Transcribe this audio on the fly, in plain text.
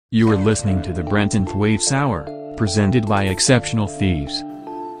You are listening to the Brent and Thwaites Hour, presented by Exceptional Thieves.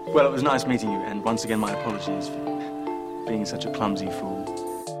 Well, it was nice meeting you, and once again my apologies for being such a clumsy fool.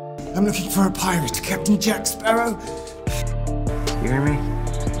 I'm looking for a pirate, Captain Jack Sparrow. You hear me?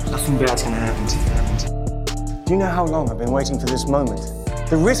 Nothing bad's gonna happen to you. Do you know how long I've been waiting for this moment?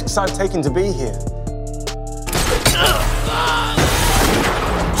 The risks I've taken to be here.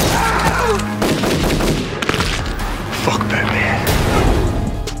 Fuck Batman.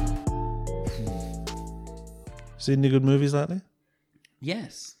 Seen any good movies lately?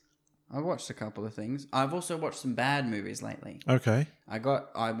 Yes. I watched a couple of things. I've also watched some bad movies lately. Okay. I got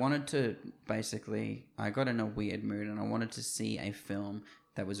in a weird mood and I wanted to see a film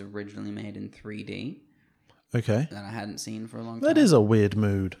that was originally made in 3D Okay. that I hadn't seen for a long time. That is a weird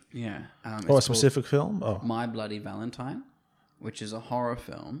mood. Yeah. Or a It's specific film? Oh. called My Bloody Valentine, which is a horror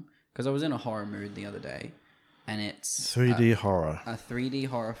film. Because I was in a horror mood the other day. And it's 3D horror. a 3D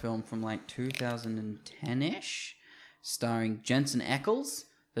horror film from like 2010-ish, starring Jensen Ackles,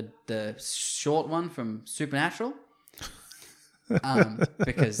 the short one from Supernatural,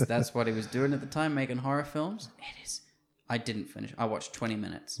 because that's what he was doing at the time, making horror films. It is. I didn't finish. I watched 20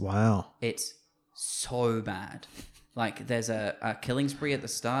 minutes. Wow. It's so bad. Like there's a killing spree at the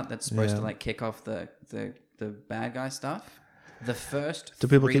start that's supposed to like kick off the bad guy stuff. The first. Do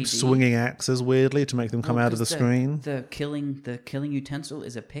people keep 3D swinging axes weirdly to make them come out of the screen? The killing utensil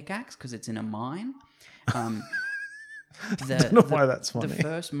is a pickaxe because it's in a mine. I don't know why that's funny. The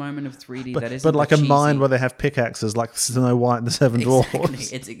first moment of 3D But, that isn't but like the a mine cheesy- where they have pickaxes, like Snow White and the Seven Exactly.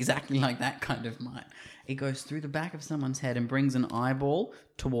 Dwarfs. It's exactly like that kind of mine. It goes through the back of someone's head and brings an eyeball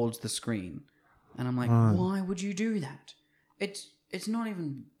towards the screen, and I'm like, why would you do that? It's not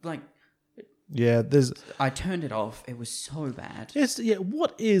even like. Yeah, there's. I turned it off. It was so bad.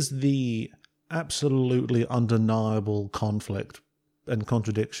 What is the absolutely undeniable conflict and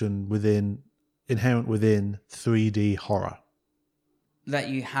contradiction inherent within 3D horror? That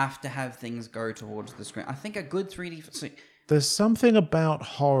you have to have things go towards the screen. I think a good 3D... So There's something about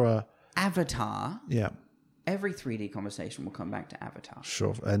horror. Avatar... Yeah, Every 3D conversation will come back to Avatar.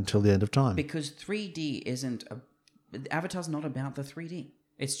 sure, until the end of time. Because 3D isn't... Avatar's not about the 3D.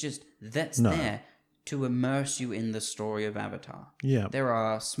 It's just that's No. there to immerse you in the story of Avatar. Yeah. There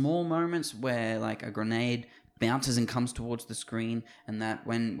are small moments where like a grenade bounces and comes towards the screen, and that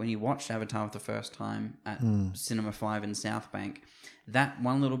when you watched Avatar for the first time at Cinema 5 in South Bank, that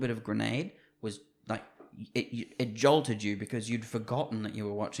one little bit of grenade was like it jolted you because you'd forgotten that you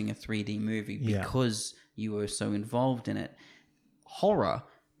were watching a 3D movie because you were so involved in it. Horror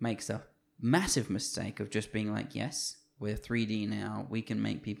makes a massive mistake of just being like, yes, we're 3D now. We can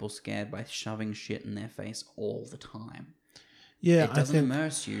make people scared by shoving shit in their face all the time. Yeah, It doesn't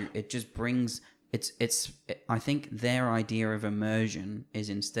immerse you. It just brings... I think their idea of immersion is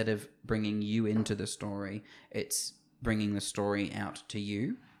instead of bringing you into the story, it's bringing the story out to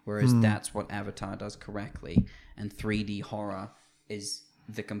you. Whereas that's what Avatar does correctly. And 3D horror is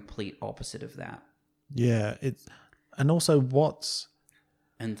the complete opposite of that. Yeah, and also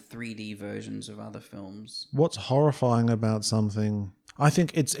And 3D versions of other films. what's horrifying about something? I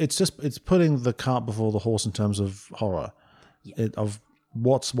think it's putting the cart before the horse in terms of horror. Yeah.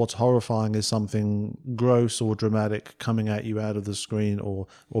 What's horrifying is something gross or dramatic coming at you out of the screen or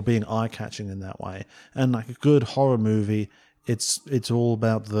being eye catching in that way. And like a good horror movie, it's all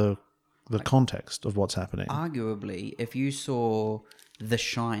about the context of what's happening. Arguably, if you saw The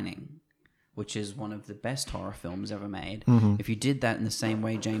Shining, which is one of the best horror films ever made, if you did that in the same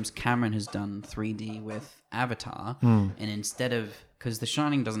way James Cameron has done 3D with Avatar, and instead of... Because The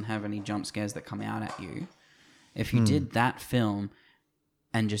Shining doesn't have any jump scares that come out at you. If you did that film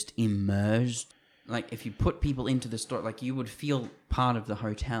and just immersed... Like, if you put people into the story, like, you would feel part of the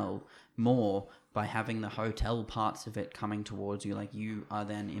hotel more by having the hotel parts of it coming towards you. Like, you are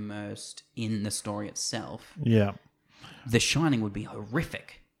then immersed in the story itself. Yeah. The Shining would be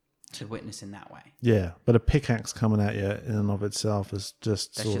horrific to witness in that way. Yeah, but a pickaxe coming at you in and of itself is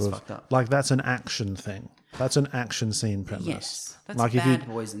just That's sort just of fucked up. like that's an action thing. That's an action scene premise. Yes, that's like if Bad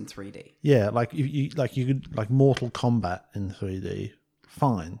you, Boys in 3D. yeah, like you could like Mortal Kombat in 3D.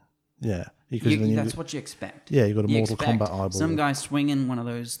 Fine, yeah, because then That's what you expect. yeah, you got a You Mortal expect Kombat eyeball. some guy swinging one of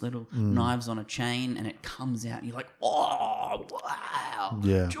those little knives on a chain, and it comes out, and you're like, oh, wow,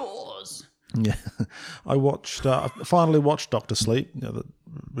 Yeah. Jaws. Yeah, I watched. I finally watched Doctor Sleep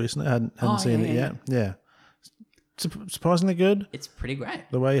recently. I hadn't seen it yet. Yeah, surprisingly good. It's pretty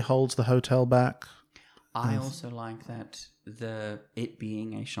great. The way he holds the hotel back. I also like that it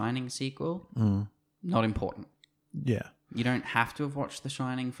being a Shining sequel, not important. Yeah, You don't have to have watched The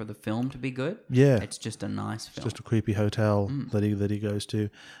Shining for the film to be good. Yeah. It's just a nice film. Just a creepy hotel that he goes to,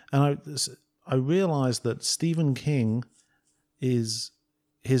 and I realized that Stephen King his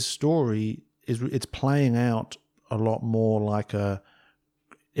story it's playing out a lot more like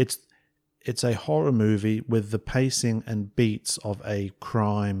it's a horror movie with the pacing and beats of a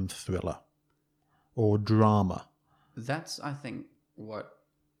crime thriller or drama. That's, I think, what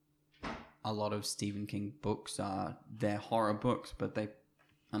a lot of Stephen King books are. They're horror books, but they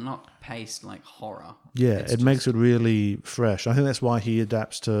are not paced like horror. Yeah, It's it makes it really fresh. I think that's why he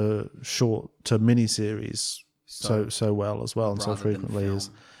adapts to miniseries so well as well and so rather than frequently. film.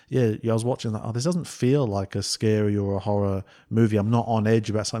 I was watching that. Oh, this doesn't feel like a scary or a horror movie. I'm not on edge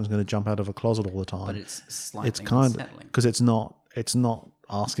about something's going to jump out of a closet all the time. But it's slightly It's kind of unsettling. because it's not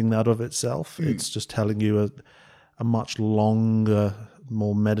asking that of itself. It's just telling you a much longer,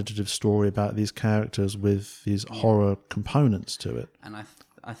 more meditative story about these characters with these horror components to it. And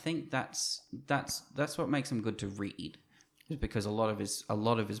I think that's what makes him good to read, is because a lot of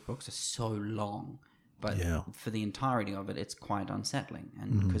his books are so long, but for the entirety of it, it's quite unsettling,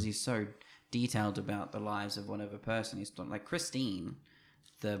 and because he's so detailed about the lives of whatever person he's done. Like Christine,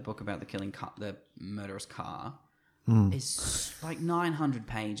 the book about the murderous car, is like 900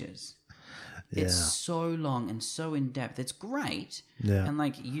 pages. It's so long and so in depth. It's great. Yeah. And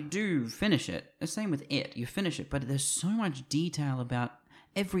like you do finish it. The same with it. You finish it, but there's so much detail about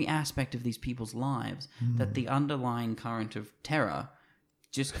every aspect of these people's lives that the underlying current of terror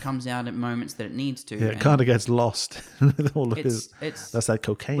just comes out at moments that it needs to. Yeah, it and kind of gets lost with all of it's- that's that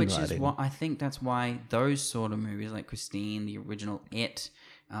cocaine which writing. is what I think that's why those sort of movies like Christine, the original It,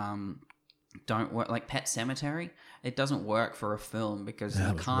 don't work. Like Pet Sematary, it doesn't work for a film because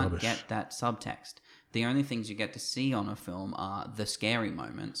you was can't rubbish. get that subtext. The only things you get to see on a film are the scary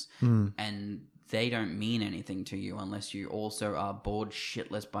moments, and they don't mean anything to you unless you also are bored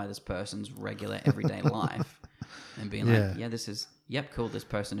shitless by this person's regular everyday life and being like, this is, cool, this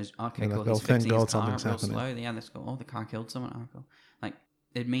person is, okay, You're cool, like, he's oh, thank fixing his God car real something's slow. happening. Yeah, that's cool. Oh, the car killed someone. Oh, cool. Like,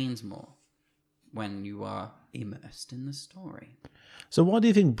 it means more when you are immersed in the story. So why do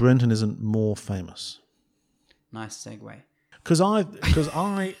you think Brenton isn't more famous? Nice segue. Because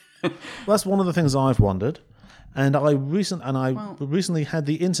that's one of the things I've wondered, and I recently had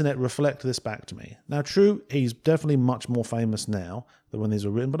the internet reflect this back to me. Now, true, he's definitely much more famous now than when these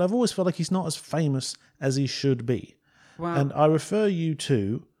were written, but I've always felt like he's not as famous as he should be. Well, And I refer you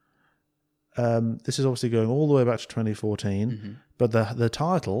to this is obviously going all the way back to 2014, but the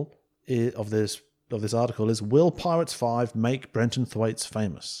title of this article is "Will Pirates 5 Make Brenton Thwaites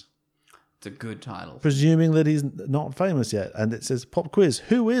Famous?" it's a good title. Presuming that he's not famous yet. And it says, pop quiz,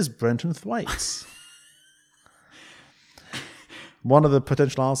 who is Brenton Thwaites? One of the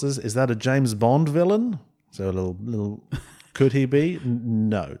potential answers, is that a James Bond villain? So a little could he be?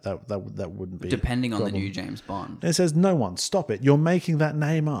 No, that wouldn't be. Depending on the problem. new James Bond. And it says, no one, stop it. You're making that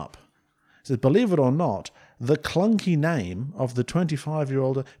name up. It says, believe it or not, the clunky name of the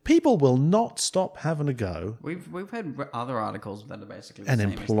 25-year-old, people will not stop having a go. We've had other articles that are basically the An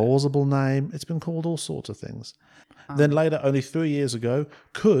same as that. implausible name. It's been called all sorts of things. Then later, only 3 years ago,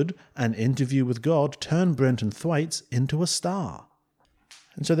 could An Interview with God turn Brenton Thwaites into a star?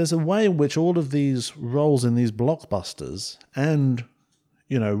 And so there's a way in which all of these roles in these blockbusters and,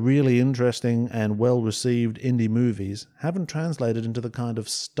 really interesting and well-received indie movies haven't translated into the kind of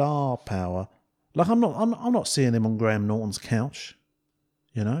star power. Like I'm not seeing him on Graham Norton's couch,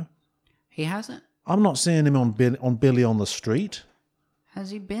 He hasn't. I'm not seeing him on Billy on the Street,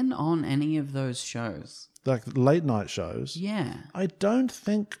 Has he been on any of those shows? like late night shows. Yeah. I don't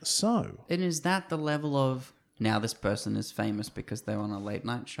think so. And is that the level of, now this person is famous because they're on a late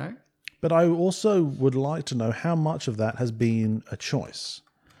night show? But I also would like to know how much of that has been a choice,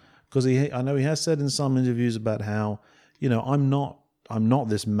 because I know he has said in some interviews about how, I'm not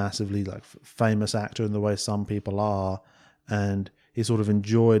this massively famous actor in the way some people are, and he sort of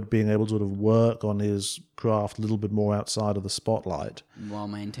enjoyed being able to sort of work on his craft a little bit more outside of the spotlight. While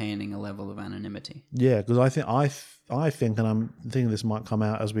maintaining a level of anonymity. Yeah, because I think, and I'm thinking this might come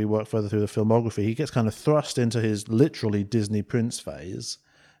out as we work further through the filmography, he gets kind of thrust into his literally Disney Prince phase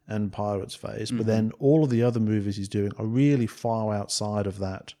and Pirates phase, but then all of the other movies he's doing are really far outside of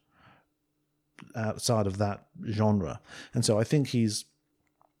that genre. And so I think he's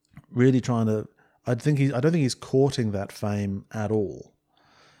really trying to, I don't think he's courting that fame at all.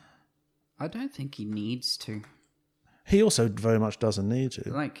 I don't think he needs to. He also very much doesn't need to.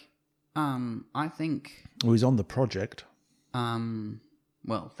 Like, I think, Well, he's on the project.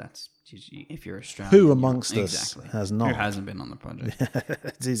 Well, that's if you're Australian. Who amongst us exactly. has not? Who hasn't been on the project?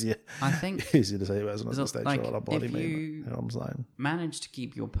 It's easier. I think Easier to say who hasn't on the stage like, show on a body if movement. you You know what I'm saying? manage to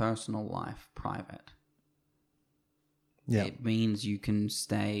keep your personal life private, Yeah. it means you can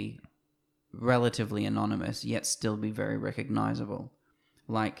stay relatively anonymous yet still be very recognizable.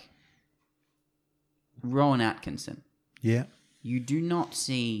 Like Rowan Atkinson. Yeah. You do not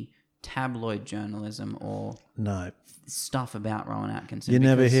see tabloid journalism or No. stuff about Rowan Atkinson. You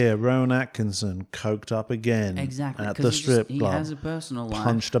never because- hear Rowan Atkinson coked up again Exactly, at 'cause the he just- strip he club. has a personal life.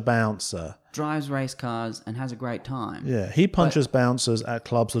 Punched a bouncer. drives race cars and has a great time. Yeah, he punches bouncers at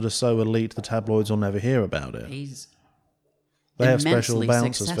clubs that are so elite the tabloids will never hear about it. He's They have special immensely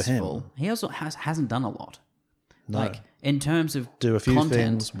bouncers for successful. him. He also hasn't done a lot. No. Like in terms of Do a few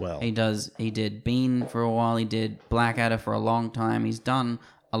content, things well. He did Bean for a while. He did Blackadder for a long time. He's done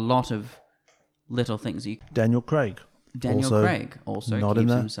a lot of little things. Daniel Craig. Daniel Craig also not keeps in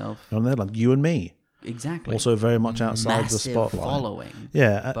there, himself not in there, like you and me. exactly Also very much outside the massive spotlight. following.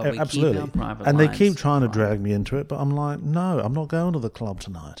 Yeah, But we keep absolutely. our private And they lives keep trying to private. drag me into it, but I'm like, no, I'm not going to the club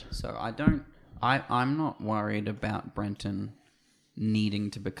tonight. So I'm not worried about Brenton needing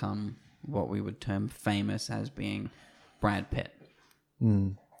to become what we would term famous as being Brad Pitt.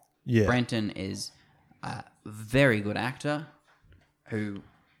 Yeah. Brenton is a very good actor who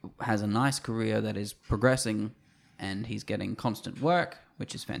has a nice career that is progressing, and he's getting constant work,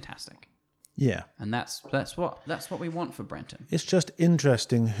 which is fantastic. Yeah. And that's what we want for Brenton. It's just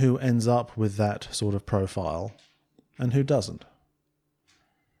interesting who ends up with that sort of profile and who doesn't.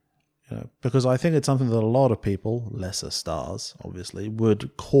 You know, because I think it's something that a lot of people, lesser stars, obviously,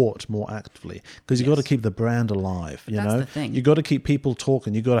 would court more actively. Because you've got to keep the brand alive, you that's know? the thing. You've got to keep people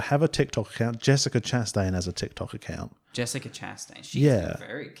talking. You've got to have a TikTok account. Jessica Chastain has a TikTok account. Jessica Chastain, she's Yeah. a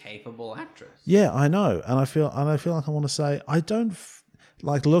very capable actress. Yeah, I know. And I feel like I want to say, I don't,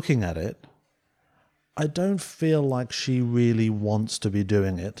 like looking at it, I don't feel like she really wants to be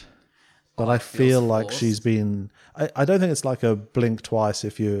doing it. But I feel like forced. she's been. I don't think it's like a blink twice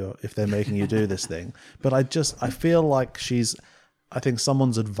if they're making you do this thing. But I feel like I think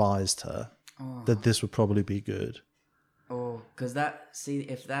someone's advised her that this would probably be good. Oh, because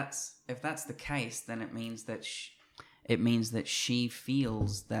if that's the case, then it means that she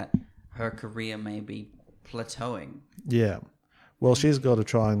feels that her career may be plateauing. Yeah. Well, she's got to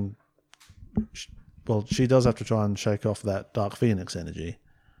try and. Well, she does have to try and shake off that Dark Phoenix energy.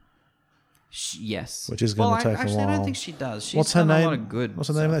 Yes, Which is gonna take a actually, I while. don't think she does. She's What's her done name? A lot of good. What's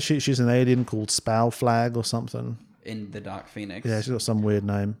her name? That she's an alien called Spow Flag or something. In the Dark Phoenix? Yeah, she's got some weird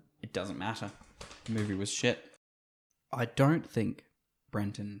name. It doesn't matter. The movie was shit. I don't think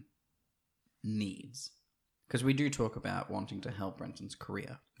Brenton needs, because we do talk about wanting to help Brenton's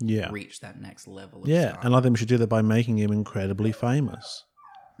career reach that next level. Of Yeah, stardom. and I think we should do that by making him incredibly famous.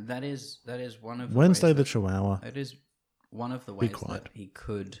 That is one of the Wednesday ways the that- Chihuahua. It is one of the ways quiet. that he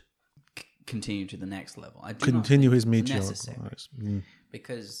could continue to the next level. I do Continue not his think it's meteoric necessary, rise. Mm.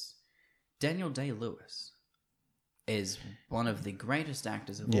 because Daniel Day-Lewis is one of the greatest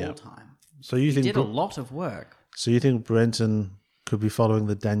actors of Yeah. all time. So you He think did a lot of work. So you think Brenton could be following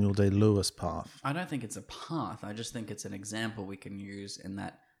the Daniel Day-Lewis path? I don't think it's a path. I just think it's an example we can use in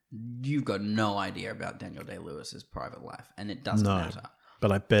that you've got no idea about Daniel Day-Lewis's private life, and it doesn't No, matter.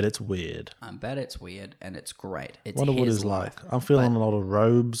 but I bet it's weird. I bet it's weird, and it's great. It's Wonder what his it's life. like. I'm feeling a lot of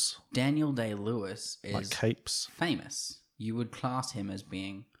robes, Daniel Day-Lewis is like capes. famous. You would class him as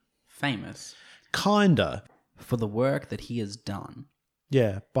being famous Kinda. for the work that he has done.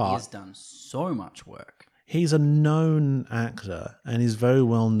 Yeah, He but has done so much work. he's a known actor and he's very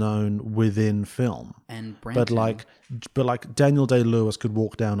well known within film. And Brenton, But like Daniel Day-Lewis could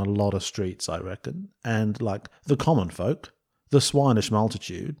walk down a lot of streets, I reckon. And like the common folk, the swinish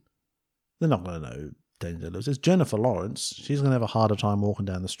multitude, they're not going to know Daniel Day-Lewis. It's Jennifer Lawrence. She's going to have a harder time walking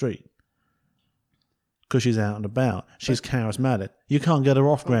down the street because she's out and about. She's charismatic. You can't get her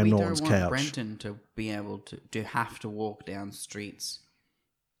off but Graham we Norton's don't want couch. Brenton to be able to have to walk down streets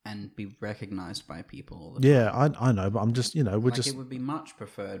and be recognized by people all the time. Yeah, I know, but I'm just, we're Like, just... it would be much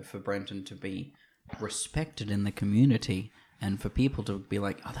preferred for Brenton to be respected in the community, and for people to be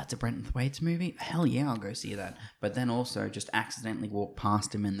like, oh, that's a Brenton Thwaites movie? Hell yeah, I'll go see that. But then also just accidentally walk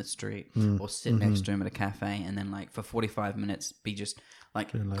past him in the street or sit next to him at a cafe, and then like for 45 minutes be just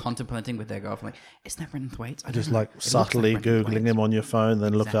like contemplating with their girlfriend, like, isn't that Brenton Thwaites? I don't Just know. like It looks subtly Brenton Googling Thwaites." him on your phone,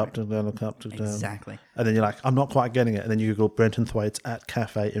 then look up Exactly. to down, look up to down. Exactly. And then you're like, I'm not quite getting it. And then you Google Brenton Thwaites at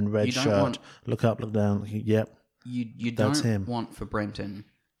cafe in red You don't shirt. want- Look up, look down. Yep. You That's don't him. want for Brenton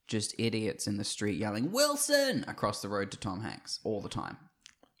just idiots in the street yelling Wilson across the road to Tom Hanks all the time.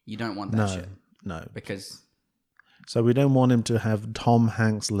 You don't want that shit No. because So we don't want him to have Tom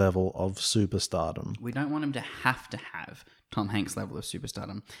Hanks level of superstardom. We don't want him to have Tom Hanks level of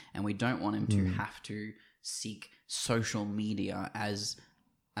superstardom, and we don't want him to have to seek social media as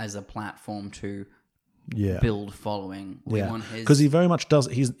a platform to build following. We want his, because he very much does.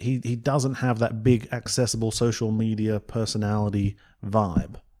 He doesn't have that big accessible social media personality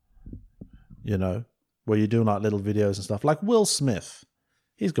vibe. You know, where you're doing like little videos and stuff. Like Will Smith,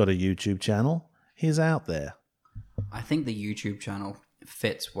 he's got a YouTube channel. He's out there. I think the YouTube channel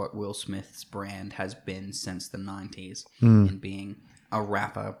fits what Will Smith's brand has been since the 90s in being a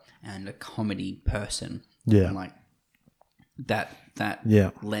rapper and a comedy person. Yeah. And like that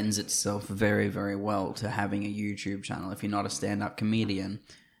lends itself very, very well to having a YouTube channel. If you're not a stand-up comedian,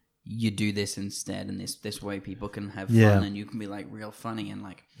 you do this instead, and this way people can have fun and you can be like real funny and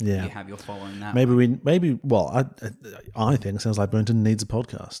like you have your following that way. I think it sounds like Brenton needs a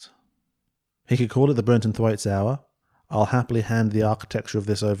podcast. He could call it the Brenton Thwaites Hour. I'll happily hand the architecture of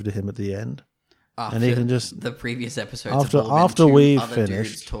this over to him at the end. And he can just the previous episodes after we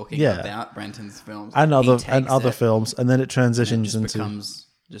finished talking about Brenton's films and other films, and then it transitions into becomes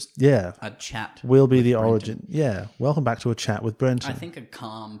just a chat. We'll be the origin. Yeah, welcome back to a chat with Brenton. I think a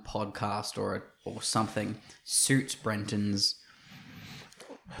calm podcast or something suits Brenton's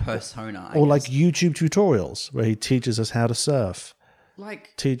persona. Or like YouTube tutorials where he teaches us how to surf,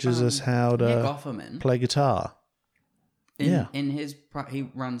 like teaches us how to play guitar. He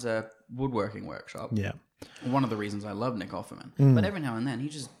runs a woodworking workshop. Yeah. One of the reasons I love Nick Offerman. But every now and then he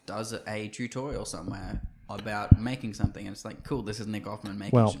just does a tutorial somewhere about making something, and it's like, cool, this is Nick Offerman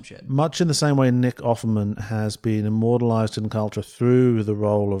making some shit. Much in the same way Nick Offerman has been immortalized in culture through the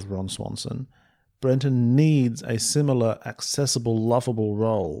role of Ron Swanson, Brenton needs a similar, accessible, lovable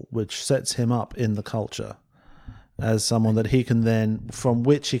role which sets him up in the culture as someone that from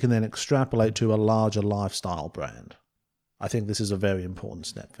which he can then extrapolate to a larger lifestyle brand. I think this is a very important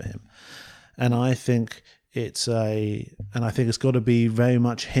step for him. And I think it's got to be very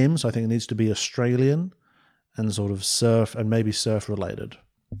much him. So I think it needs to be Australian and sort of surf and maybe surf related.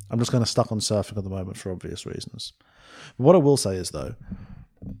 I'm just kind of stuck on surfing at the moment for obvious reasons. But what I will say is, though,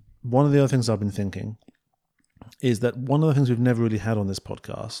 one of the other things I've been thinking is that one of the things we've never really had on this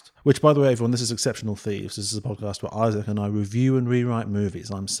podcast, which, by the way, everyone, this is Exceptional Thieves. This is a podcast where Isaac and I review and rewrite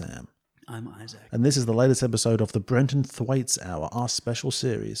movies. I'm Sam. I'm Isaac. And this is the latest episode of the Brenton Thwaites Hour, our special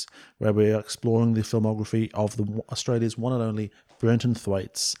series, where we are exploring the filmography of Australia's one and only Brenton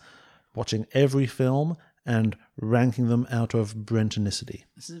Thwaites, watching every film and ranking them out of Brentonicity.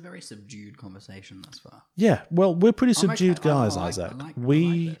 This is a very subdued conversation thus far. Yeah, well, we're pretty subdued guys, Isaac.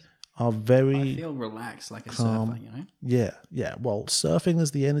 We are very... I feel relaxed like a surfer, you know? Yeah. Well, surfing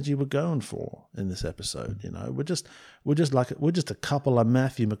is the energy we're going for in this episode, you know? We're just a couple of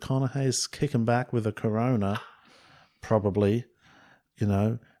Matthew McConaughey's kicking back with a Corona, probably, you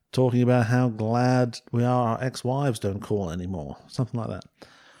know, talking about how glad we are our ex-wives don't call anymore, something like that.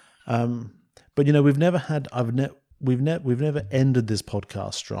 But you know, we've never ended this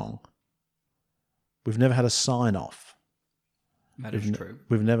podcast strong. We've never had a sign off. That is true.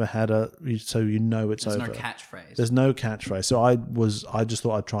 We've never had so you know it's over. There's no catchphrase. There's no catchphrase. So I just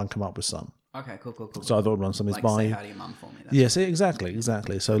thought I'd try and come up with some. Okay, cool. So I thought I'd run some. Like say hi to your mum for me. Yeah, see,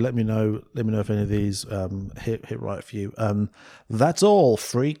 exactly. So let me know if any of these hit right for you. That's all,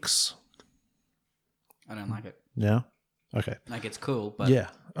 freaks. I don't like it. Yeah. Okay. Like it's cool, but yeah,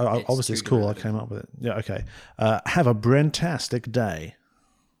 obviously it's cool. I came up with it. Yeah. Okay. Have a Brentastic day.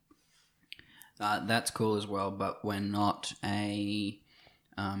 That's cool as well, but we're not a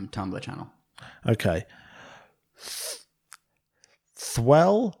Tumblr channel. Okay.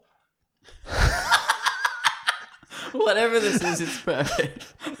 Thwell. Whatever this is, it's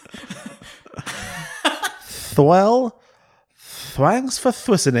perfect. Thwell. Thanks for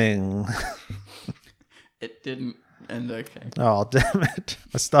listening. It didn't end okay. Oh, damn it.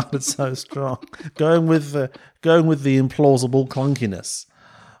 I started so strong. Going with the implausible clunkiness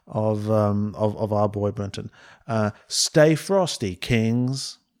of our boy Brenton. Stay frosty,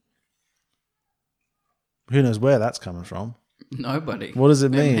 kings. Who knows where that's coming from? Nobody. What does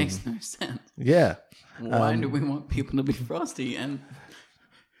it mean? It makes no sense. Yeah. Why do we want people to be frosty? And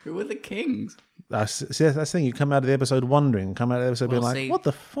who are the kings? That's the thing. You come out of the episode wondering. Come out of the episode being like, what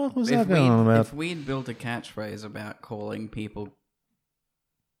the fuck was that going on about? If we'd built a catchphrase about calling people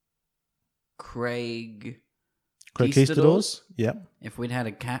Craig Keistadors? Yep. If we'd had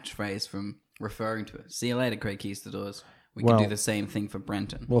a catchphrase from referring to it, see you later, Craig Keistadors. We could do the same thing for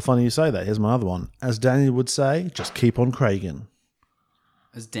Brenton. Well, funny you say that. Here's my other one. As Daniel would say, just keep on Craigin'.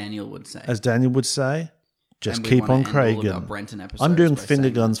 As Daniel would say. Just keep on Craigin'. Brenton episodes I'm doing finger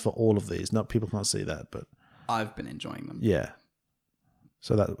guns for all of these. No, people can't see that, but I've been enjoying them. Yeah.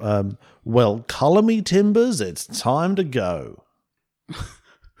 So that, well, colour me timbers, it's time to go.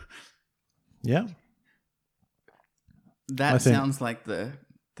 Yeah. That sounds like the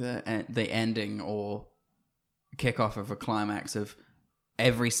ending or kickoff of a climax of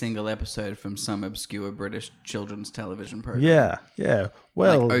every single episode from some obscure British children's television program. Yeah.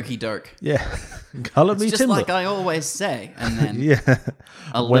 Well, like Okie Doke. yeah. Colour me It's just timber. like I always say, and then Yeah.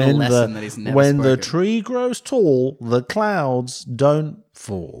 a little lesson that he's never when the spoken. tree grows tall, the clouds don't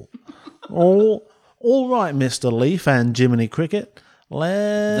fall. all right, Mr. Leaf and Jiminy Cricket.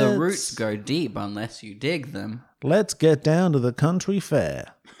 The roots go deep unless you dig them. Let's get down to the country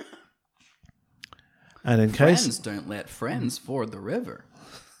fair. And in Friends case don't let friends ford the river.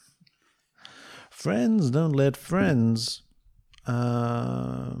 friends don't let friends,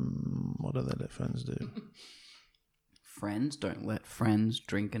 what do they let friends do? Friends don't let friends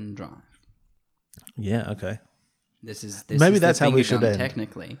drink and drive. Yeah, okay. This Maybe is that's the how we finger should gun end.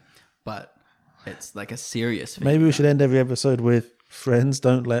 technically, but it's like a serious finger Maybe we gun. should end every episode with friends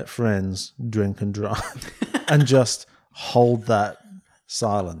don't let friends drink and drive and just hold that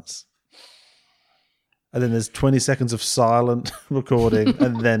silence. And then there's 20 seconds of silent recording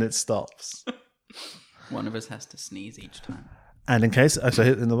and then it stops. One of us has to sneeze each time. And in case, so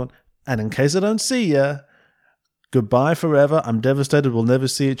hit another one. And in case I don't see ya, goodbye forever. I'm devastated. We'll never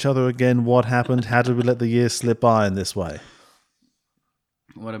see each other again. What happened? How did we let the years slip by in this way?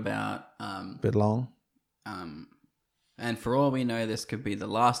 What about Bit long. and for all we know, this could be the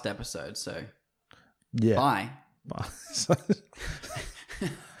last episode. So Yeah. bye. So-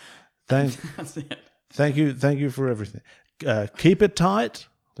 Thank That's it. Thank you for everything. Keep it tight.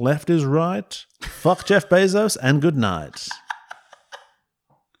 Left is right. Fuck Jeff Bezos and good night.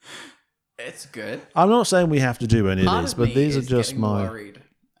 It's good. I'm not saying we have to do any of Part these, of but me these are is just getting my. worried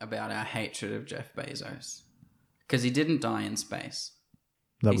about our hatred of Jeff Bezos because he didn't die in space.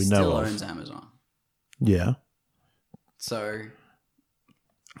 That He we still know of. owns Amazon. Yeah. So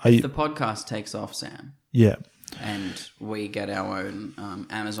Are you- the podcast takes off, Sam, yeah. and we get our own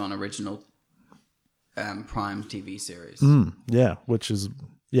Amazon original Prime TV series. Yeah. Which is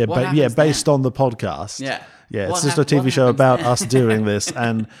What happens based then? on the podcast. Yeah. Yeah. What It's just a hap- what TV show happens about then? us doing this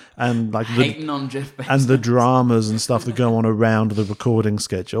and like Hating on Jeff Bezos. and the dramas and stuff that go on around the recording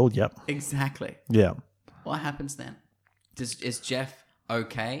schedule. Yep. Exactly. Yeah. What happens then? Is Jeff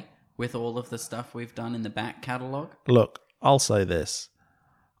okay with all of the stuff we've done in the back catalogue? Look, I'll say this.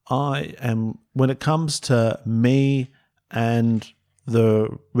 I am, when it comes to me and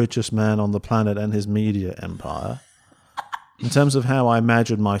the richest man on the planet and his media empire, in terms of how I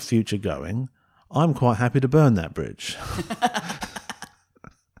imagine my future going, I'm quite happy to burn that bridge.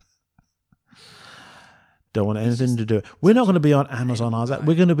 Don't want anything to do it. We're not going to be on Amazon, Isaac.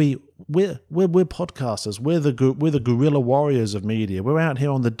 We're going to be we're podcasters. We're the guerrilla warriors of media. We're out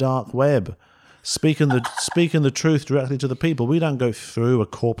here on the dark web, speaking the truth directly to the people. We don't go through a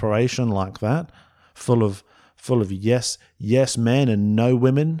corporation like that, full of yes men and no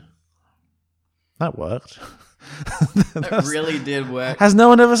women. That worked. That really did work. Has no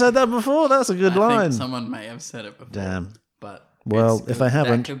one ever said that before? That's a good I line. think someone may have said it before. Damn. But Well, it's if good. they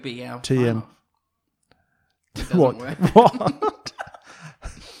haven't, that could be our TM. sign-off. It doesn't What? work. What?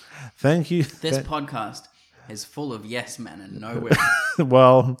 Thank you. This podcast is full of yes men and no women.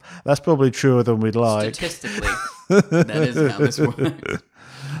 Well, that's probably truer than we'd like. Statistically, that is how this works.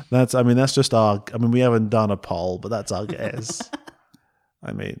 That's just our. I mean, we haven't done a poll, but that's our guess.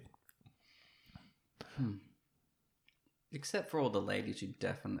 I mean, Except for all the ladies who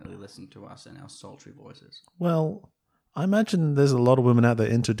definitely listen to us in our sultry voices. well, I imagine there's a lot of women out there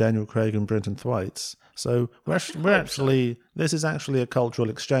into Daniel Craig and Brenton Thwaites. So this is actually a cultural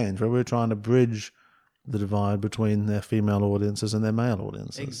exchange where we're trying to bridge the divide between their female audiences and their male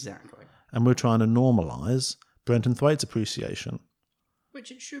audiences. Exactly. And we're trying to normalize Brenton Thwaites' appreciation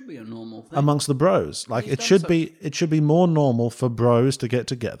Which it should be a normal thing. amongst the bros. Like He's it done should so- be. It should be more normal for bros to get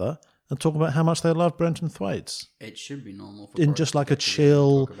together and talk about how much they love Brenton Thwaites It should be normal for in bros just to like get a together and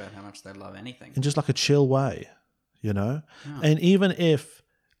chill, talk about how much they love anything. in just like a chill way, you know. And even if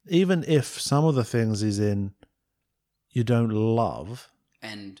some of the things is in you don't love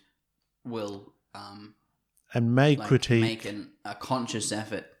And will and may like critique, make a conscious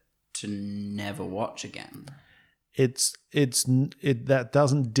effort to never watch again. it that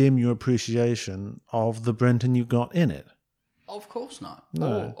doesn't dim your appreciation of the Brenton you got in it. Of course not.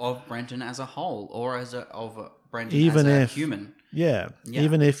 No. Or of Brenton as a whole, or as a Brenton Even as a if- human. Yeah, Yeah.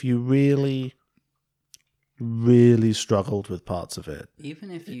 even if you really, really struggled with parts of it. Even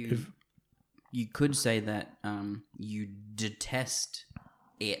if you could say that you detest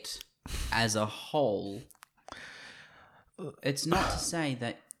it as a whole, it's not to say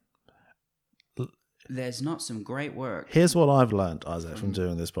that there's not some great work. Here's what I've learned, Isaac, from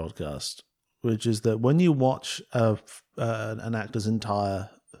doing this podcast, which is that when you watch an actor's entire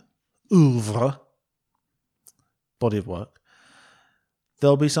oeuvre, body of work,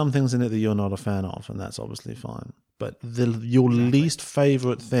 there'll be some things in it that you're not a fan of, and that's obviously fine. But your least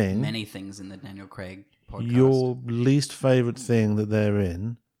favorite thing... Many things in the Daniel Craig podcast. Your least favorite thing that they're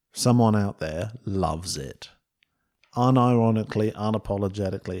in, someone out there loves it. Unironically,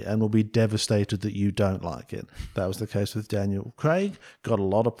 unapologetically, and will be devastated that you don't like it. That was the case with Daniel Craig. Got a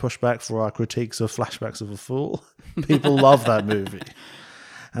lot of pushback for our critiques of Flashbacks of a Fool. People love that movie.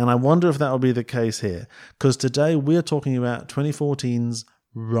 And I wonder if that will be the case here. Because today we're talking about 2014's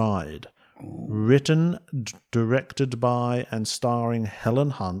Ride. Written, directed by, and starring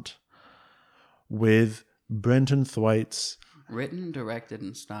Helen Hunt, with Brenton Thwaites. Written, directed,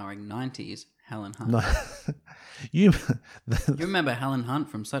 and starring 90s Helen Hunt. No, you remember Helen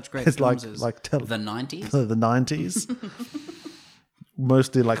Hunt from such great it's films the The 90s? The 90s.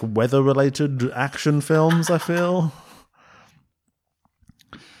 Mostly like weather-related action films, I feel.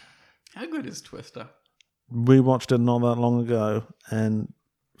 How good is Twister? We watched it not that long ago, and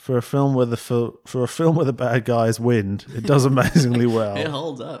for a film where the bad guys win, it does amazingly well. It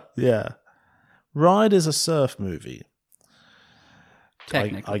holds up. Yeah. Ride is a surf movie.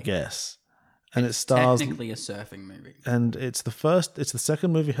 Technically. I guess. And it stars... Technically a surfing movie. And it's the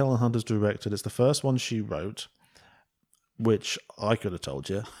second movie Helen Hunt has directed. It's the first one she wrote, which I could have told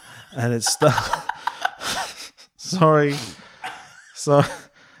you. And it Sorry.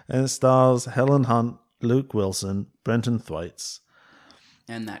 And it stars Helen Hunt, Luke Wilson, Brenton Thwaites.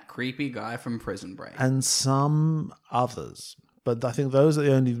 And that creepy guy from Prison Break. And some others. But I think those are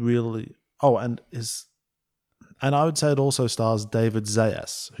the only really... Oh, and I would say it also stars David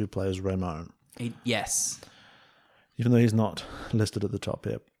Zayas, who plays Ramon. Yes. Even though he's not listed at the top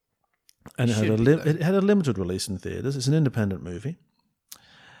here. And it had a limited release in theaters. It's an independent movie.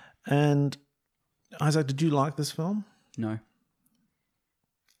 And Isaac, did you like this film? No.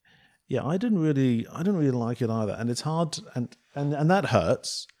 Yeah, I didn't really like it either. And it's hard and that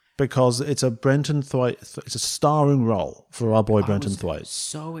hurts because it's a Brenton Thwaites, it's a starring role for our boy Brenton Thwaites.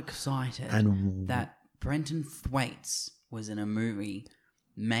 So excited And that Brenton Thwaites was in a movie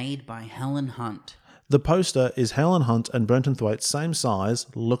made by Helen Hunt. The poster is Helen Hunt and Brenton Thwaites, same size,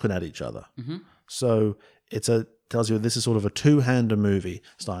 looking at each other. Mm-hmm. So tells you this is sort of a two-hander movie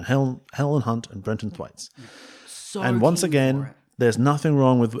starring Helen Hunt and Brenton Thwaites. So And once again, there's nothing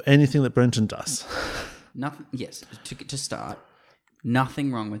wrong with anything that Brenton does. Nothing. Yes, to start,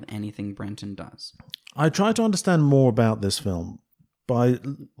 nothing wrong with anything Brenton does. I try to understand more about this film Why?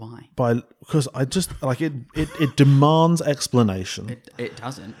 Because I just like it demands explanation. It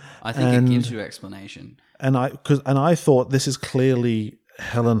doesn't. I think it gives you explanation. And I thought this is clearly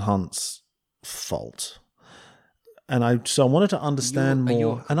Helen Hunt's fault. And I wanted to understand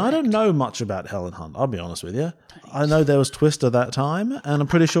more. And I don't know much about Helen Hunt, I'll be honest with you. I know there was Twister that time, and I'm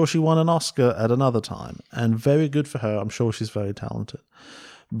pretty sure she won an Oscar at another time. And very good for her. I'm sure she's very talented.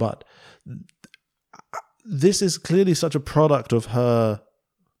 But this is clearly such a product of her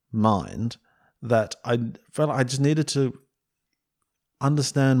mind that I felt like I just needed to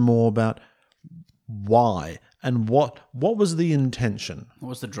understand more about why and what was the intention. What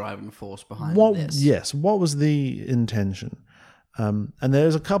was the driving force behind this? Yes, what was the intention? And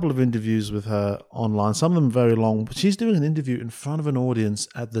there's a couple of interviews with her online, some of them very long, but she's doing an interview in front of an audience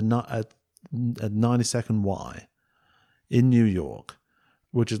at 92nd Y in New York,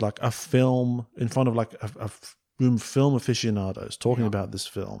 which is like a film in front of like a room of film aficionados talking about this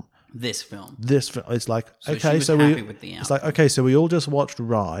film. It's like, so okay, so we all just watched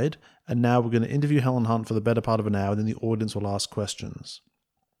Ride, and now we're going to interview Helen Hunt for the better part of an hour, and then the audience will ask questions.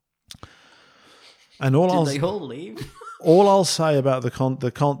 And Did they all leave? All I'll say about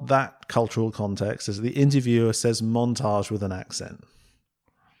that cultural context is the interviewer says montage with an accent.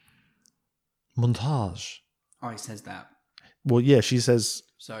 Montage. Oh, he says that. Well, yeah, she says.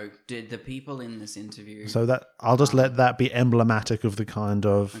 So, did the people in this interview? So that I'll just let that be emblematic of the kind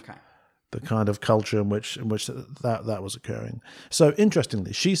of culture in which that was occurring. So,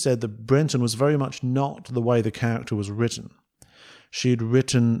 interestingly, she said that Brenton was very much not the way the character was written. She'd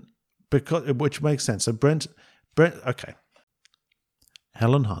written which makes sense. So okay.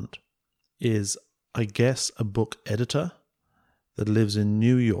 Helen Hunt is, I guess, a book editor that lives in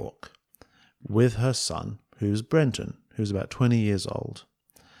New York with her son, who's Brenton, who's about 20 years old.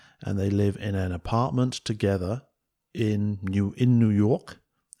 And they live in an apartment together in New York,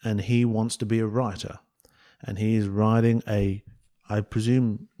 and he wants to be a writer. And he's writing a I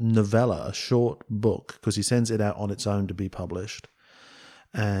presume, novella, a short book, because he sends it out on its own to be published.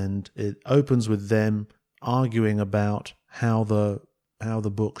 And it opens with them arguing about how the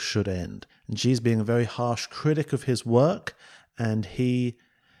book should end. And she's being a very harsh critic of his work, and he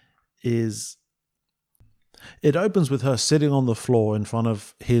is... It opens with her sitting on the floor in front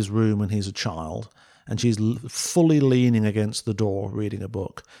of his room when he's a child, and she's fully leaning against the door reading a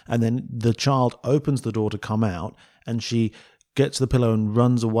book. And then the child opens the door to come out, and she gets the pillow and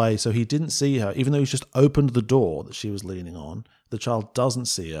runs away. So he didn't see her, even though he's just opened the door that she was leaning on. The child doesn't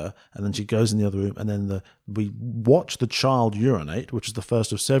see her, and then she goes in the other room, and then we watch the child urinate, which is the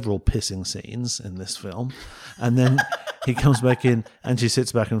first of several pissing scenes in this film. And then he comes back in, and she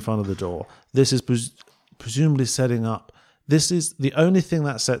sits back in front of the door. This is presumably setting up. This is the only thing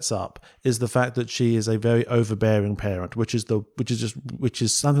that sets up is the fact that she is a very overbearing parent, which is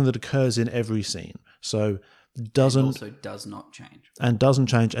something that occurs in every scene. So doesn't also does not change and doesn't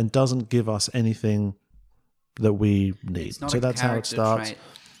change and doesn't give us anything that we need. It's not so a that's how it character starts. trait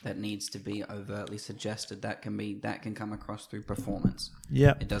that needs to be overtly suggested. That can come across through performance.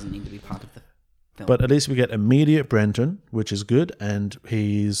 Yeah. It doesn't need to be part of the film. But at least we get immediate Brenton, which is good, and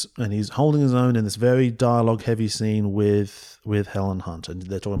he's holding his own in this very dialogue-heavy scene with Helen Hunt, and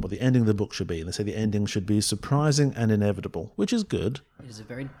they're talking about the ending of the book should be, and they say the ending should be surprising and inevitable, which is good. It is a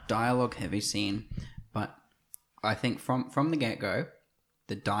very dialogue-heavy scene, but I think from the get-go,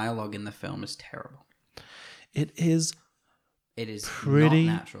 the dialogue in the film is terrible. It is pretty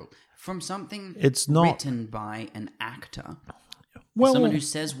not natural. From something written by an actor. Well, someone who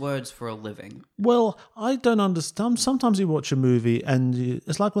says words for a living. Well, I don't understand. Sometimes you watch a movie and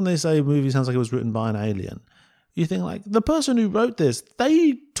it's like when they say a movie sounds like it was written by an alien. You think like, the person who wrote this,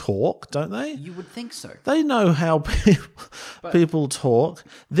 they talk, don't they? You would think so. They know how people talk.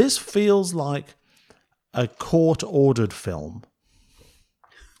 This feels like a court-ordered film.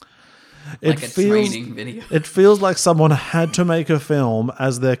 Like training video. It feels like someone had to make a film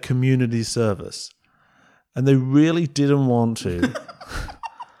as their community service. And they really didn't want to.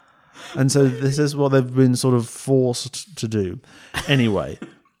 And so this is what they've been sort of forced to do. Anyway,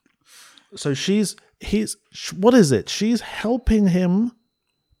 so what is it? She's helping him,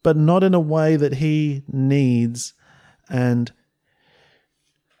 but not in a way that he needs. And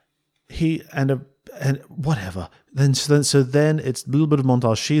whatever. Then it's a little bit of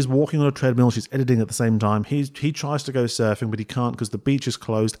montage. She's walking on a treadmill. She's editing at the same time. He tries to go surfing, but he can't because the beach is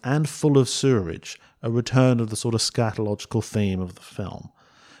closed and full of sewerage. A return of the sort of scatological theme of the film.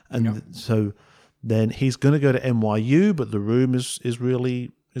 And so then he's going to go to NYU, but the room is really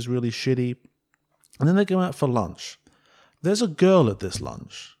shitty. And then they go out for lunch. There's a girl at this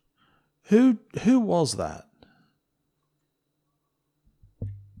lunch. Who was that?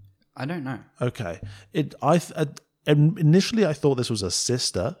 I don't know. Okay. Initially I thought this was a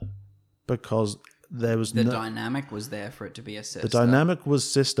sister because there was the dynamic was there for it to be a sister. The dynamic was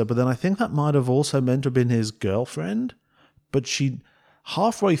sister, but then I think that might have also meant to have been his girlfriend. But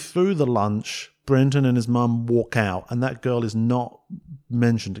halfway through the lunch, Brenton and his mum walk out, and that girl is not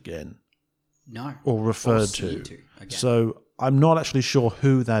mentioned again. No. Or referred to. So I'm not actually sure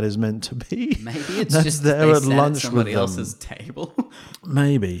who that is meant to be. Maybe it's just there at lunch at somebody else's table.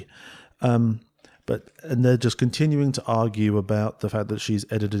 Maybe. And they're just continuing to argue about the fact that she's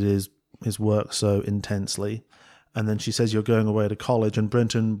edited his work so intensely. And then she says, you're going away to college. And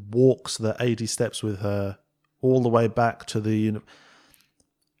Brenton walks the 80 steps with her all the way back to the...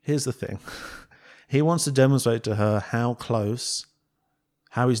 Here's the thing. He wants to demonstrate to her how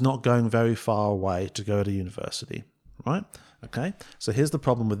he's not going very far away to go to university. Right? Okay. So here's the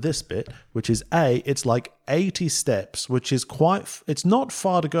problem with this bit, which is it's like 80 steps, which is it's not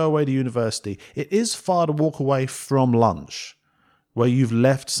far to go away to university. It is far to walk away from lunch, where you've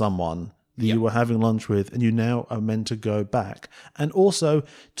left someone that you were having lunch with and you now are meant to go back. And also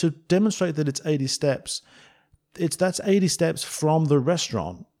to demonstrate that it's 80 steps, that's 80 steps from the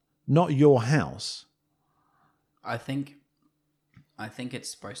restaurant, not your house. I think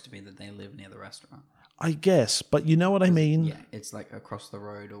it's supposed to be that they live near the restaurant. I guess, but you know what I mean? Yeah, it's like across the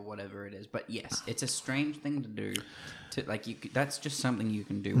road or whatever it is. But yes, it's a strange thing to do. That's just something you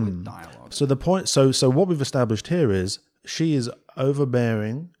can do with dialogue. So the point, so what we've established here is she is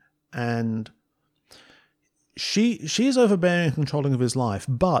overbearing, and she is overbearing and controlling of his life,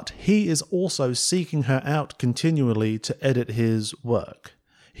 but he is also seeking her out continually to edit his work.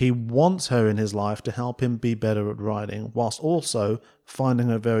 He wants her in his life to help him be better at writing, whilst also finding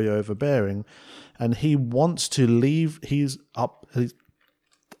her very overbearing. And he wants to leave. He's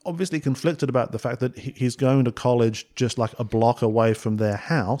obviously conflicted about the fact that he's going to college just like a block away from their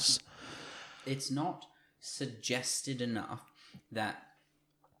house. It's not suggested enough that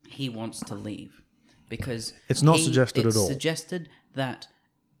he wants to leave because It's not suggested at all. It's suggested that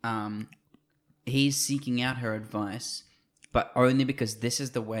he's seeking out her advice, but only because this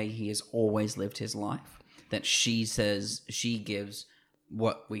is the way he has always lived his life. That she gives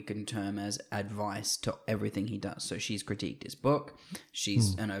what we can term as advice to everything he does. So she's critiqued his book.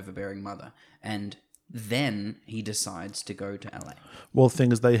 She's an overbearing mother, and then he decides to go to LA. Well, the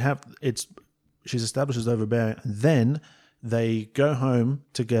thing is, she's established as overbearing, and then they go home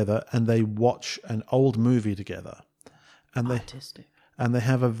together and they watch an old movie together, and Artistic. they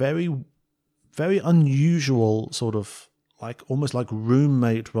have a very, very unusual sort of almost like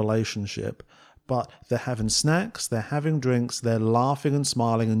roommate relationship. But they're having snacks, they're having drinks, they're laughing and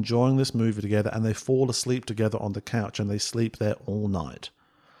smiling, enjoying this movie together, and they fall asleep together on the couch, and they sleep there all night.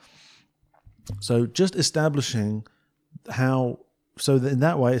 So just establishing in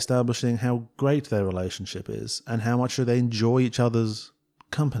that way, establishing how great their relationship is and how much they enjoy each other's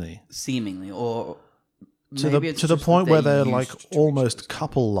company. Seemingly, or To maybe the it's point where they're used like to each almost other's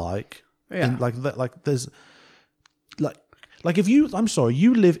couple-like. Yeah. If you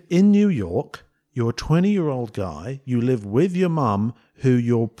live in New York, you're a 20-year-old guy, you live with your mum, who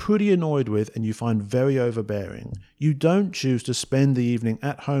you're pretty annoyed with and you find very overbearing. You don't choose to spend the evening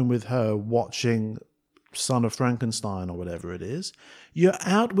at home with her watching Son of Frankenstein or whatever it is. You're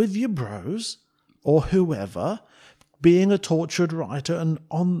out with your bros or whoever, being a tortured writer and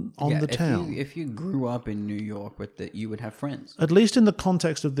on the town. If you grew up in New York you would have friends. At least in the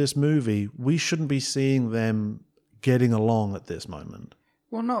context of this movie, we shouldn't be seeing them getting along at this moment.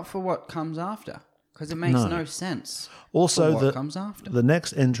 Well, not for what comes after, because it makes no sense. Also, for what comes after. The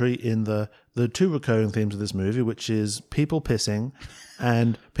next entry in the two recurring themes of this movie, which is people pissing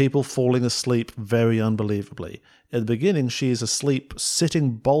and people falling asleep very unbelievably. At the beginning, she is asleep,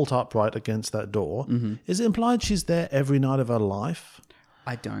 sitting bolt upright against that door. Mm-hmm. Is it implied she's there every night of her life?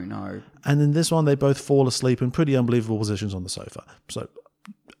 I don't know. And in this one, they both fall asleep in pretty unbelievable positions on the sofa. So,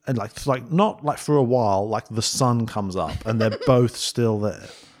 and not like for a while, like the sun comes up and they're both still there.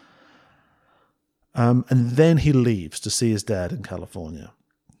 And then he leaves to see his dad in California.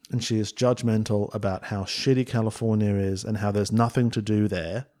 And she is judgmental about how shitty California is and how there's nothing to do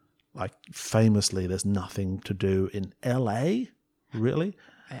there. Like, famously, there's nothing to do in LA? Really?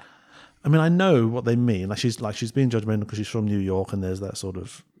 Yeah. I mean, I know what they mean. She's being judgmental because she's from New York and there's that sort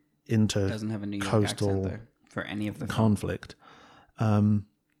of doesn't have a New York accent, though, for any of the conflict.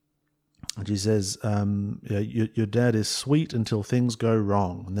 And she says, your dad is sweet until things go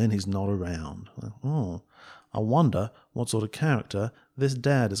wrong, and then he's not around. Oh, I wonder what sort of character this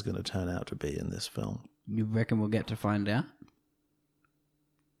dad is going to turn out to be in this film. You reckon we'll get to find out?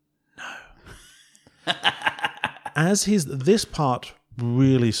 No. This part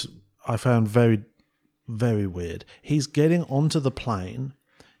really, I found very, very weird. He's getting onto the plane.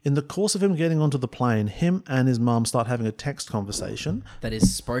 In the course of him getting onto the plane, him and his mum start having a text conversation. That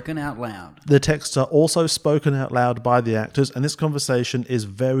is spoken out loud. The texts are also spoken out loud by the actors, and this conversation is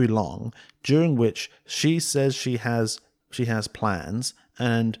very long, during which she says she has plans,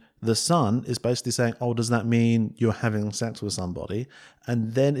 and the son is basically saying, oh, does that mean you're having sex with somebody?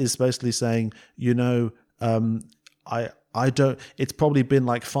 And then is basically saying, I don't, it's probably been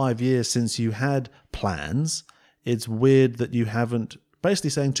like 5 years since you had plans. It's weird that you haven't, basically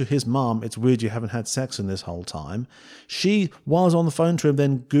saying to his mum, it's weird you haven't had sex in this whole time. She, while on the phone to him,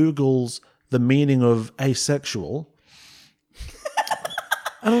 then Googles the meaning of asexual.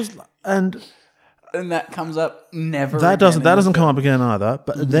 And that comes up never. That doesn't come up again either.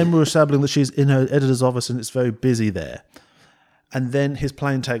 But then we're establishing that she's in her editor's office and it's very busy there. And then his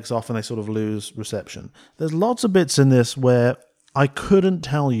plane takes off and they sort of lose reception. There's lots of bits in this where I couldn't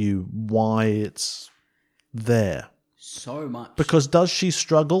tell you why it's there. So much. Because does she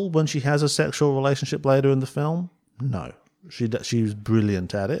struggle when she has a sexual relationship later in the film? No. She's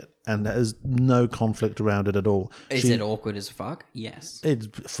brilliant at it, and there's no conflict around it at all. Is it awkward as fuck? Yes. It's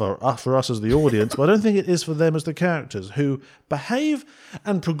for us as the audience, but I don't think it is for them as the characters who behave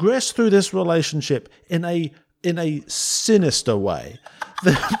and progress through this relationship in a sinister way.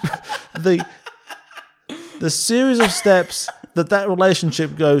 The series of steps that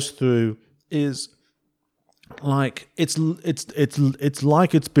relationship goes through is like it's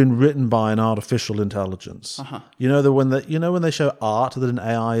like it's been written by an artificial intelligence. Uh-huh. When they show art that an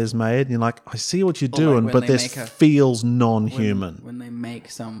AI is made, and you're like, I see what you're doing, but this feels non-human. When they make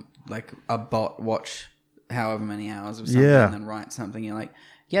a bot watch however many hours of something and then write something, you're like,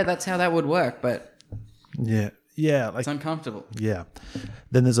 yeah, that's how that would work, but it's uncomfortable. Yeah.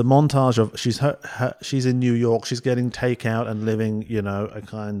 Then there's a montage of she's in New York, she's getting takeout and living, a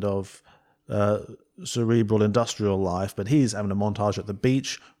kind of cerebral industrial life, but he's having a montage at the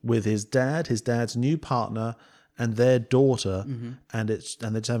beach with his dad's new partner, and their daughter, and they're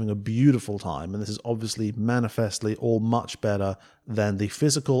just having a beautiful time. And this is obviously manifestly all much better than the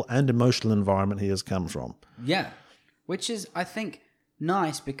physical and emotional environment he has come from. Yeah. Which is, I think,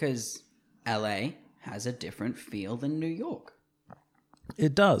 nice because LA has a different feel than New York.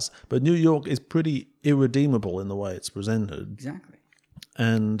 It does, but New York is pretty irredeemable in the way it's presented. Exactly.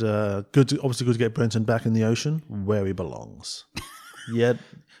 And obviously good to get Brenton back in the ocean where he belongs.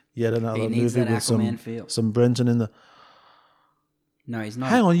 Yet another He needs movie that with Aquaman feel. some Brenton in the... No, he's not.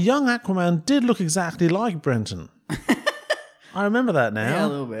 Hang on, young Aquaman did look exactly like Brenton. I remember that now. Yeah, a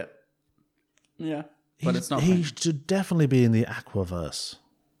little bit. Yeah. But it's not. He should definitely be in the Aquaverse.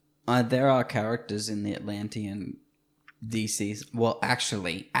 There are characters in the Atlantean DCs. Well,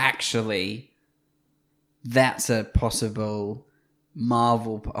 actually, that's a possible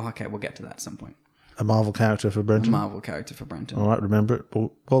Marvel. Okay, we'll get to that at some point. A Marvel character for Brenton? Marvel character for Brenton. All right, remember it.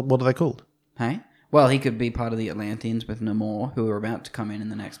 What are they called? Hey? Well, he could be part of the Atlanteans with Namor, who are about to come in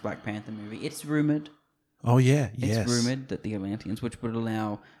the next Black Panther movie. It's rumored. Oh, yeah, yes. It's rumored that the Atlanteans, which would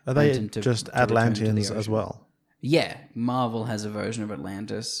allow Are they Brenton to just to return to the Atlanteans as ocean. well? Yeah, Marvel has a version of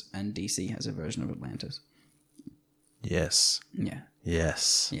Atlantis, and DC has a version of Atlantis. Yes. Yeah,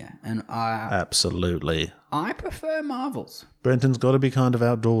 Yes. yeah, and Absolutely. I prefer Marvels. Brenton's got to be kind of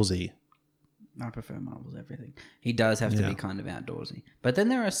outdoorsy. I prefer Marvel's everything. He does have to be kind of outdoorsy. But then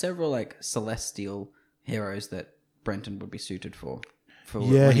there are several like celestial heroes that Brenton would be suited for.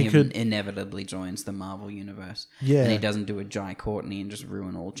 Yeah, when he could- inevitably joins the Marvel universe. Yeah. And he doesn't do a Jai Courtney and just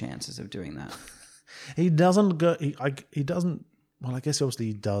ruin all chances of doing that. He doesn't go... He doesn't... Well, I guess obviously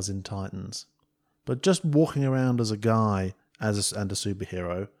he does in Titans. But just walking around as a guy and a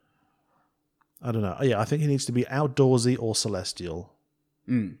superhero... I don't know. Yeah, I think he needs to be outdoorsy or celestial.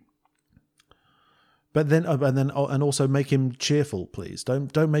 But then, and also make him cheerful, please.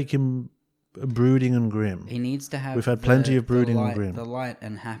 Don't make him brooding and grim. He needs to have. We've had plenty of brooding and grim. The light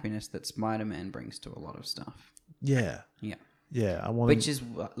and happiness that Spider-Man brings to a lot of stuff. Yeah, Yeah, yeah. I want. which is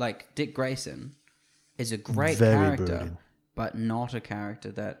like Dick Grayson is a great Very character, brooding. but not a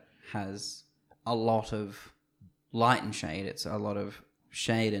character that has a lot of light and shade. It's a lot of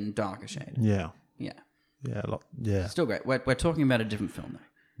shade and darker shade. Yeah, Yeah, yeah, yeah. still great. We're talking about a different film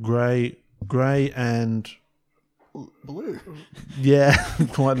though. Grey and Blue. yeah,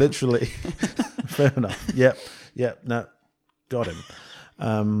 quite literally. Fair enough. Yep. No, got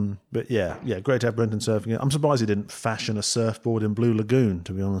him. But yeah, great to have Brenton surfing it. I'm surprised he didn't fashion a surfboard in Blue Lagoon.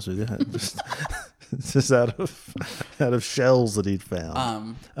 To be honest with you, just out of shells that he'd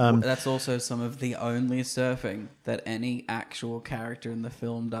found. That's also some of the only surfing that any actual character in the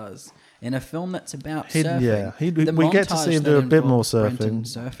film does. In a film that's about surfing, we get to see him do a bit more Brenton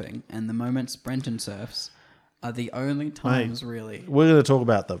surfing, and the moments Brenton surfs are the only times really. We're going to talk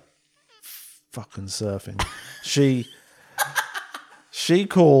about the fucking surfing. She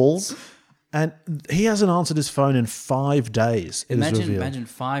calls, and he hasn't answered his phone in 5 days. It is revealed. Imagine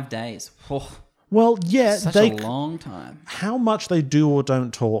 5 days. Oh, Well, yeah, such a long time. How much they do or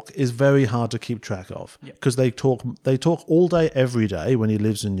don't talk is very hard to keep track of because they talk all day, every day when he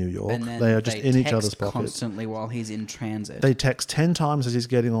lives in New York. And then They are just in each other's text pockets. constantly while he's in transit. They text 10 times as he's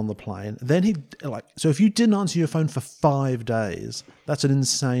getting on the plane. Then so if you didn't answer your phone for 5 days, that's an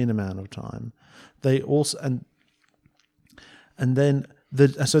insane amount of time. They also and then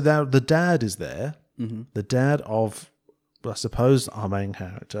now the dad is there. Mm-hmm. The dad of, I suppose, our main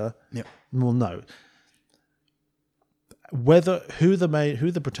character. Yep. Well, no. Who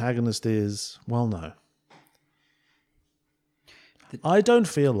the protagonist is, well, no. I don't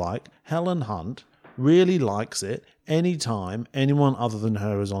feel like Helen Hunt really likes it anytime anyone other than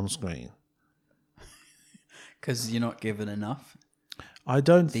her is on screen. Because you're not given enough. I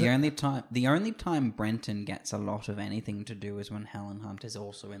don't. The only time Brenton gets a lot of anything to do is when Helen Hunt is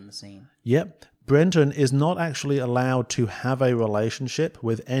also in the scene. Yep. Brenton is not actually allowed to have a relationship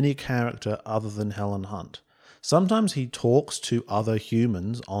with any character other than Helen Hunt. Sometimes he talks to other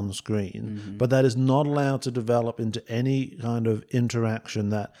humans on screen, but that is not allowed to develop into any kind of interaction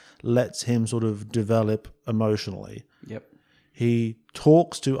that lets him sort of develop emotionally. Yep. He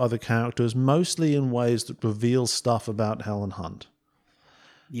talks to other characters mostly in ways that reveal stuff about Helen Hunt.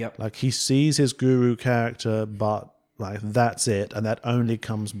 Yep. Like he sees his guru character, but like that's it, and that only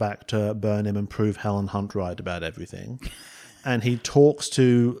comes back to burn him and prove Helen Hunt right about everything. And he talks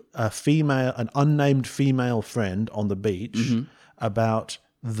to an unnamed female friend on the beach about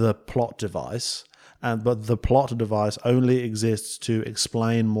the plot device, but the plot device only exists to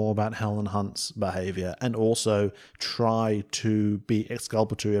explain more about Helen Hunt's behavior and also try to be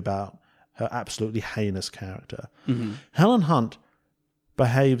exculpatory about her absolutely heinous character. Helen Hunt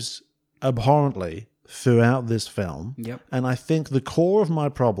behaves abhorrently throughout this film. Yep. And I think the core of my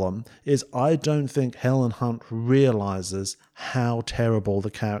problem is I don't think Helen Hunt realizes how terrible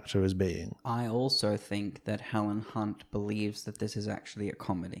the character is being. I also think that Helen Hunt believes that this is actually a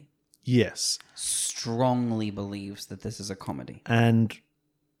comedy. Yes. Strongly believes that this is a comedy. And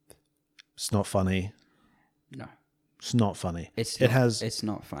it's not funny. No. It's not funny. It's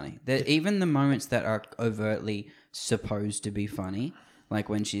not funny. Even the moments that are overtly supposed to be funny, like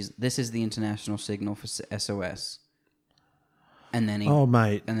when this is the international signal for SOS, and then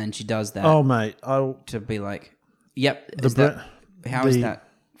mate. and then she does that. Oh, mate. To be like, yep. How is is that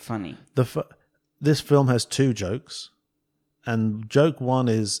funny? This film has 2 jokes, and joke 1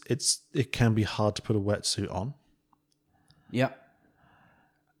 is it can be hard to put a wetsuit on, Yep.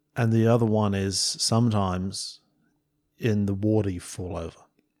 and the other one is sometimes in the water you fall over.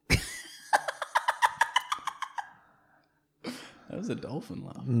 That was a dolphin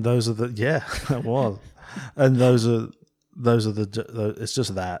laugh. And those are that was, and those are it's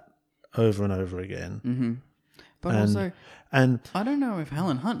just that over and over again. Mm-hmm. But And- also, And I don't know if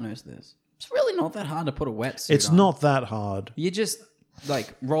Helen Hunt knows this. It's really not that hard to put a wetsuit it's on. not that hard. You just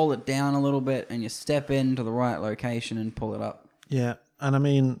like roll it down a little bit and you step into the right location and pull it up. Yeah, and I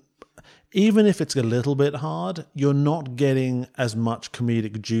mean, even if it's a little bit hard, you're not getting as much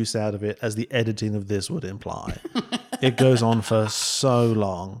comedic juice out of it as the editing of this would imply. It goes on for so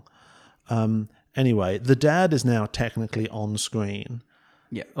long. Anyway, the dad is now technically on screen.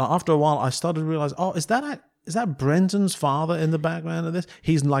 Yeah. After a while, I started to realize, is that Brenton's father in the background of this?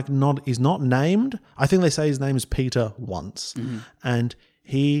 He's not named. I think they say his name is Peter once, and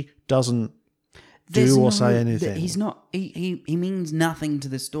he doesn't say anything. He's not. He means nothing to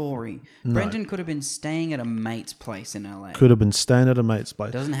the story. No. Brenton could have been staying at a mate's place in LA. Could have been staying at a mate's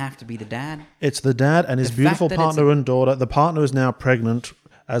place. Doesn't have to be the dad. It's the dad and his The beautiful fact that it's partner and daughter. The partner is now pregnant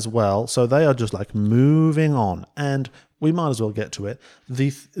as well, so they are just like moving on. And we might as well get to it.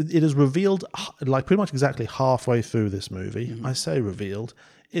 It is revealed like pretty much exactly halfway through this movie. I say revealed.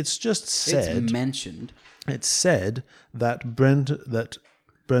 It's just said. It's mentioned. It's said that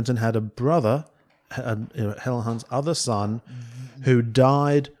Brenton had a brother, Helen Hunt's other son, who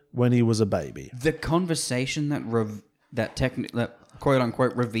died when he was a baby. The conversation that quote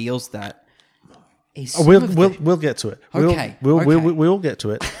unquote reveals that is. We'll get to it. Okay. We'll get to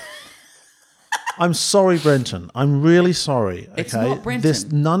it. I'm sorry, Brenton. I'm really sorry. Okay? It's not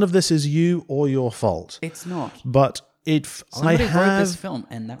Brenton. None of this is you or your fault. It's not. But Somebody wrote this film,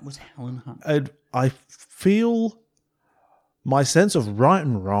 and that was Helen Hunt. I feel my sense of right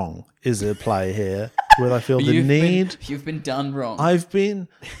and wrong is at play here, where I feel the need. You've been done wrong.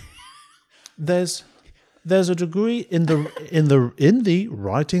 There's a degree in the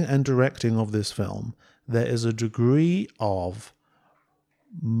writing and directing of this film. There is a degree of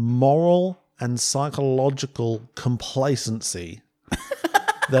moral and psychological complacency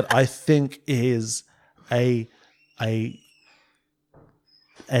that I think is a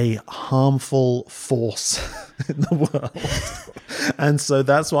harmful force in the world. And so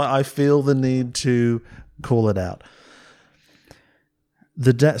that's why I feel the need to call it out.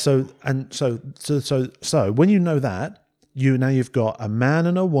 So when you know that, you've got a man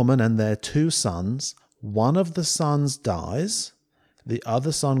and a woman and their 2 sons. One of the sons dies. The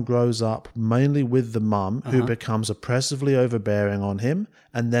other son grows up mainly with the mum, who becomes oppressively overbearing on him,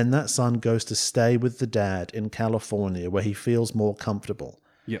 and then that son goes to stay with the dad in California, where he feels more comfortable.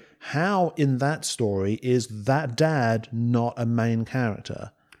 Yep. How in that story is that dad not a main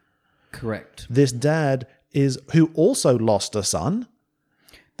character? Correct. This dad who also lost a son.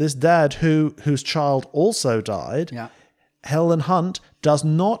 This dad whose child also died. Yeah. Helen Hunt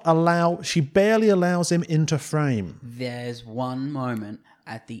she barely allows him into frame. There's one moment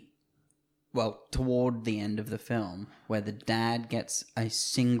toward the end of the film where the dad gets a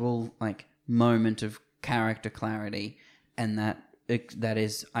single moment of character clarity, and that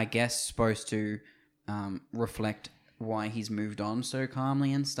is, I guess, supposed to reflect why he's moved on so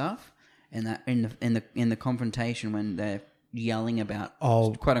calmly and stuff. And that in the confrontation when they're yelling about,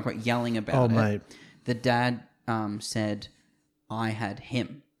 quote unquote, yelling about it, mate. the dad said, "I had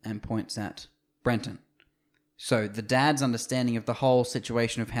him," and points at Brenton. So the dad's understanding of the whole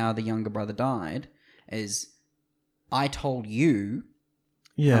situation of how the younger brother died is, I told you,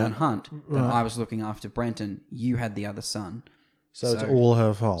 Helen Hunt, that I was looking after Brenton. You had the other son. So it's all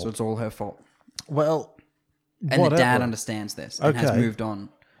her fault. So it's all her fault. Well, and whatever. the dad understands this and has moved on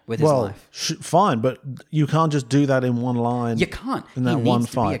with his life. Fine, but you can't just do that in one line. You can't. In that he one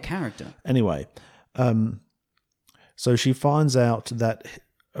needs fight. to be a character. Anyway, so she finds out that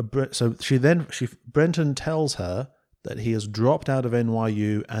Brenton tells her that he has dropped out of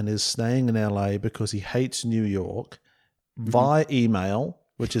NYU and is staying in LA because he hates New York via email,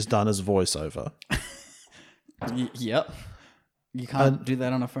 which is done as voiceover. Yep. You can't do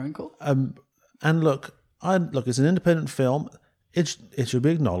that on a phone call? And look, it's an independent film. It should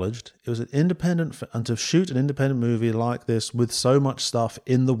be acknowledged. It was an independent, and to shoot an independent movie like this with so much stuff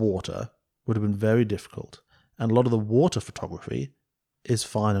in the water would have been very difficult. And a lot of the water photography is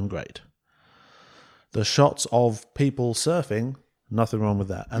fine and great. The shots of people surfing, nothing wrong with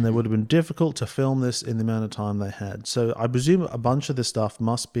that. And it would have been difficult to film this in the amount of time they had. So I presume a bunch of this stuff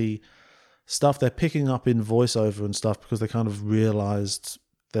must be stuff they're picking up in voiceover and stuff because they kind of realized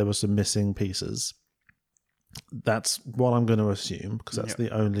there were some missing pieces. That's what I'm going to assume, because that's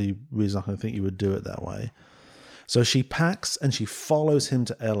the only reason I can think you would do it that way. So she packs and she follows him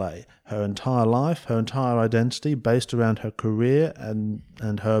to LA. Her entire life, her entire identity, based around her career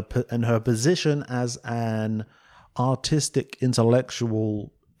and her position as an artistic,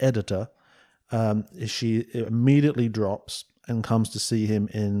 intellectual editor, she immediately drops and comes to see him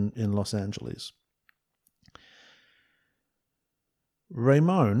in Los Angeles.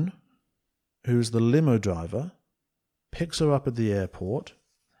 Ramon, who's the limo driver, picks her up at the airport,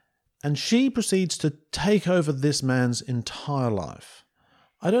 and she proceeds to take over this man's entire life.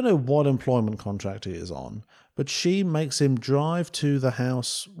 I don't know what employment contract he is on, but she makes him drive to the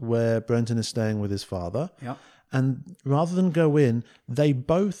house where Brenton is staying with his father. Yep. And rather than go in, they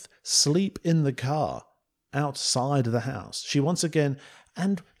both sleep in the car outside the house. She once again,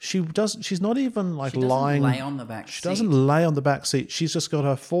 and she's not even like lying. Lay on the back seat. She doesn't lay on the back seat. She's just got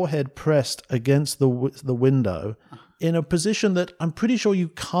her forehead pressed against the window in a position that I'm pretty sure you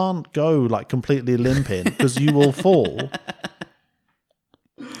can't go like completely limp in because you will fall.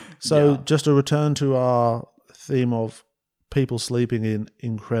 So just a return to our theme of people sleeping in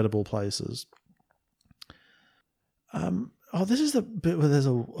incredible places. This is the bit where there's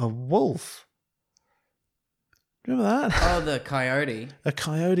a wolf. Remember that? Oh, the coyote. A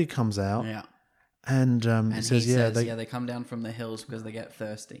coyote comes out. Yeah. And, And says, he says, they they come down from the hills because they get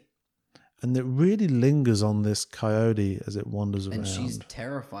thirsty. And it really lingers on this coyote as it wanders around. And she's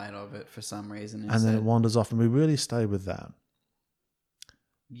terrified of it for some reason. And then it wanders off, and we really stay with that.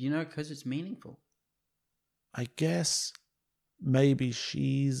 Because it's meaningful. I guess maybe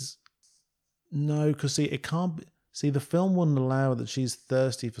she's... No, because see, it can't be... See, the film wouldn't allow that she's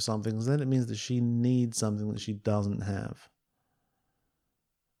thirsty for something, because then it means that she needs something that she doesn't have.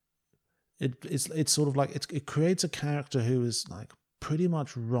 It's sort of like... It creates a character who is like pretty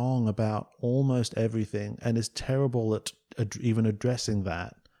much wrong about almost everything and is terrible at even addressing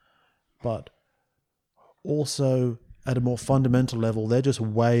that. But also, at a more fundamental level, their just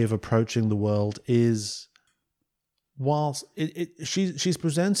way of approaching the world is... Whilst she's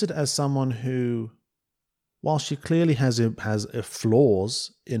presented as someone who... While she clearly has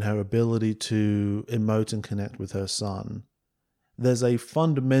flaws in her ability to emote and connect with her son, there's a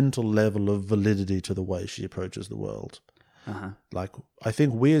fundamental level of validity to the way she approaches the world. Uh-huh. Like, I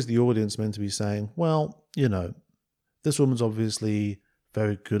think we as the audience meant to be saying, well, this woman's obviously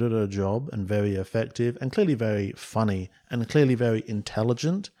very good at her job and very effective and clearly very funny and clearly very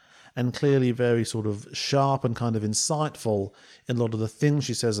intelligent and clearly very sort of sharp and kind of insightful in a lot of the things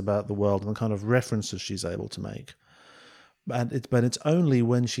she says about the world and the kind of references she's able to make. But it's only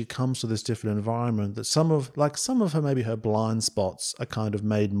when she comes to this different environment that some of her, maybe her blind spots are kind of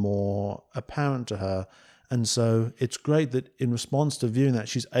made more apparent to her. And so it's great that in response to viewing that,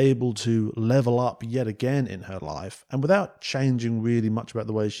 she's able to level up yet again in her life and without changing really much about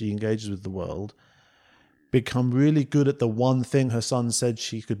the way she engages with the world, become really good at the one thing her son said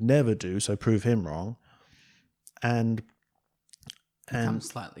she could never do, so prove him wrong. And Become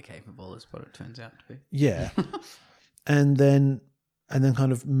slightly capable is what it turns out to be. Yeah. and then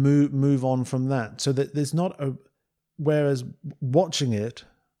kind of move on from that. So that there's not a... Whereas watching it,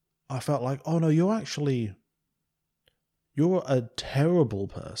 I felt like, oh no, you're a terrible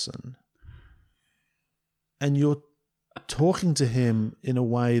person. And you're talking to him in a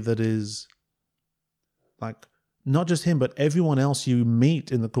way that is like not just him, but everyone else you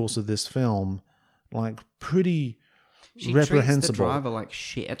meet in the course of this film, like pretty reprehensible. She treats the driver like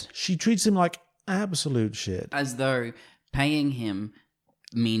shit. She treats him like absolute shit. As though paying him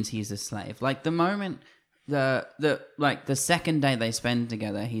means he's a slave. Like the moment... The second day they spend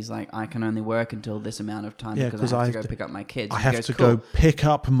together, he's like, I can only work until this amount of time because I have to go pick up my kids. I have to go pick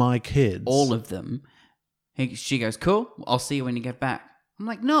up my kids. All of them. She goes, cool, I'll see you when you get back. I'm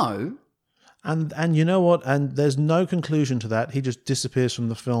like, no. And you know what? And there's no conclusion to that. He just disappears from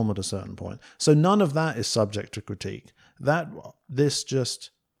the film at a certain point. So none of that is subject to critique. This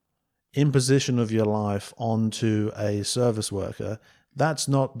just imposition of your life onto a service worker, that's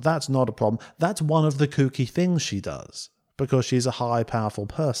not a problem. That's one of the kooky things she does because she's a high, powerful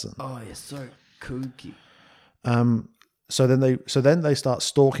person. Oh, you're so kooky. So then they start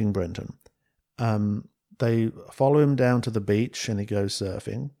stalking Brenton. They follow him down to the beach and he goes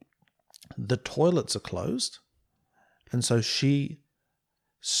surfing. The toilets are closed. And so she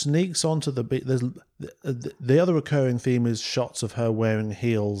sneaks onto the beach. The other recurring theme is shots of her wearing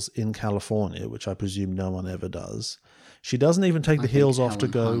heels in California, which I presume no one ever does. She doesn't even take the heels off to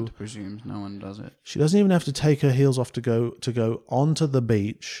go. Hunt presumes no one does it. She doesn't even have to take her heels off to go onto the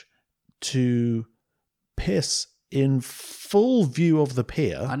beach to piss in full view of the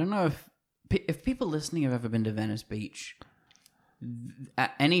pier. I don't know if people listening have ever been to Venice Beach.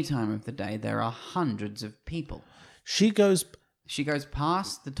 At any time of the day, there are hundreds of people. She goes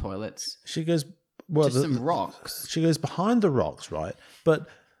past the toilets. She goes to some rocks. She goes behind the rocks, right? But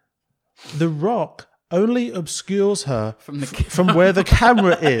the rock only obscures her from where the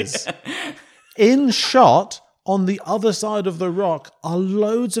camera is. In shot, on the other side of the rock, are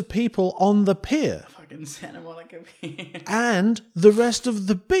loads of people on the pier. Fucking Santa Monica Pier. And the rest of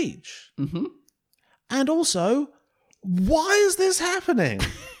the beach. Mm-hmm. And also, why is this happening?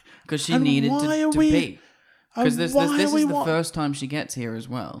 Because she needed to pee. Because this is the first time she gets here as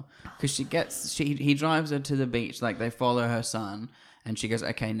well. Because he drives her to the beach, like they follow her son, and she goes,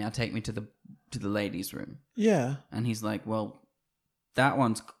 "Okay, now take me to the ladies' room." Yeah. And he's like, "Well, that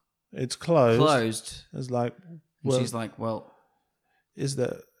one's it's closed." It's like, well, and she's like, "Well, is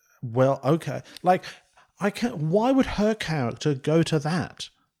there? Well, okay. Like, I can't. Why would her character go to that?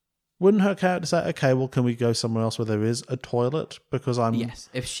 Wouldn't her character say, "Okay, well, can we go somewhere else where there is a toilet?" Because I'm yes.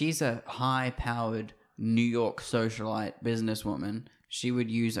 If she's a high-powered New York socialite businesswoman, she would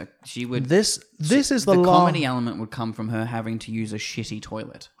use a. She would. This is the comedy element would come from her having to use a shitty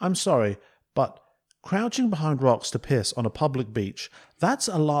toilet. I'm sorry, but crouching behind rocks to piss on a public beach, that's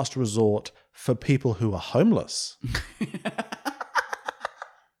a last resort for people who are homeless.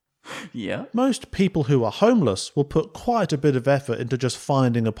 Yeah. Most people who are homeless will put quite a bit of effort into just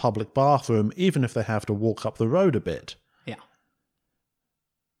finding a public bathroom, even if they have to walk up the road a bit. Yeah.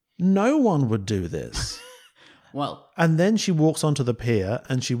 No one would do this. Well. And then she walks onto the pier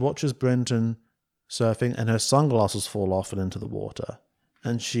and she watches Brenton surfing and her sunglasses fall off and into the water.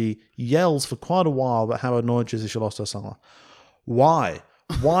 And she yells for quite a while about how annoyed she is that she lost her sunglasses. Why?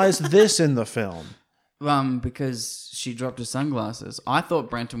 Why is this in the film? Because she dropped her sunglasses. I thought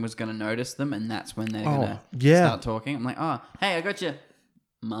Brenton was going to notice them, and that's when they're going to start talking. I'm like, "Oh, hey, I got you,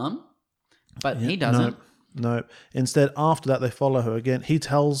 Mum." But he doesn't. No. Instead, after that, they follow her again.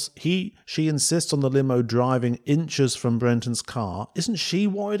 She insists on the limo driving inches from Brenton's car. Isn't she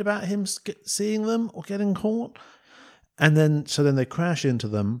worried about him seeing them or getting caught? And then they crash into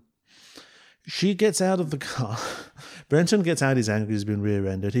them. She gets out of the car. Brenton gets out. He's angry. He's been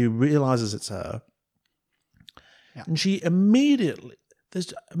rear-ended. He realizes it's her. Yeah. And she immediately,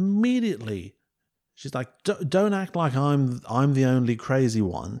 she's like, "Don't act like I'm the only crazy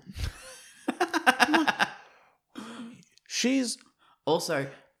one." She's also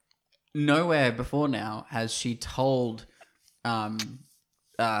nowhere before now has she told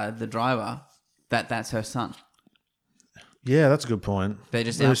the driver that that's her son. Yeah, that's a good point. They're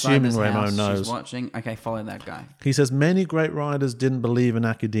just We're outside this Ramo house. knows. She's watching. Okay, follow that guy. He says many great writers didn't believe in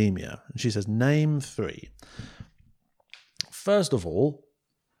academia, and she says, "Name 3." First of all,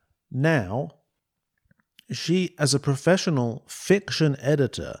 now she, as a professional fiction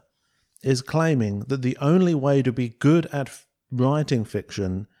editor, is claiming that the only way to be good at writing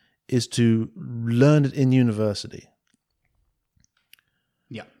fiction is to learn it in university.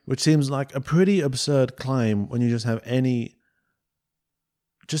 Yeah. Which seems like a pretty absurd claim when you just have any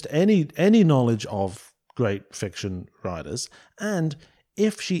knowledge of great fiction writers. And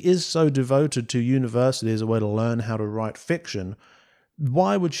if she is so devoted to university as a way to learn how to write fiction,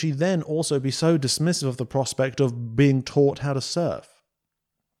 why would she then also be so dismissive of the prospect of being taught how to surf?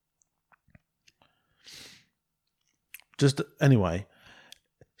 Anyway,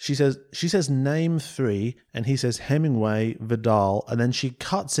 she says name 3, and he says Hemingway, Vidal, and then she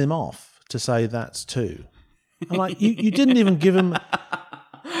cuts him off to say that's 2. I'm like, you didn't even give him.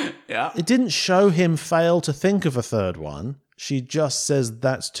 Yeah. It didn't show him fail to think of a third one. She just says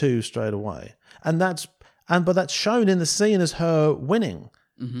that's 2 straight away, but that's shown in the scene as her winning.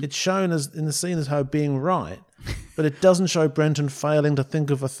 Mm-hmm. It's shown as in the scene as her being right, but it doesn't show Brenton failing to think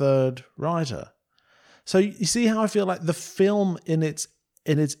of a third writer. So you see how I feel like the film in its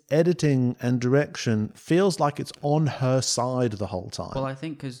editing and direction feels like it's on her side the whole time. Well, I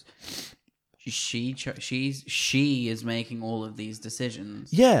think because she is making all of these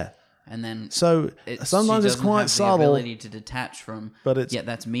decisions. Yeah. And then So sometimes she it's doesn't quite have subtle. the ability to detach from. But it's- yeah,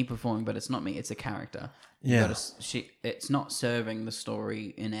 that's me performing, but it's not me. It's a character. Yeah. It's not serving the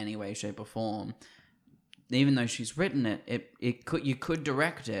story in any way, shape, or form. Even though she's written it, you could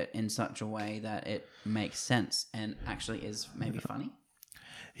direct it in such a way that it makes sense and actually is maybe funny.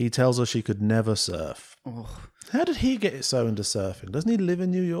 He tells her she could never surf. Oh. How did he get so into surfing? Doesn't he live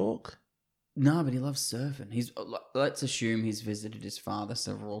in New York? No, but he loves surfing. Let's assume he's visited his father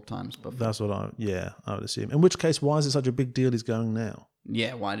several times before. That's what I would assume. In which case, why is it such a big deal he's going now?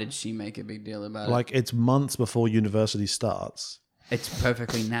 Yeah, why did she make a big deal about it? Like, it's months before university starts. It's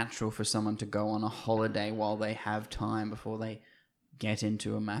perfectly natural for someone to go on a holiday while they have time before they get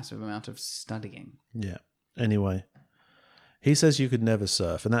into a massive amount of studying. Yeah. Anyway, he says you could never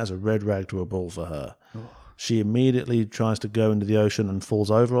surf, and that is a red rag to a bull for her. She immediately tries to go into the ocean and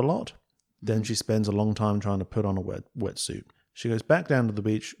falls over a lot. Then she spends a long time trying to put on a wetsuit. She goes back down to the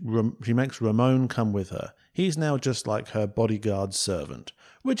beach. She makes Ramon come with her. He's now just like her bodyguard servant,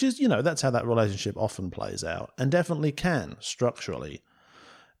 which is, that's how that relationship often plays out, and definitely can, structurally.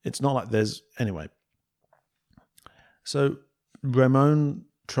 It's not like there's... Anyway. So Ramon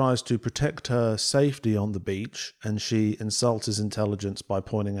tries to protect her safety on the beach, and she insults his intelligence by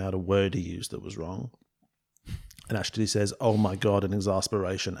pointing out a word he used that was wrong. And actually says, "Oh my God," in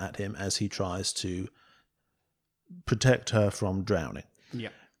exasperation at him as he tries to protect her from drowning. Yeah.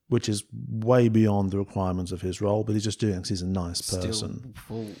 Which is way beyond the requirements of his role, but he's just doing it because he's a nice person.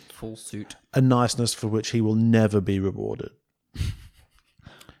 Still full suit. A niceness for which he will never be rewarded.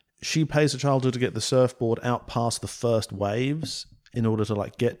 She pays the child to get the surfboard out past the first waves in order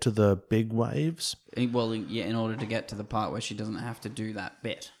to get to the big waves. Well, yeah, in order to get to the part where she doesn't have to do that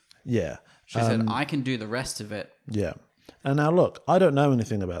bit. Yeah. She said, I can do the rest of it. Yeah. And now look, I don't know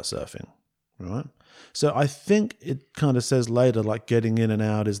anything about surfing, right? So I think it kind of says later, getting in and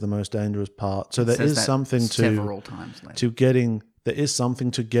out is the most dangerous part. So there is something several times later. there is something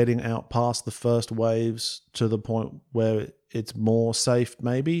to getting out past the first waves to the point where it's more safe,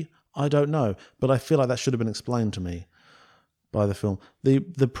 maybe. I don't know. But I feel like that should have been explained to me by the film. The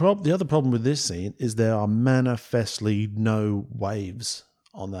other problem with this scene is there are manifestly no waves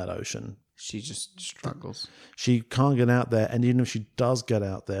on that ocean. She just struggles. She can't get out there, and even if she does get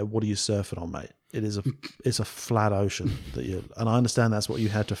out there, what are you surfing on, mate? It's a flat ocean and I understand that's what you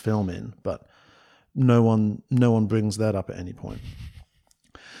had to film in, but no one brings that up at any point.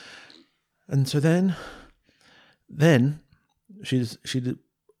 And so then she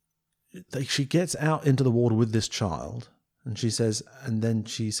gets out into the water with this child, and she says,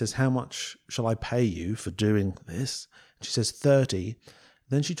 "How much shall I pay you for doing this?" She says 30.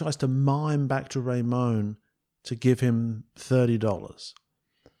 Then she tries to mime back to Ramon to give him $30.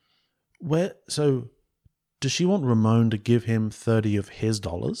 So does she want Ramon to give him 30 of his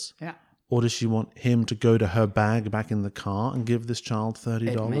dollars? Yeah. Or does she want him to go to her bag back in the car and give this child $30?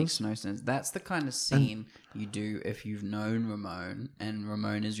 It makes no sense. That's the kind of scene you do if you've known Ramon and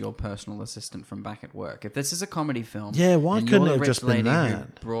Ramon is your personal assistant from back at work. If this is a comedy film, yeah, why and couldn't you're it the have just rich been lady that?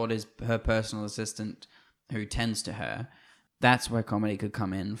 who brought her personal assistant who tends to her, that's where comedy could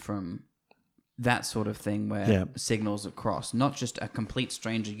come in from. That sort of thing where signals are crossed, not just a complete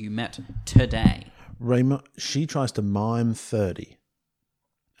stranger you met today. Ramon, she tries to mime 30,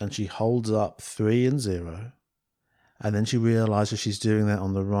 and she holds up 3 and 0, and then she realizes she's doing that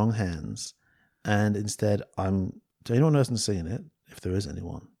on the wrong hands, and instead, to anyone who hasn't seen it, if there is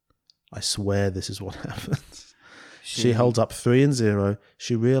anyone, I swear this is what happens. She holds up 3 and 0.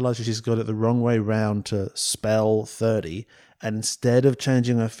 She realizes she's got it the wrong way round to spell 30, and instead of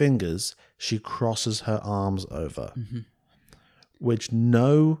changing her fingers, she crosses her arms over, which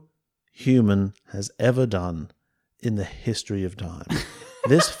no human has ever done in the history of time.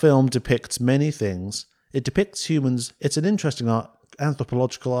 This film depicts many things. It depicts humans. It's an interesting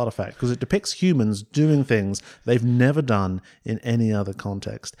anthropological artifact because it depicts humans doing things they've never done in any other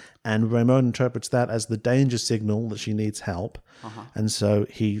context. And Ramon interprets that as the danger signal that she needs help. And so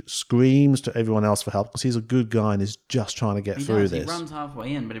he screams to everyone else for help because he's a good guy and is just trying to get through this. He runs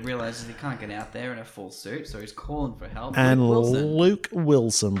halfway in, but he realizes he can't get out there in a full suit, so he's calling for help. And Luke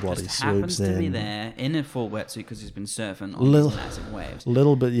Wilson bloody just swoops happens to be in. there in a full wetsuit because he's been surfing on these massive waves.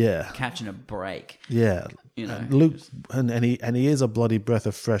 Little bit, yeah. Catching a break. Yeah. Luke, and he is a bloody breath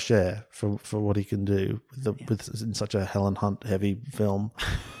of fresh air for what he can do with in such a Helen Hunt heavy film.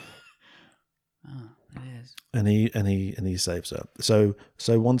 Oh, it is. And he saves her. So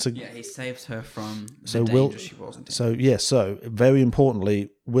once again, he saves her from the danger she wasn't in. So very importantly,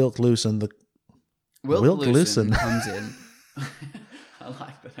 Wilk Lewson Wilk Lewson comes in. I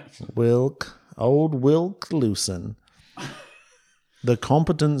like that actually. Old Wilk Lewson The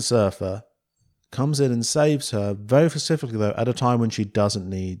competent surfer comes in and saves her, very specifically though, at a time when she doesn't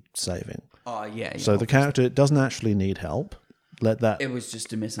need saving. Oh yeah. So the character doesn't actually need help. Let that. It was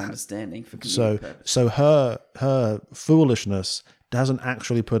just a misunderstanding for comedic So purposes. so her foolishness doesn't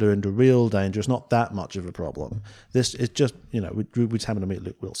actually put her into real danger. It's not that much of a problem. This is just, we just happened to meet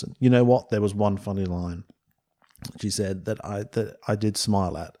Luke Wilson. You know what? There was one funny line she said that I did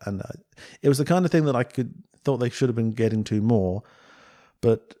smile at, and it was the kind of thing that I thought they should have been getting to more.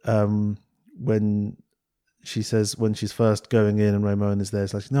 But when she says, when she's first going in and Ramon is there,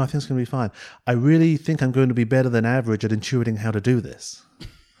 it's like, no, I think it's going to be fine. I really think I'm going to be better than average at intuiting how to do this.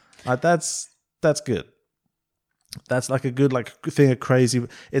 That's good. That's like a good thing of crazy.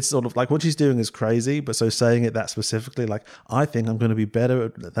 It's sort of like what she's doing is crazy, but so saying it that specifically, like, I think I'm going to be better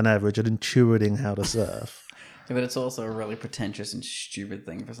than average at intuiting how to surf. Yeah, but it's also a really pretentious and stupid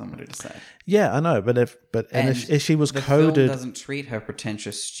thing for somebody to say. Yeah, I know, but if she was the coded, film doesn't treat her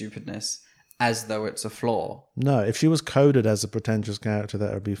pretentious stupidness as though it's a flaw. no, if she was coded as a pretentious character,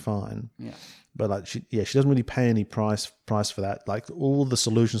 that would be fine. Yeah. But she doesn't really pay any price for that. Like, all the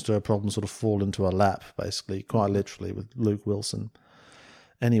solutions to her problems sort of fall into her lap, basically, quite literally, with Luke Wilson.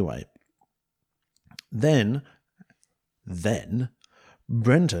 Anyway, then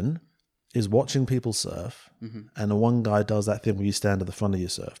Brenton is watching people surf, and the one guy does that thing where you stand at the front of your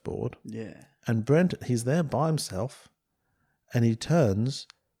surfboard. Yeah. And Brenton, he's there by himself, and he turns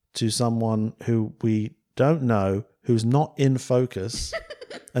to someone who we don't know, who's not in focus,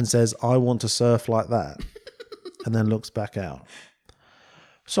 and says, I want to surf like that, and then looks back out.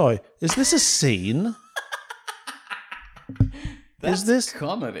 Sorry, is this a scene? That's is this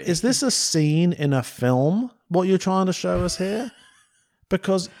comedy. Is this a scene in a film, what you're trying to show us here?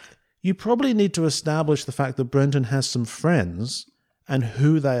 Because you probably need to establish the fact that Brenton has some friends and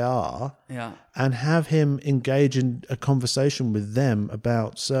who they are, Yeah. and have him engage in a conversation with them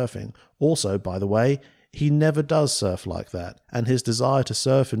about surfing. Also, by the way, he never does surf like that, and his desire to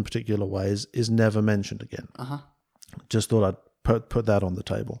surf in particular ways is never mentioned again. Just thought I'd put that on the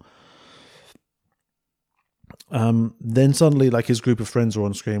table. Then suddenly, like, his group of friends are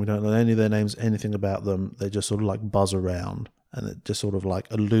on screen. We don't know any of their names, anything about them. They just sort of like buzz around, and it just sort of like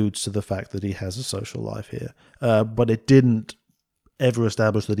alludes to the fact that he has a social life here. But it didn't ever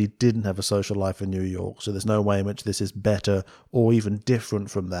establish that he didn't have a social life in New York. So there's no way in which this is better or even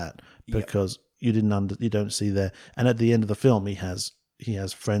different from that, because you don't see there. And at the end of the film, he has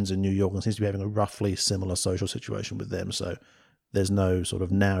friends in New York and seems to be having a roughly similar social situation with them. So there's no sort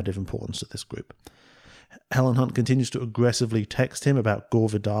of narrative importance to this group. Helen Hunt continues to aggressively text him about Gore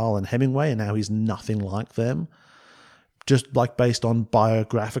Vidal and Hemingway and how he's nothing like them, just like based on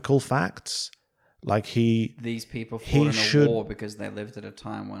biographical facts. Like these people fought in a war because they lived at a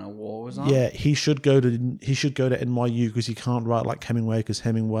time when a war was on. Yeah, he should go to NYU because he can't write like Hemingway because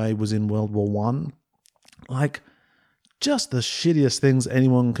Hemingway was in World War One. Like, just the shittiest things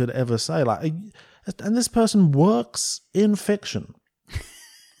anyone could ever say. Like, and this person works in fiction.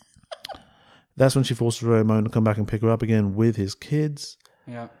 That's when she forces Ramon to come back and pick her up again with his kids.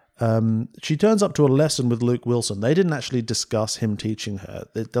 Yeah. She turns up to a lesson with Luke Wilson. They didn't actually discuss him teaching her.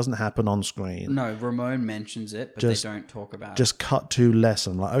 It doesn't happen on screen. No, Ramon mentions it, but they don't talk about it. Just cut to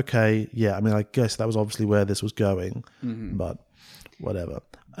lesson. Like, okay, yeah, I mean, I guess that was obviously where this was going, but whatever.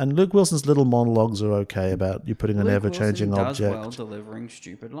 And Luke Wilson's little monologues are okay about you putting an ever-changing Wilson object does well delivering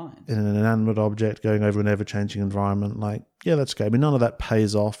stupid lines. in an inanimate object going over an ever-changing environment. Like, yeah, that's okay. I mean, none of that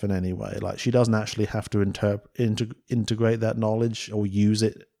pays off in any way. Like, she doesn't actually have to integrate that knowledge or use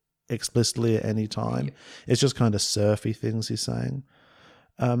it explicitly at any time. Yep. It's just kind of surfy things he's saying.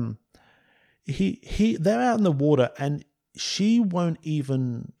 They're out in the water and she won't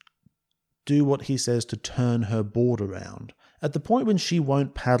even do what he says to turn her board around. At the point when she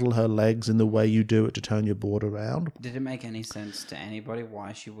won't paddle her legs in the way you do it to turn your board around. Did it make any sense to anybody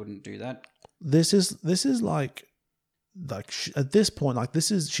why she wouldn't do that? This is like at this point, like,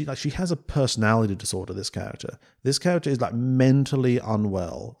 she has a personality disorder. This character is like mentally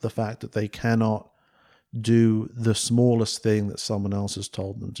unwell. The fact that they cannot do the smallest thing that someone else has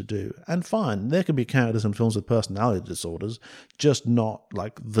told them to do. And fine, there can be characters in films with personality disorders, just not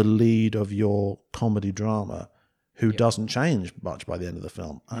like the lead of your comedy drama, who doesn't change much by the end of the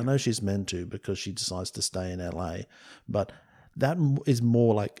film. I know she's meant to because she decides to stay in LA, but that is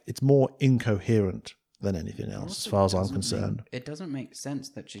more like, it's more incoherent than anything else, as far as I'm concerned. It doesn't make sense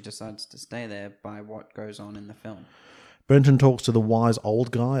that she decides to stay there by what goes on in the film. Brenton talks to the wise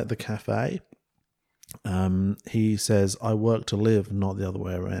old guy at the cafe. He says, I work to live, not the other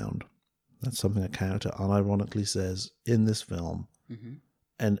way around. That's something a character unironically says in this film,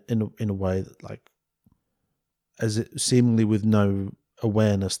 and in a way that, like, as it seemingly with no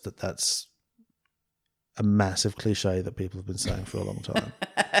awareness that that's a massive cliche that people have been saying for a long time.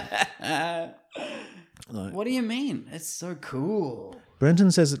 What do you mean? It's so cool.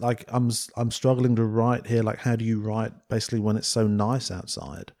 Brenton says it like I'm struggling to write here. Like, how do you write basically when it's so nice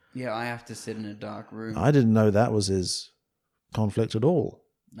outside? Yeah, I have to sit in a dark room. I didn't know that was his conflict at all.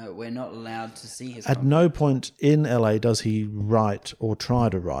 No, we're not allowed to see his. At no point in LA does he write or try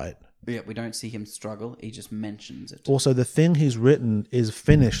to write. Yeah, we don't see him struggle. He just mentions it. Also, the thing he's written is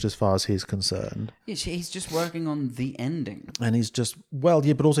finished as far as he's concerned. Yeah, he's just working on the ending. And he's just, well,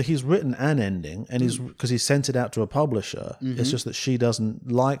 yeah, but also he's written an ending, and he's because he sent it out to a publisher. It's just that she doesn't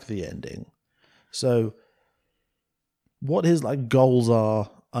like the ending. So what his like goals are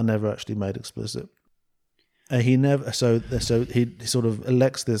never actually made explicit. And he never, so he sort of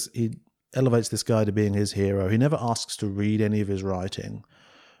elects this, he elevates this guy to being his hero. He never asks to read any of his writing.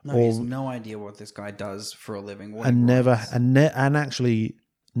 No, he has no idea what this guy does for a living. And actually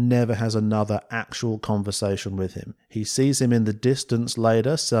never has another actual conversation with him. He sees him in the distance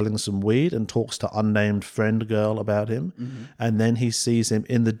later selling some weed and talks to unnamed friend girl about him. And then he sees him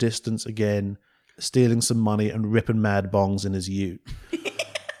in the distance again stealing some money and ripping mad bongs in his ute.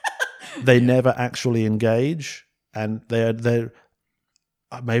 They never actually engage, and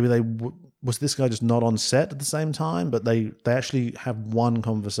was this guy just not on set at the same time? But they actually have one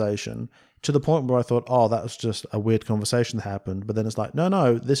conversation to the point where I thought, oh, that was just a weird conversation that happened. But then it's like,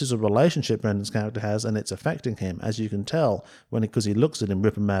 no, this is a relationship Brendan's character has, and it's affecting him, as you can tell because he looks at him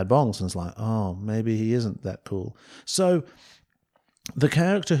ripping mad bongs, and it's like, oh, maybe he isn't that cool. So the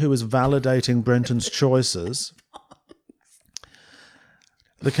character who is validating Brenton's choices.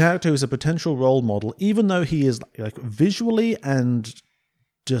 The character who is a potential role model, even though he is like visually and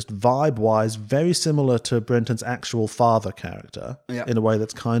just vibe-wise very similar to Brenton's actual father character in a way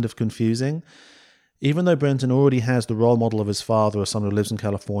that's kind of confusing. Even though Brenton already has the role model of his father as someone who lives in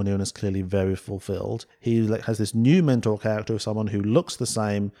California and is clearly very fulfilled, he has this new mentor character of someone who looks the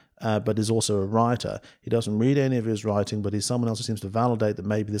same but is also a writer. He doesn't read any of his writing, but he's someone else who seems to validate that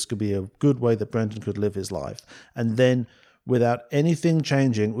maybe this could be a good way that Brenton could live his life. And then without anything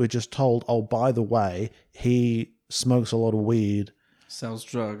changing, we're just told, oh, by the way, he smokes a lot of weed, sells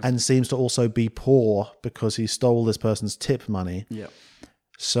drugs, and seems to also be poor because he stole this person's tip money. Yeah.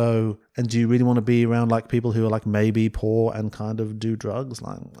 So, and do you really want to be around like people who are like maybe poor and kind of do drugs?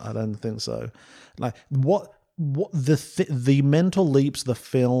 Like, I don't think so. Like, what the mental leaps the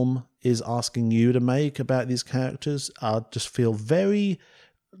film is asking you to make about these characters just feel very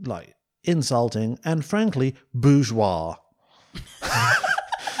like insulting and frankly bourgeois.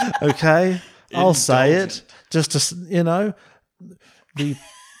 Okay, I'll say it just to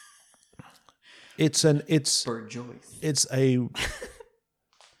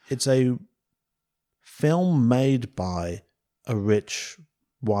it's a film made by a rich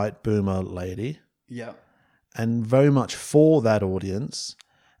white boomer lady. Yeah. And very much for that audience.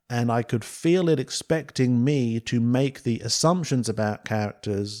 And I could feel it expecting me to make the assumptions about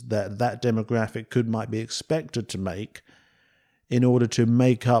characters that demographic might be expected to make in order to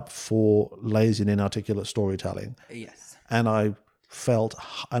make up for lazy and inarticulate storytelling. Yes. And I felt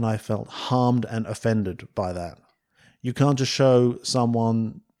harmed and offended by that. You can't just show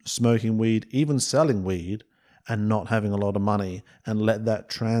someone smoking weed, even selling weed, and not having a lot of money, and let that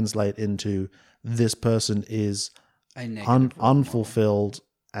translate into this person is unfulfilled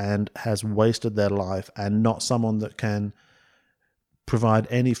and has wasted their life, and not someone that can provide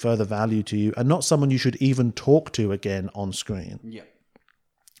any further value to you, and not someone you should even talk to again on screen. Yeah.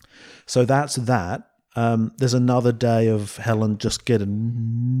 So that's that. There's another day of Helen just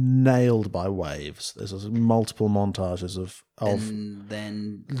getting nailed by waves. There's multiple montages of and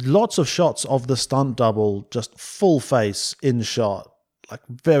then lots of shots of the stunt double, just full face in shot, like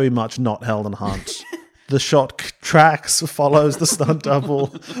very much not Helen Hunt. The shot tracks, follows the stunt double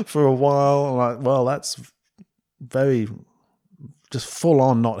for a while. I'm like, well, that's very just full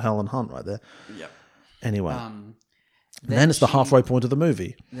on not Helen Hunt right there. Yeah. Anyway, then it's the halfway point of the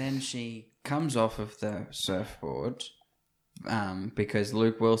movie. Then she comes off of the surfboard because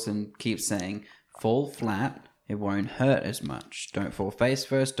Luke Wilson keeps saying, fall flat, it won't hurt as much. Don't fall face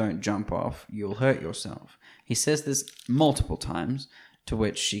first, don't jump off, you'll hurt yourself. He says this multiple times, to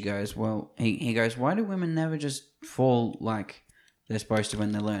which she goes, well, he goes, why do women never just fall like they're supposed to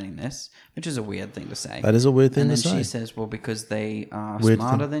when they're learning this? Which is a weird thing to say. That is a weird thing to say. And then she says, well, because they are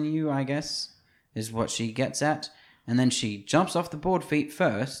smarter than you, I guess, is what she gets at. And then she jumps off the board feet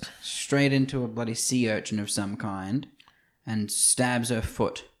first, straight into a bloody sea urchin of some kind, and stabs her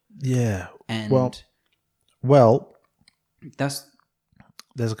foot. Yeah. And well, that's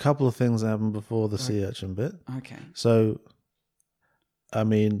There's a couple of things that happen before the sea urchin bit. Okay. So, I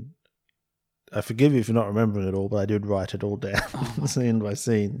mean, I forgive you if you're not remembering it all, but I did write it all down, scene by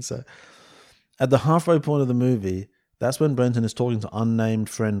scene. So, at the halfway point of the movie, that's when Brenton is talking to unnamed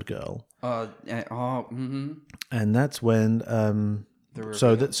friend girl, Mm-hmm. and that's when.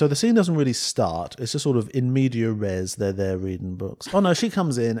 So the scene doesn't really start. It's just sort of in media res. They're there reading books. Oh no, she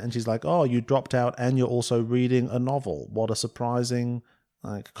comes in and she's like, "Oh, you dropped out, and you're also reading a novel. What a surprising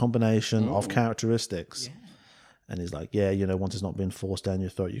combination of characteristics." Yeah. And he's like, "Yeah, once it's not been forced down your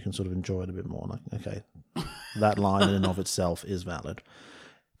throat, you can sort of enjoy it a bit more." I'm like, okay, that line in and of itself is valid.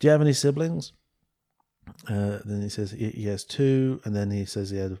 Do you have any siblings? Then he says he has 2, and then he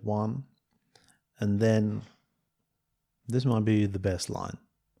says he has 1, and then. This might be the best line.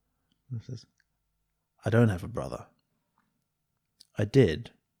 It says, "I don't have a brother. I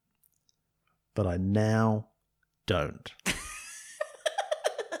did, but I now don't."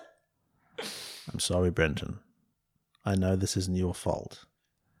 I'm sorry, Brenton. I know this isn't your fault,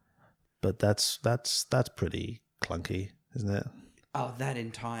 but that's pretty clunky, isn't it? Oh, that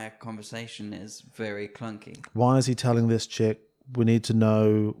entire conversation is very clunky. Why is he telling this chick? We need to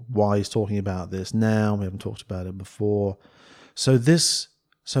know why he's talking about this now. We haven't talked about it before. So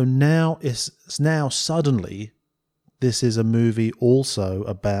now suddenly this is a movie also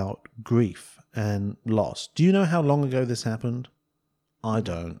about grief and loss. Do you know how long ago this happened? I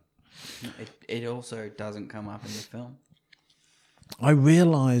don't. It also doesn't come up in the film. I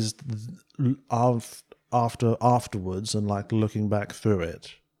realized afterwards and looking back through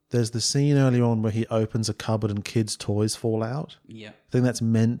it, there's the scene early on where he opens a cupboard and kids' toys fall out. Yeah. I think that's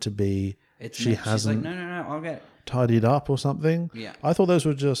meant to be she hasn't she's like, no, I'll get tidied up or something. Yeah. I thought those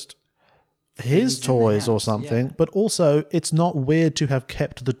were just his toys or something. Yeah. But also, it's not weird to have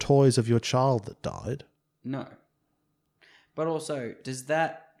kept the toys of your child that died. No. But also, does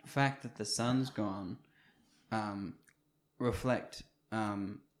that fact that the son's gone reflect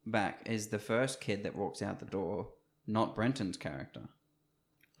back? Is the first kid that walks out the door not Brenton's character?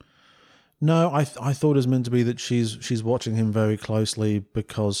 No, I thought it was meant to be that she's watching him very closely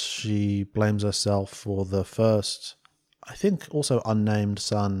because she blames herself for the first, I think, also unnamed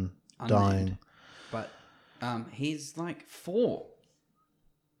son dying. But he's like 4.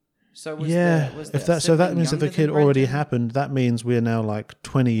 So so that means if the kid already happened, that means we're now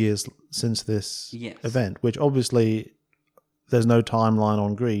 20 years since this event, which obviously there's no timeline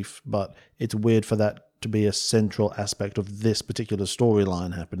on grief, but it's weird for that to be a central aspect of this particular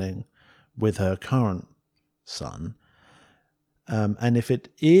storyline happening with her current son. And if it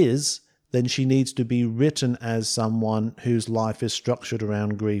is, then she needs to be written as someone whose life is structured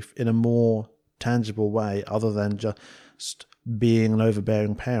around grief in a more tangible way, other than just being an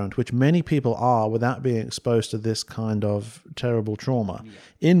overbearing parent, which many people are without being exposed to this kind of terrible trauma. Yeah.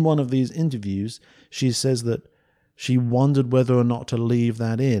 In one of these interviews, she says that she wondered whether or not to leave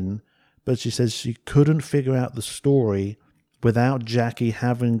that in, but she says she couldn't figure out the story without Jackie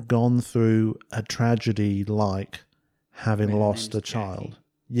having gone through a tragedy like having lost a child. Jackie.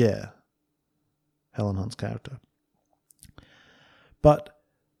 Yeah. Helen Hunt's character. But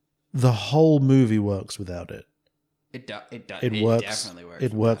the whole movie works without it. It works. Definitely works.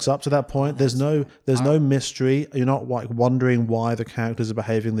 It works up to that point. There's no mystery. You're not wondering why the characters are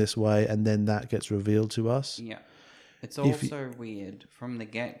behaving this way, and then that gets revealed to us. Yeah. It's also weird from the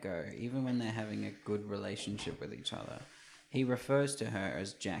get-go, even when they're having a good relationship with each other. He refers to her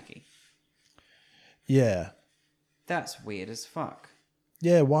as Jackie. Yeah. That's weird as fuck.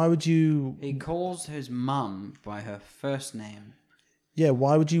 Yeah, why would you... He calls his mum by her first name. Yeah,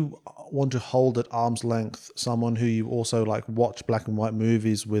 why would you want to hold at arm's length someone who you also watch black and white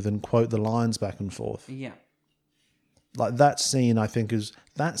movies with and quote the lines back and forth? Yeah. That scene, I think,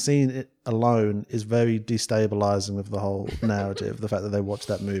 that scene alone is very destabilizing of the whole narrative, the fact that they watched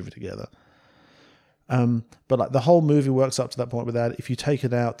that movie together. But the whole movie works up to that point without it. If you take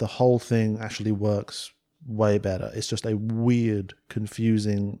it out, the whole thing actually works way better. It's just a weird,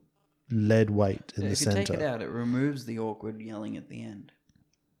 confusing lead weight in the center. If you take it out, it removes the awkward yelling at the end.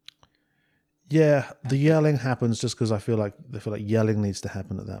 Yeah, the yelling happens just because I feel like yelling needs to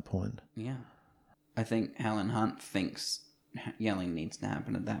happen at that point. Yeah. I think Helen Hunt thinks yelling needs to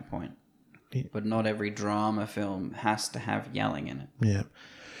happen at that point. Yeah. But not every drama film has to have yelling in it. Yeah.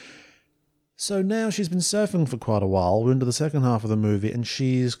 So now she's been surfing for quite a while. We're into the second half of the movie, and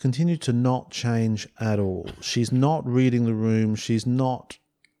she's continued to not change at all. She's not reading the room. She's not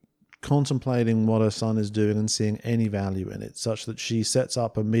contemplating what her son is doing and seeing any value in it, such that she sets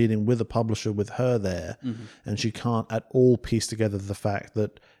up a meeting with a publisher with her there, and she can't at all piece together the fact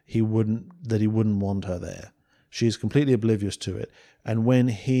that he wouldn't want her there. She's completely oblivious to it. And when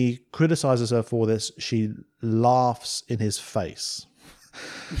he criticizes her for this, she laughs in his face.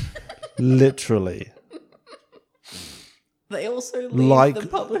 Literally. They also leave the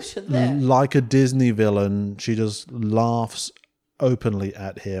publisher there. Like a Disney villain, she just laughs openly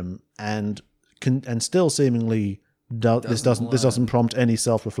at him and still seemingly this doesn't prompt any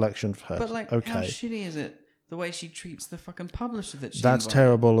self-reflection for her. But like, how shitty is it? The way she treats the fucking publisher that's invited.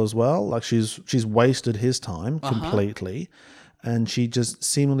 Terrible as well. Like she's wasted his time completely, and she just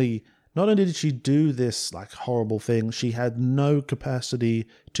seemingly not only did she do this like horrible thing, she had no capacity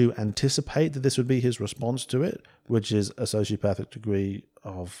to anticipate that this would be his response to it, which is a sociopathic degree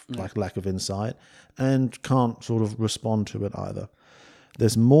of like lack of insight, and can't sort of respond to it either.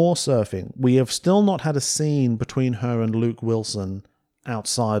 There's more surfing. We have still not had a scene between her and Luke Wilson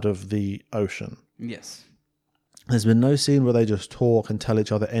outside of the ocean. Yes. There's been no scene where they just talk and tell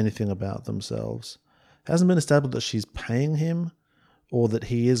each other anything about themselves. It hasn't been established that she's paying him or that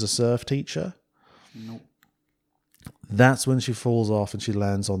he is a surf teacher. Nope. That's when she falls off and she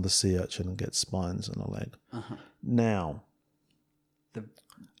lands on the sea urchin and gets spines in her leg. Now,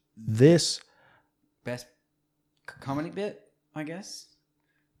 this best comedy bit, I guess.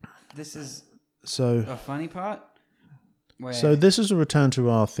 This is a funny part. So this is a return to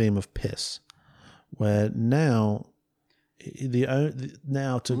our theme of piss, where now he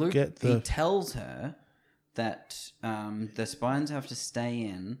tells her that the spines have to stay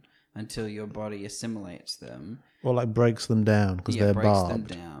in until your body assimilates them, or like breaks them down because they're barbed.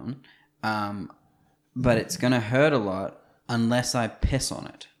 Them down, but it's gonna hurt a lot unless I piss on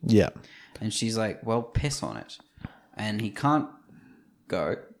it. Yeah, and she's like, "Well, piss on it," and he can't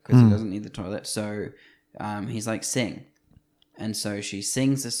go because he doesn't need the toilet. So he's like, "Sing," and so she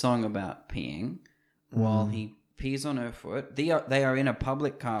sings a song about peeing while he pees on her foot. They are in a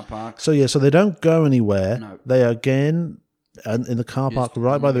public car park. So they don't go anywhere. No. They are again in the car park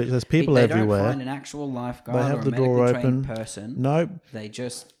right by the. There's people everywhere. They don't find an actual lifeguard. They have or the a door open. Person. Nope. They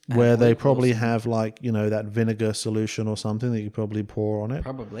just where they probably have like that vinegar solution or something that you probably pour on it.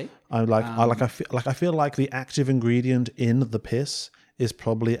 Probably. I feel like the active ingredient in the piss is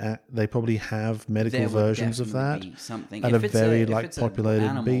probably they probably have medical versions of that something. at a very populated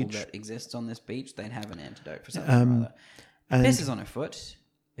an beach that exists on this beach. They'd have an antidote for something or other. And pisses on her foot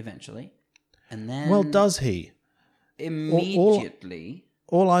eventually, and then does he immediately?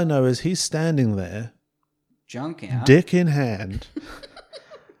 All I know is he's standing there, junk out, dick in hand,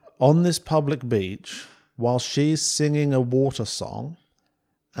 on this public beach while she's singing a water song,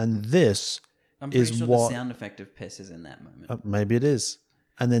 and this. I'm pretty sure the sound effect of piss is in that moment. Maybe it is.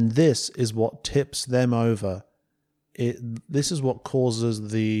 And then this is what tips them over. This is what causes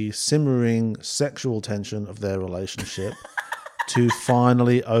the simmering sexual tension of their relationship to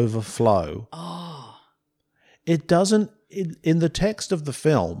finally overflow. It doesn't, in the text of the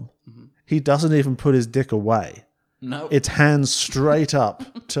film, he doesn't even put his dick away. No. It's hands straight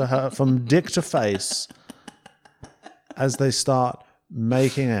up to her from dick to face as they start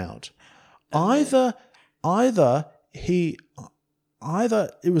making out. Either it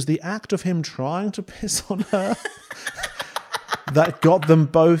was the act of him trying to piss on her that got them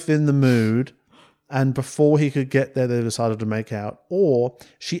both in the mood, and before he could get there, they decided to make out, or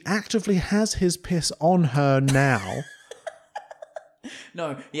she actively has his piss on her now.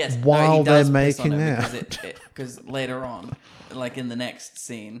 While they're making out, because later on, like in the next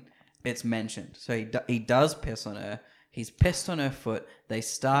scene, it's mentioned. So he does piss on her. He's pissed on her foot. They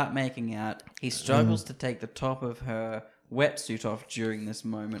start making out. He struggles to take the top of her wetsuit off during this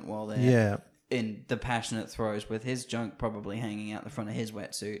moment while they're in the passionate throes, with his junk probably hanging out the front of his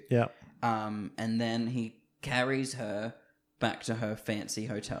wetsuit. Yeah. And then he carries her back to her fancy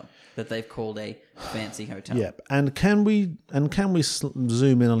hotel that they've called a fancy hotel. Yeah. And can we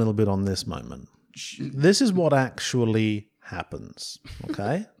zoom in a little bit on this moment? This is what actually happens.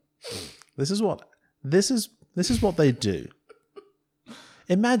 Okay. This is what they do.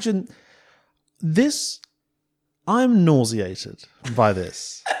 Imagine this. I'm nauseated by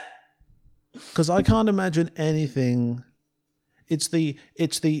this because I can't imagine anything. It's the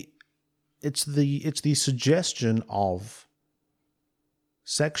suggestion of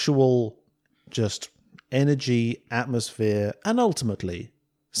sexual just energy, atmosphere, and ultimately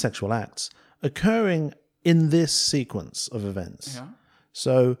sexual acts occurring in this sequence of events. Yeah.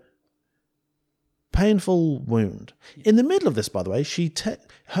 So, painful wound. In the middle of this, by the way,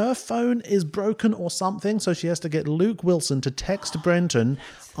 her phone is broken or something, so she has to get Luke Wilson to text Brenton,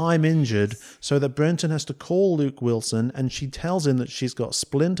 I'm injured, so that Brenton has to call Luke Wilson, and she tells him that she's got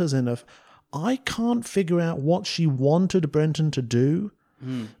splinters in her. I can't figure out what she wanted Brenton to do.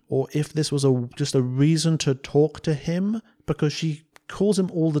 or if this was just a reason to talk to him, because she calls him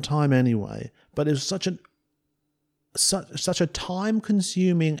all the time anyway. But it was such a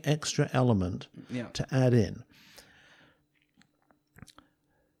time-consuming extra element to add in.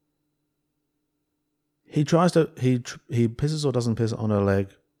 He tries to he pisses or doesn't piss on her leg,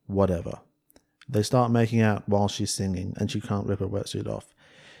 whatever. They start making out while she's singing, and she can't rip her wetsuit off.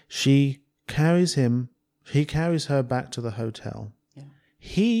 He carries her back to the hotel. Yeah.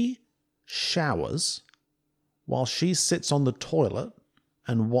 He showers while she sits on the toilet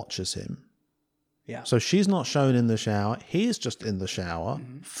and watches him. Yeah. So she's not shown in the shower. He's just in the shower,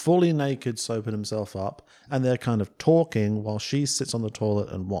 fully naked, soaping himself up, and they're kind of talking while she sits on the toilet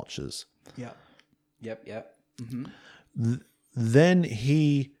and watches. Yeah. Yep. Mm-hmm. Then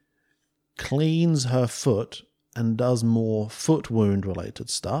he cleans her foot and does more foot wound related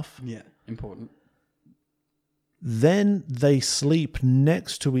stuff. Yeah, important. Then they sleep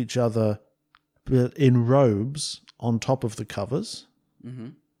next to each other in robes on top of the covers. Mm-hmm.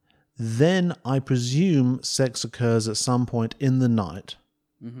 Then I presume sex occurs at some point in the night.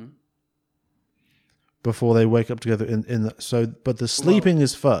 Mm-hmm. Before they wake up together but the sleeping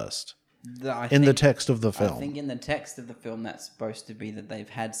is first. The text of the film. I think in the text of the film that's supposed to be that they've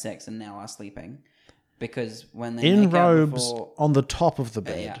had sex and now are sleeping. Because when they in make robes out before, on the top of the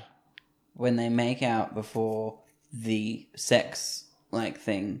bed. When they make out before the sex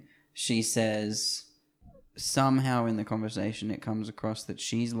thing, she says somehow in the conversation it comes across that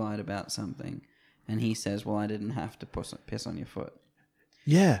she's lied about something, and he says, "Well, I didn't have to piss on your foot."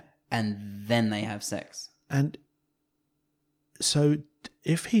 Yeah. And then they have sex. And so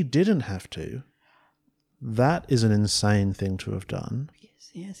if he didn't have to, that is an insane thing to have done.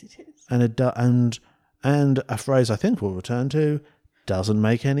 Yes, it is. And a phrase I think we'll return to, doesn't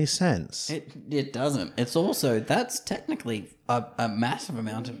make any sense. It doesn't. It's also, that's technically a massive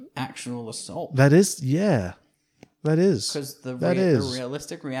amount of actual assault. That is, yeah. That is. Because the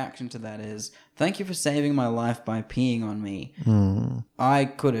realistic reaction to that is, thank you for saving my life by peeing on me. I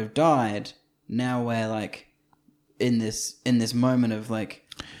could have died. Now we're in this moment of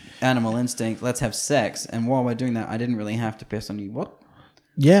animal instinct, let's have sex. And while we're doing that, I didn't really have to piss on you. What?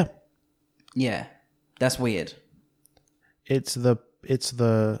 Yeah. Yeah. That's weird. It's the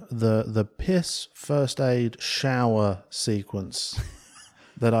piss first aid shower sequence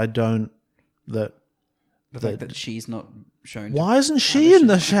that I don't the fact that she's not shown. Why isn't she in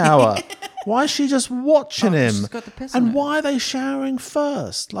the shower? Why is she just watching him? She's got the piss and on why are they showering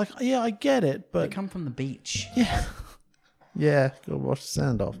first? I get it, but they come from the beach. Yeah. Yeah, gotta wash the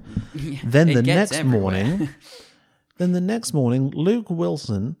sand off. Then the next morning, Luke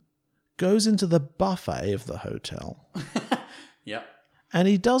Wilson goes into the buffet of the hotel. Yep. And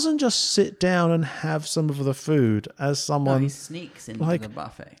he doesn't just sit down and have some of the food as someone... No, he sneaks into the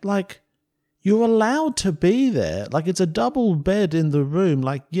buffet. You're allowed to be there. It's a double bed in the room.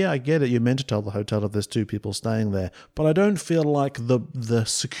 I get it. You're meant to tell the hotel if there's two people staying there. But I don't feel like the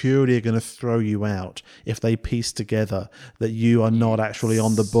security are going to throw you out if they piece together that you are not actually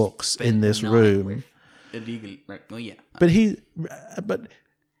on the books in this room. Illegally. Yeah. But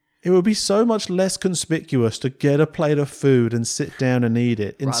it would be so much less conspicuous to get a plate of food and sit down and eat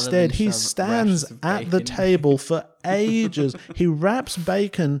it. Instead, he stands at the table for ages. He wraps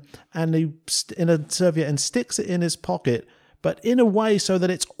bacon and in a serviette and sticks it in his pocket, but in a way so that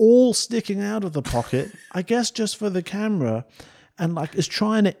it's all sticking out of the pocket, I guess just for the camera, and is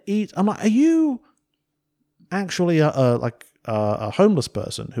trying to eat. I'm like, are you actually a homeless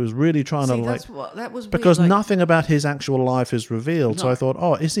person who's really trying that was because weird, nothing about his actual life is revealed. No. So I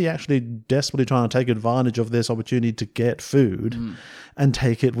thought, is he actually desperately trying to take advantage of this opportunity to get food and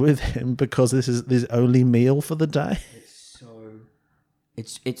take it with him because this is his only meal for the day?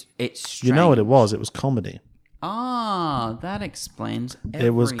 It's strange. You know what it was? It was comedy. That explains everything.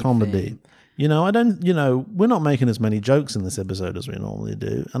 It was comedy. We're not making as many jokes in this episode as we normally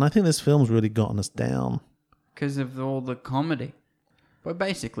do, and I think this film's really gotten us down. Because of all the comedy. We're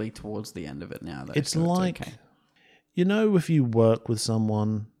basically towards the end of it now, though. It's so like, okay. If you work with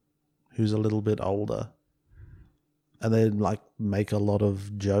someone who's a little bit older and they make a lot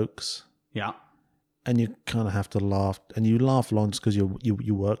of jokes. Yeah. And you kind of have to laugh. And you laugh along just because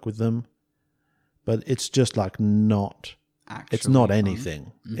you work with them. But it's just not... Actually it's not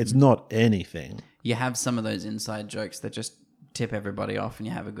anything. Mm-hmm. It's not anything. You have some of those inside jokes that just tip everybody off and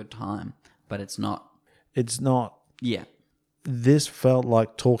you have a good time. But it's not... It's not... Yeah. This felt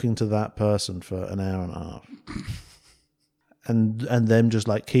like talking to that person for an hour and a half. and them just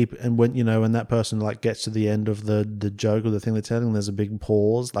keep... And when that person gets to the end of the joke or the thing they're telling, there's a big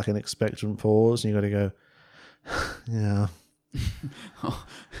pause, an expectant pause, and you got to go, yeah.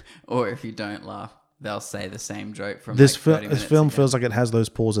 Or if you don't laugh, they'll say the same joke from This, like 30 this minutes film ago. feels like it has those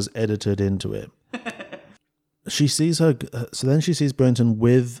pauses edited into it. She sees her, so then she sees Brenton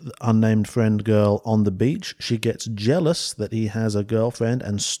with unnamed friend girl on the beach. She gets jealous that he has a girlfriend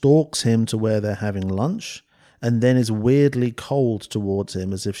and stalks him to where they're having lunch, and then is weirdly cold towards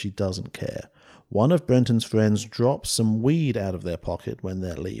him as if she doesn't care. One of Brenton's friends drops some weed out of their pocket when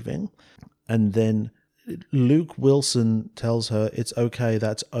they're leaving, and then Luke Wilson tells her it's okay,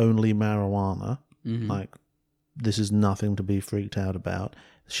 that's only marijuana. Like, this is nothing to be freaked out about.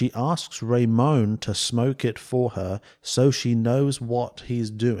 She asks Ramon to smoke it for her so she knows what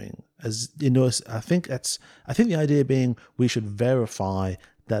he's doing. As you know, I think the idea being we should verify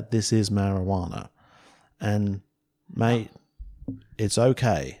that this is marijuana. And mate, it's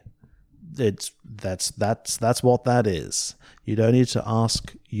okay. That's what that is. You don't need to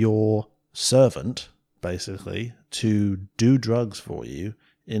ask your servant, basically, to do drugs for you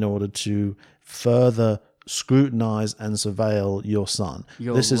in order to further scrutinize and surveil your son.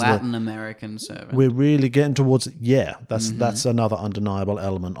 Your This is Latin American servant. we're really getting towards, that's another undeniable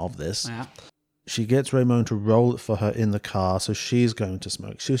element of this. Yeah. She gets Ramon to roll it for her in the car, so she's going to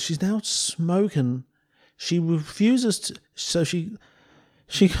smoke. She's now smoking. She refuses to, so she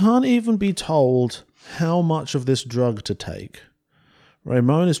can't even be told how much of this drug to take.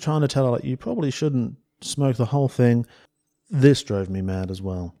 Ramon is trying to tell her, like, you probably shouldn't smoke the whole thing. This drove me mad as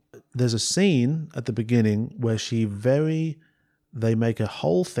well. There's a scene at the beginning where they make a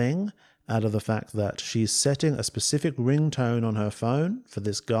whole thing out of the fact that she's setting a specific ringtone on her phone for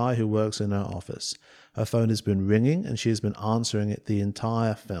this guy who works in her office. Her phone has been ringing and she has been answering it the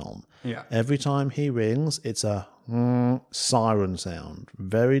entire film. Yeah. Every time he rings, it's a siren sound.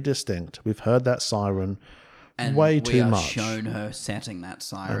 Very distinct. We've heard that siren And way we too are much. shown her setting that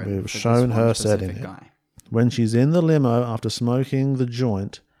siren. And we've for this shown one her specific setting it. guy. When she's in the limo after smoking the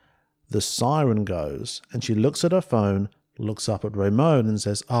joint, the siren goes and she looks at her phone, looks up at Ramon and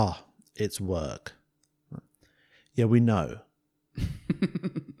says, it's work. Yeah, we know.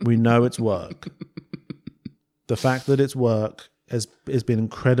 We know it's work. The fact that it's work has been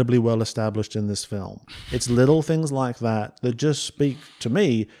incredibly well established in this film. It's little things like that just speak to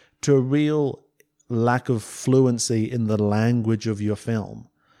me to a real lack of fluency in the language of your film.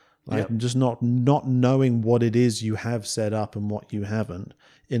 Like, just not knowing what it is you have set up and what you haven't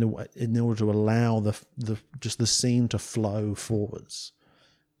in order to allow the scene to flow forwards.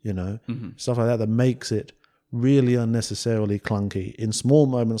 You know, stuff like that makes it really unnecessarily clunky in small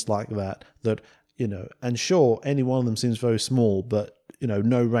moments like that, you know, and sure, any one of them seems very small, but, you know,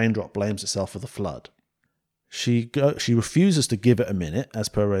 no raindrop blames itself for the flood. She refuses to give it a minute, as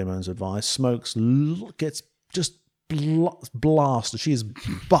per Ramon's advice, smokes, gets just blasted. She's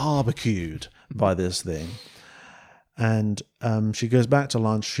barbecued by this thing. And she goes back to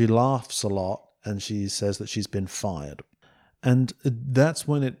lunch. She laughs a lot and she says that she's been fired. And that's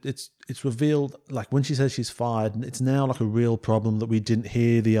when it's revealed, like when she says she's fired, it's now like a real problem that we didn't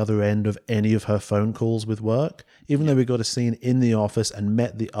hear the other end of any of her phone calls with work. Even though we got a scene in the office and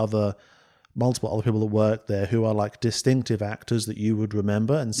met the multiple other people that work there who are like distinctive actors that you would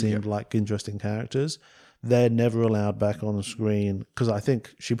remember and seemed like interesting characters. They're never allowed back on the screen because I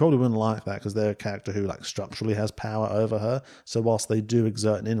think she probably wouldn't like that because they're a character who like structurally has power over her. So whilst they do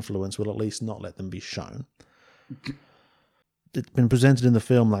exert an influence, we'll at least not let them be shown. It's been presented in the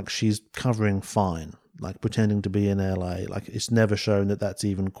film like she's covering fine, like pretending to be in LA. Like it's never shown that that's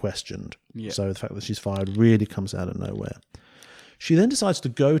even questioned. Yeah. So the fact that she's fired really comes out of nowhere. She then decides to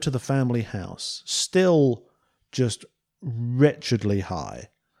go to the family house, still just wretchedly high.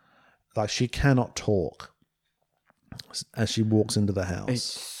 Like she cannot talk as she walks into the house. It's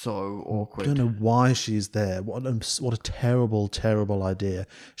so awkward. I don't know why she's there. What a terrible, terrible idea.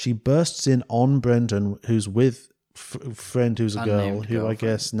 She bursts in on Brenton, who's with a friend who's a girl, Unnamed who I girlfriend.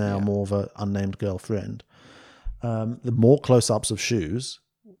 guess now more of an unnamed girlfriend. The more close-ups of shoes.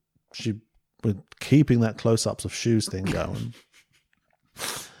 We're keeping that close-ups of shoes thing going.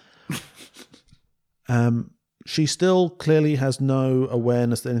 She still clearly has no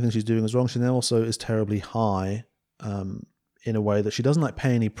awareness that anything she's doing is wrong. She now also is terribly high in a way that she doesn't like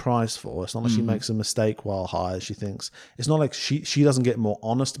pay any price for. It's not like she makes a mistake while high, she thinks. It's not like she doesn't get more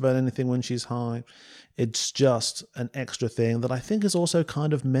honest about anything when she's high. It's just an extra thing that I think is also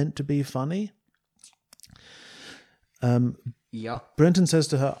kind of meant to be funny. Yeah. Brenton says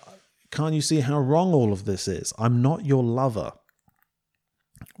to her, can't you see how wrong all of this is? I'm not your lover.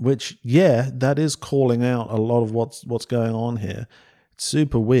 Which, yeah, that is calling out a lot of what's going on here. It's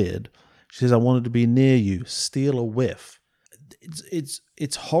super weird. She says, I wanted to be near you, steal a whiff.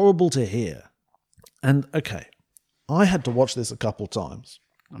 It's horrible to hear. And, okay, I had to watch this a couple times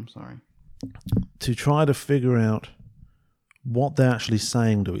I'm sorry. to try to figure out what they're actually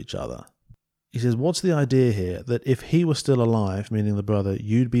saying to each other. He says, what's the idea here? That if he was still alive, meaning the brother,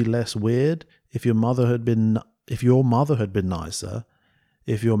 you'd be less weird if your mother had been nicer,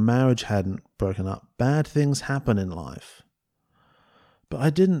 if your marriage hadn't broken up. Bad things happen in life.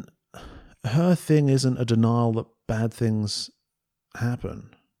 But her thing isn't a denial that bad things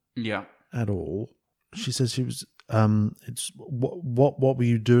happen Yeah. at all. She says she was, it's what were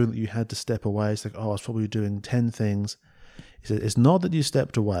you doing that you had to step away? It's like, I was probably doing 10 things. He said, it's not that you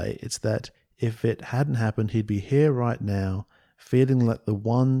stepped away, it's that if it hadn't happened, he'd be here right now, feeling like the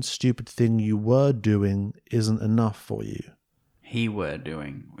one stupid thing you were doing isn't enough for you. He were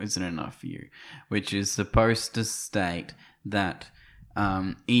doing isn't enough for you, which is supposed to state that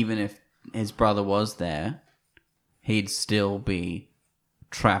even if his brother was there, he'd still be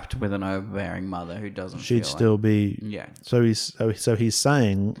trapped with an overbearing mother who doesn't. She'd still be. Yeah. So he's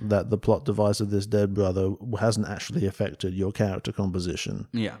saying that the plot device of this dead brother hasn't actually affected your character composition.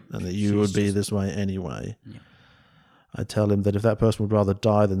 Yeah. And that you would be this way anyway. Yeah. I tell him that if that person would rather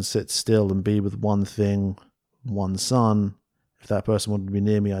die than sit still and be with one thing, one son, if that person wanted to be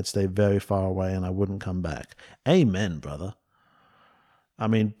near me, I'd stay very far away and I wouldn't come back. Amen, brother. I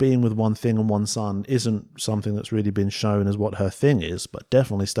mean, being with one thing and one son isn't something that's really been shown as what her thing is, but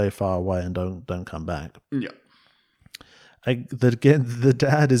definitely stay far away and don't come back. Yeah. Again, the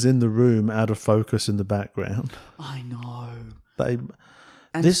dad is in the room, out of focus in the background. I know.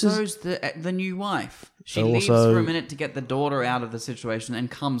 And This so's the new wife. She leaves also- for a minute to get the daughter out of the situation and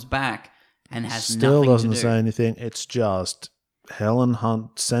comes back and has Still nothing doesn't to do. say anything. It's just Helen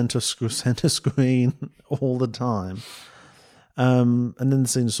Hunt center screen all the time. And then the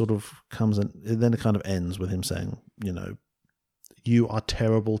scene sort of comes in, then it kind of ends with him saying, you are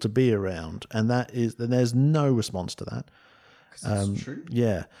terrible to be around. And there's no response to that. It's true.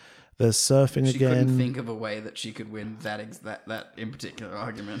 Yeah. There's surfing She again. couldn't think of a way that she could win that in particular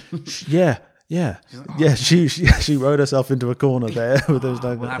argument. Yeah. She wrote herself into a corner there. We'll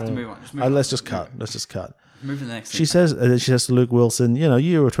have to move on. Just move on. Let's just cut. Move to the next She scene. says to Luke Wilson,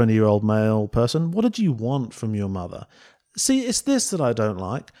 you're a 20-year-old male person. What did you want from your mother? See, it's this that I don't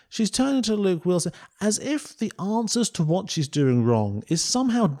like. She's turning to Luke Wilson as if the answers to what she's doing wrong is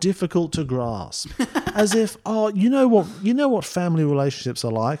somehow difficult to grasp. As if, you know what family relationships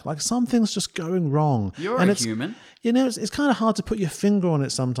are like? Like something's just going wrong. You're and a it's, human. It's kind of hard to put your finger on it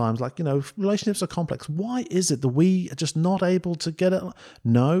sometimes. Like, relationships are complex. Why is it that we are just not able to get it?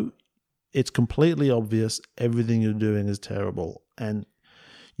 No, it's completely obvious. Everything you're doing is terrible. And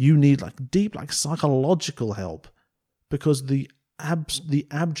you need deep psychological help. Because the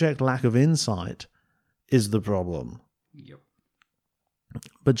abject lack of insight is the problem. Yep.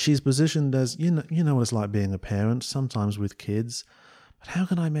 But she's positioned as, you know what it's like being a parent, sometimes with kids. But how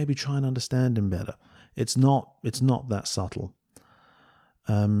can I maybe try and understand him better? It's not that subtle.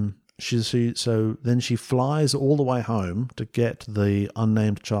 So then she flies all the way home to get the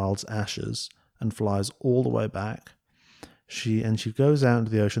unnamed child's ashes and flies all the way back. She goes out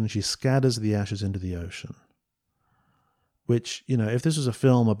into the ocean and she scatters the ashes into the ocean. Which, if this was a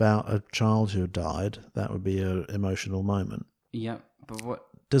film about a child who died, that would be an emotional moment. Yep. But what?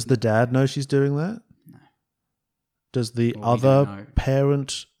 Does the dad know she's doing that? No. Does the Well, we don't know.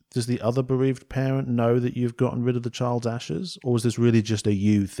 does the other bereaved parent know that you've gotten rid of the child's ashes? Or is this really just a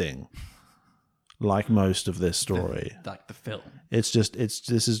you thing? Like most of this story. Like the film. This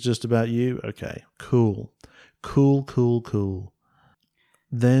is just about you? Okay, cool.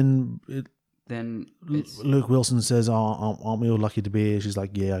 Then Luke Wilson says, aren't we all lucky to be here? She's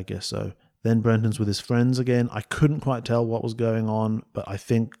like, yeah, I guess so. Then Brenton's with his friends again. I couldn't quite tell what was going on, but I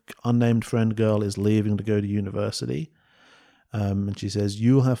think unnamed friend girl is leaving to go to university. And she says,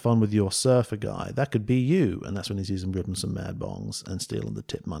 you'll have fun with your surfer guy. That could be you. And that's when he sees him ripping some mad bongs and stealing the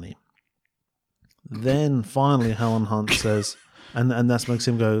tip money. Then finally Helen Hunt says, and that makes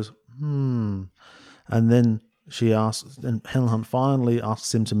him goes, And then Helen Hunt finally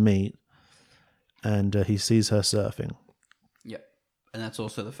asks him to meet. And he sees her surfing. Yep. And that's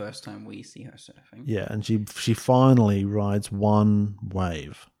also the first time we see her surfing. Yeah, and she finally rides one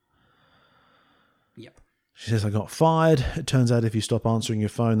wave. Yep. She says, I got fired. It turns out if you stop answering your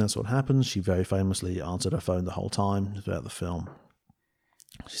phone, that's what happens. She very famously answered her phone the whole time throughout the film.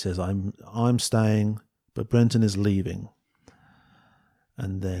 She says, I'm staying, but Brenton is leaving.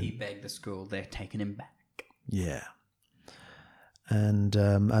 And then... He begged the school. They're taking him back. Yeah. And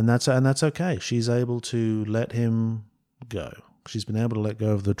that's okay. She's able to let him go. She's been able to let go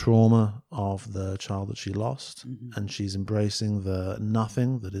of the trauma of the child that she lost, and she's embracing the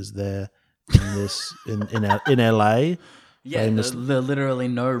nothing that is there in this in LA. Yeah, the literally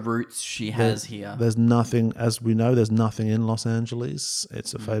no roots she has here. There's nothing, as we know, there's nothing in Los Angeles.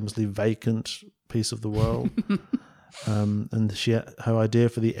 It's a famously vacant piece of the world. And her idea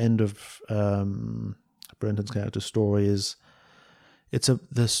for the end of Brenton's character's story is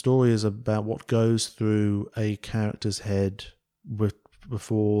the story is about what goes through a character's head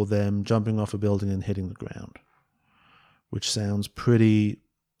before them jumping off a building and hitting the ground, which sounds pretty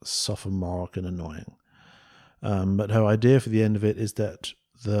sophomoric and annoying. But her idea for the end of it is that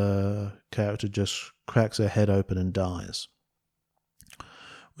the character just cracks her head open and dies,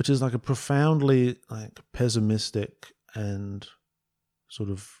 which is like a profoundly pessimistic and sort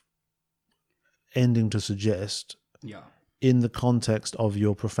of ending to suggest, in the context of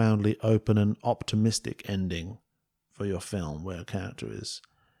your profoundly open and optimistic ending for your film, where a character is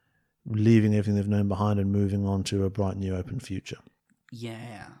leaving everything they've known behind and moving on to a bright new open future.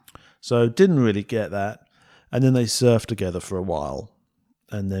 Yeah. So didn't really get that. And then they surf together for a while.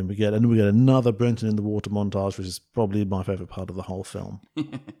 And then we get another Brenton in the water montage, which is probably my favourite part of the whole film.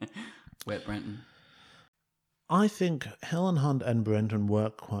 Wet Brenton. I think Helen Hunt and Brenton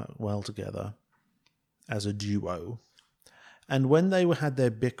work quite well together as a duo. And when they had their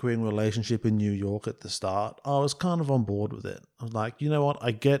bickering relationship in New York at the start, I was kind of on board with it. I was like, you know what,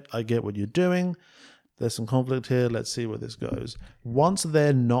 I get what you're doing. There's some conflict here. Let's see where this goes. Once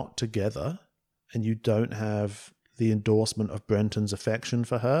they're not together, and you don't have the endorsement of Brenton's affection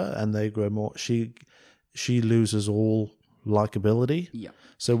for her, and they grow more, she loses all likability. Yeah.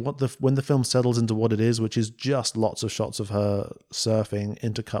 So when the film settles into what it is, which is just lots of shots of her surfing,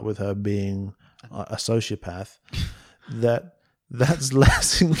 intercut with her being a sociopath, that's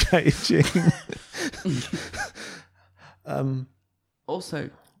less engaging. Also,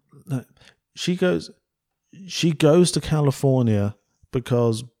 she goes to California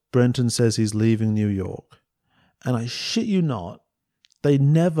because Brenton says he's leaving New York. And I shit you not, they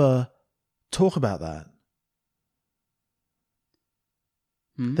never talk about that.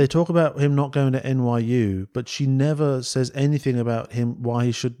 They talk about him not going to NYU, but she never says anything about him, why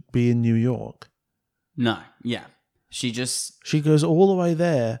he should be in New York. No, yeah. She goes all the way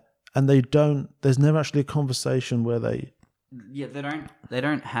there, and there's never actually a conversation where they... Yeah, they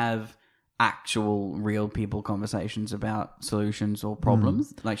don't have actual real people conversations about solutions or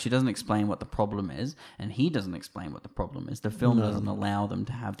problems. Like, she doesn't explain what the problem is, and he doesn't explain what the problem is. The film doesn't allow them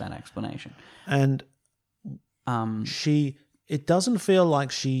to have that explanation. And it doesn't feel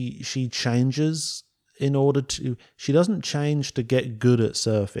like she changes in order to... She doesn't change to get good at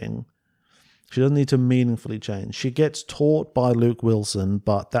surfing. She doesn't need to meaningfully change. She gets taught by Luke Wilson,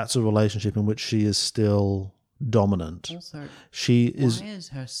 but that's a relationship in which she is still dominant. Also, why is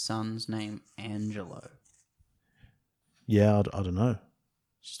her son's name Angelo? Yeah, I don't know.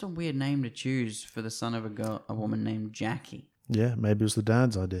 Just a weird name to choose for the son of a woman named Jackie. Yeah, maybe it was the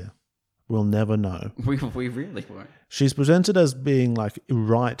dad's idea. We'll never know. We really won't. She's presented as being like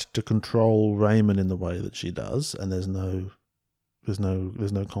right to control Raymond in the way that she does, and there's no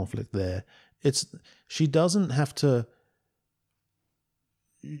conflict there. She doesn't have to.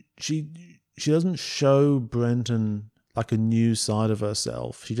 She doesn't show Brenton like a new side of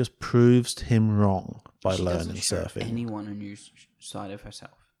herself. She just proves him wrong by learning surfing. She doesn't show anyone a new side of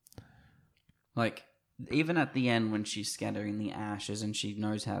herself. Like, even at the end when she's scattering the ashes and she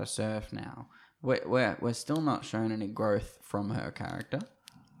knows how to surf now, we're still not shown any growth from her character.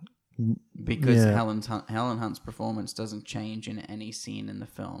 Because Helen Hunt's performance doesn't change in any scene in the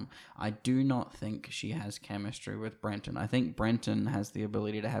film. I do not think she has chemistry with Brenton. I think Brenton has the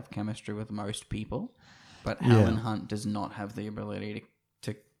ability to have chemistry with most people, but Helen Hunt does not have the ability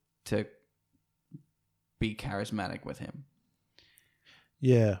to be charismatic with him.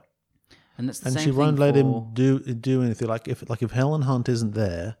 Yeah, and that's the and same she thing won't let him do anything. Like if Helen Hunt isn't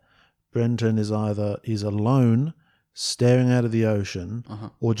there, Brenton is either he's alone, staring out of the ocean,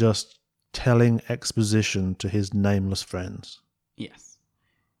 or just telling exposition to his nameless friends. Yes.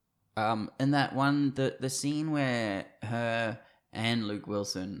 And that one, the scene where her and Luke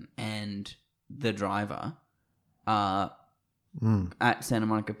Wilson and the driver are at Santa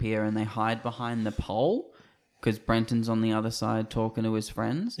Monica Pier and they hide behind the pole because Brenton's on the other side talking to his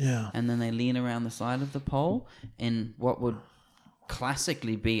friends. Yeah. And then they lean around the side of the pole in what would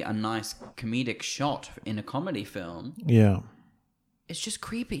classically be a nice comedic shot in a comedy film. Yeah. It's just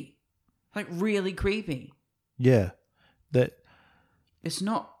creepy. Like, really creepy. Yeah. It's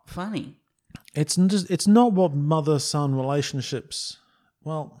not funny. It's not what mother-son relationships...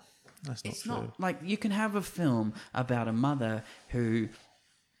 Well, that's not true. Not like you can have a film about a mother who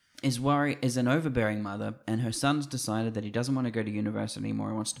is an overbearing mother, and her son's decided that he doesn't want to go to university anymore.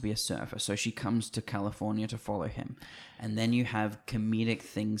 He wants to be a surfer, so she comes to California to follow him. And then you have comedic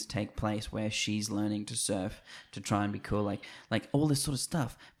things take place where she's learning to surf to try and be cool, like all this sort of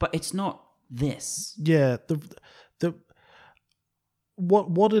stuff. But it's not this. Yeah, the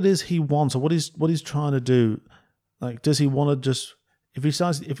what it is he wants, or what he's trying to do. Like, does he want to just? If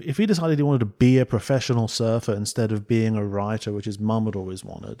he decided he wanted to be a professional surfer instead of being a writer, which his mum had always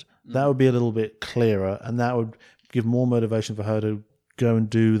wanted, that would be a little bit clearer, and that would give more motivation for her to go and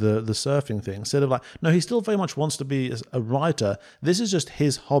do the surfing thing. Instead of like, no, he still very much wants to be a writer. This is just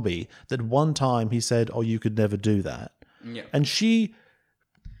his hobby that one time he said, oh, you could never do that. Yeah. And she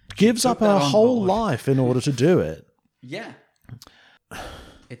gives up her whole life in order to do it. Yeah.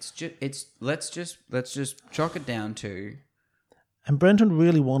 Let's just chalk it down to. And Brenton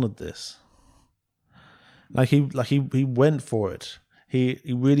really wanted this. He went for it. He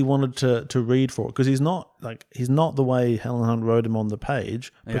really wanted to read for it, because he's not the way Helen Hunt wrote him on the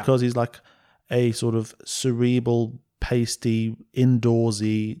page, because he's like a sort of cerebral, pasty,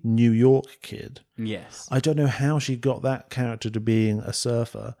 indoorsy New York kid. Yes. I don't know how she got that character to being a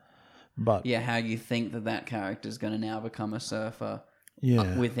surfer, but yeah, how you think that character is going to now become a surfer,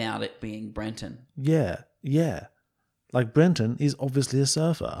 without it being Brenton. Yeah. Like, Brenton is obviously a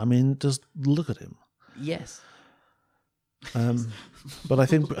surfer. I mean, just look at him. Yes. But I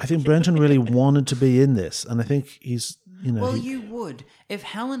think Brenton really wanted to be in this, and I think he's, Well, you would if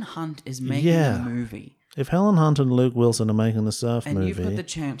Helen Hunt is making a movie. If Helen Hunt and Luke Wilson are making the surf movie, and you've got the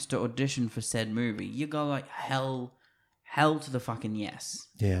chance to audition for said movie, you go like hell to the fucking yes.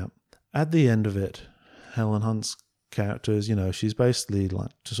 Yeah. At the end of it, Helen Hunt's character is, she's basically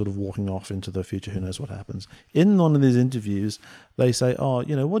like just sort of walking off into the future. Who knows what happens? In one of these interviews, they say, "Oh,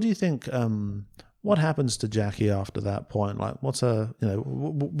 what do you think? What happens to Jackie after that point? Like, what's her?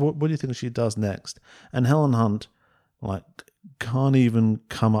 What do you think she does next?" And Helen Hunt, like, can't even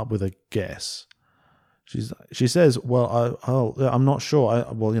come up with a guess. She says, "Well, I'm not sure. I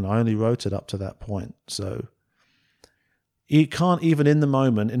only wrote it up to that point, so." He can't even in the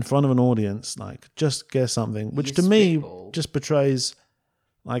moment, in front of an audience, like, just guess something, which to me just portrays,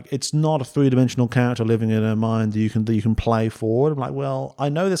 like, it's not a three-dimensional character living in her mind that you can play forward. I'm like, well, I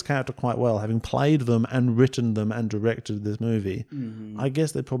know this character quite well, having played them and written them and directed this movie. Mm-hmm. I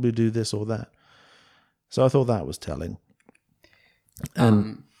guess they'd probably do this or that. So I thought that was telling.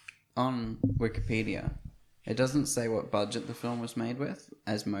 On Wikipedia, it doesn't say what budget the film was made with,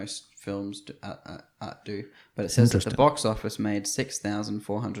 as most films do, but it says that the box office made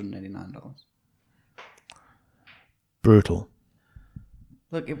 $6,489. Brutal.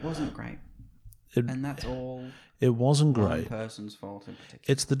 Look, it wasn't great, and that's all. It wasn't one great. Person's fault in particular.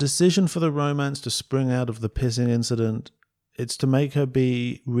 It's the decision for the romance to spring out of the pissing incident. It's to make her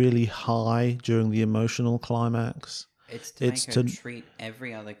be really high during the emotional climax. It's to make her treat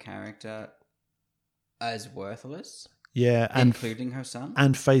every other character as worthless. Yeah, including her son,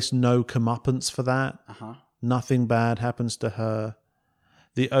 and face no comeuppance for that. Nothing bad happens to her.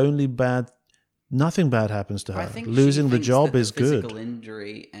 Nothing bad happens to her. I think losing the job is good. Physical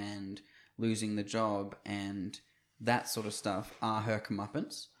injury and losing the job and that sort of stuff are her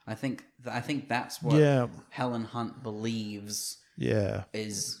comeuppance. I think that's what Helen Hunt believes. Yeah,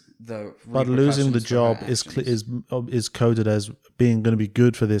 is the but losing the job is coded as being going to be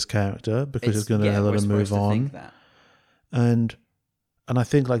good for this character because it's going to let her move on. And I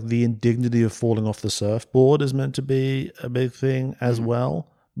think like the indignity of falling off the surfboard is meant to be a big thing as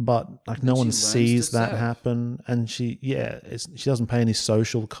well, but like no one sees that happen, and she doesn't pay any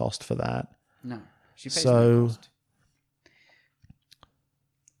social cost for that. No, she pays no cost.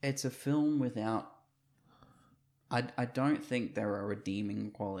 It's a film without. I don't think there are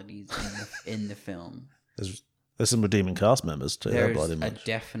redeeming qualities in the film. There's some redeeming cast members too. There's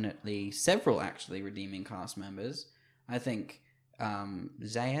definitely several actually redeeming cast members. I think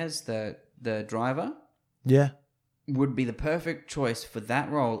Zayas, the driver, would be the perfect choice for that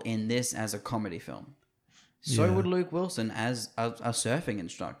role in this as a comedy film. So would Luke Wilson as a surfing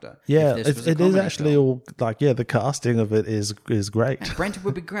instructor. Yeah, it is actually all like the casting of it is great. And Brenton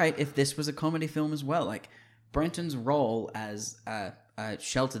would be great if this was a comedy film as well. Like Brenton's role as a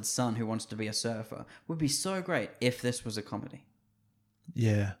sheltered son who wants to be a surfer would be so great if this was a comedy.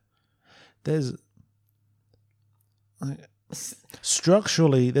 Yeah, there's.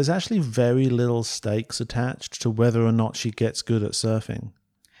 Structurally, there's actually very little stakes attached to whether or not she gets good at surfing.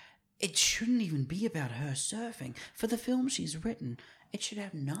 it shouldn't even be about her surfing. For the film she's written, it should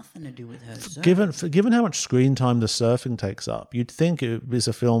have nothing to do with her surfing. Given how much screen time the surfing takes up, you'd think it is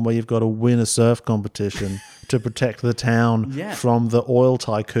a film where you've got to win a surf competition to protect the town from the oil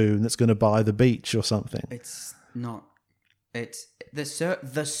tycoon that's going to buy the beach or something. It's not. It's the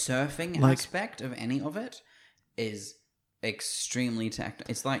surfing aspect of any of it is extremely tactile.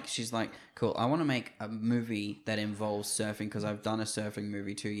 It's like she's like, cool, I want to make a movie that involves surfing because I've done a surfing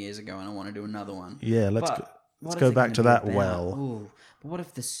movie 2 years ago and I want to do another one. Yeah, let's go back to that well. Ooh, but what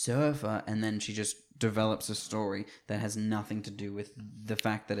if the surfer, and then she just develops a story that has nothing to do with the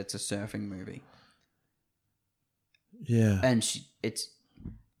fact that it's a surfing movie? Yeah. And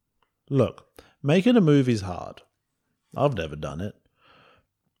Look, making a movie's hard. I've never done it.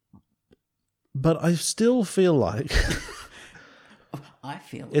 But I still feel like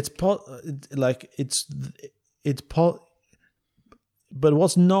but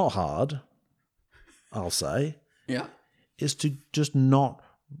what's not hard, I'll say, is to just not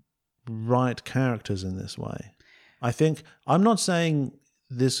write characters in this way. I think I'm not saying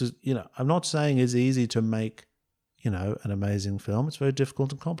I'm not saying it's easy to make, an amazing film. It's very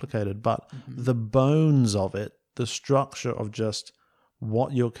difficult and complicated, but the bones of it, the structure of just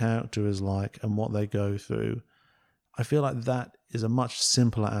what your character is like and what they go through, I feel like that is a much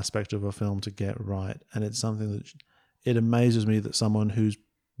simpler aspect of a film to get right. And it's something that it amazes me that someone who's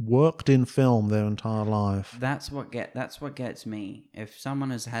worked in film their entire life. That's what gets me. If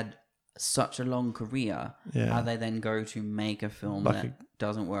someone has had such a long career, how they then go to make a film that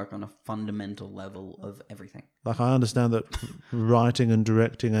doesn't work on a fundamental level of everything. Like, I understand that writing and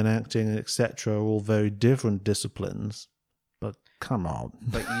directing and acting, etc., are all very different disciplines, but come on.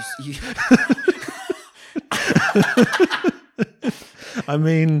 But you I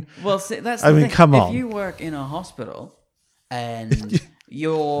mean, well, see, that's the thing. Come on. If you work in a hospital and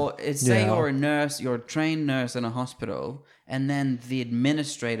you're a nurse, you're a trained nurse in a hospital, and then the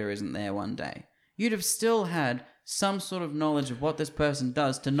administrator isn't there one day, you'd have still had some sort of knowledge of what this person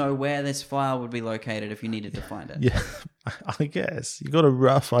does to know where this file would be located if you needed to find it. Yeah, I guess. You've got a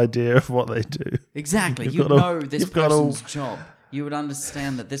rough idea of what they do. Exactly. You know this person's job. You would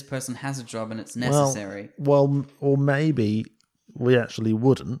understand that this person has a job and it's necessary. Well, or maybe we actually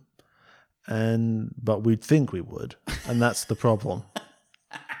wouldn't, but we'd think we would, and that's the problem.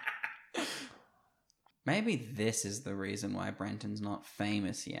 Maybe this is the reason why Brenton's not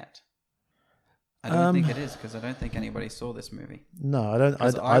famous yet. I don't think it is, because I don't think anybody saw this movie. No, I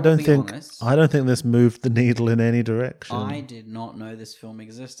don't think this moved the needle in any direction. I did not know this film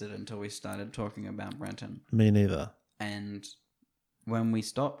existed until we started talking about Brenton. Me neither. And when we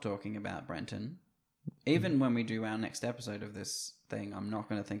stop talking about Brenton, even when we do our next episode of this thing, I'm not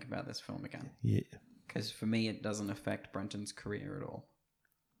going to think about this film again. Yeah. Because for me, it doesn't affect Brenton's career at all.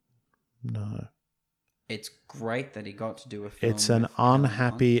 No. It's great that he got to do a film. It's an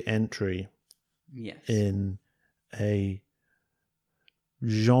unhappy entry. Yes. In a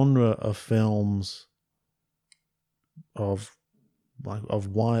genre of films of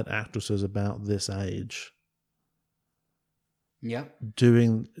white actresses about this age. Yep.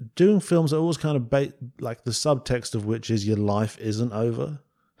 Doing films that always kind of like the subtext of which is your life isn't over.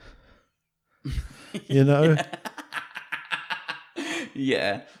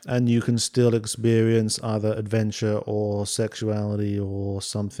 Yeah. And you can still experience either adventure or sexuality or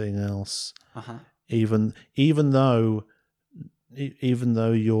something else. Uh-huh. Even though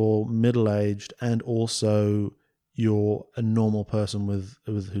you're middle-aged and also you're a normal person with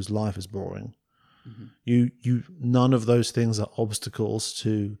whose life is boring. Mm-hmm. You none of those things are obstacles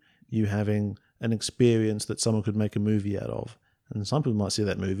to you having an experience that someone could make a movie out of. And some people might see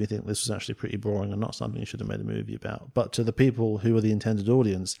that movie and think this was actually pretty boring and not something you should have made a movie about. But to the people who are the intended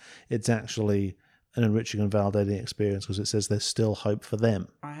audience, it's actually an enriching and validating experience because it says there's still hope for them.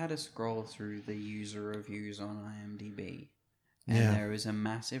 I had to scroll through the user reviews on IMDb, and there is a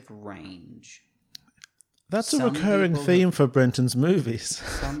massive range. That's a recurring theme for Brenton's movies.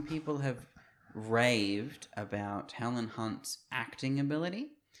 Some people have raved about Helen Hunt's acting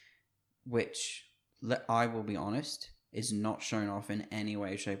ability, which, I will be honest, is not shown off in any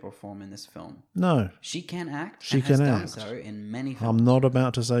way, shape, or form in this film. No. She can act. She can done act. So in many films. I'm not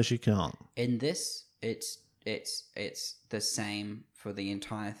about to say she can't. In this, it's the same for the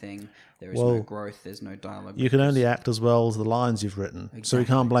entire thing. There is no growth. There's no dialogue. You can only act as well as the lines you've written. Exactly. So you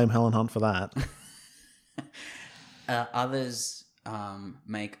can't blame Helen Hunt for that. Others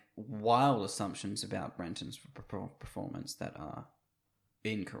make wild assumptions about Brenton's performance that are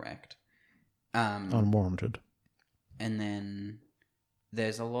incorrect. Unwarranted. And then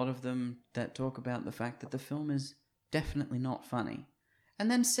there's a lot of them that talk about the fact that the film is definitely not funny. And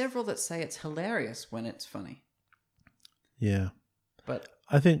then several that say it's hilarious when it's funny. Yeah. But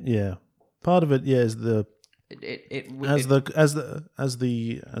I think part of it is the as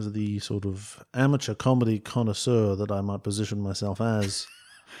the sort of amateur comedy connoisseur that I might position myself as.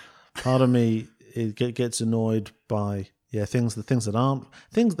 Part of me gets annoyed by things that aren't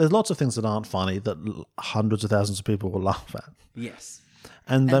things. There's lots of things that aren't funny that hundreds of thousands of people will laugh at. Yes.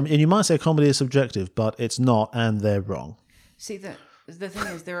 And you might say comedy is subjective, but it's not, and they're wrong. See, the thing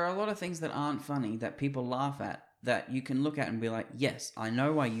is, there are a lot of things that aren't funny that people laugh at that you can look at and be like, yes, I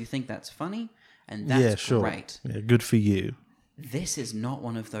know why you think that's funny, and that's great. Yeah, good for you. This is not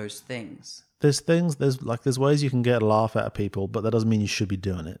one of those things. There's ways you can get a laugh out of people, but that doesn't mean you should be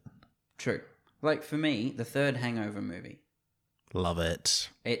doing it. True. Like, for me, the third Hangover movie. Love it.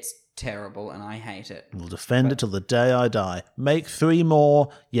 It's terrible, and I hate it. We'll defend it till the day I die. Make 3 more,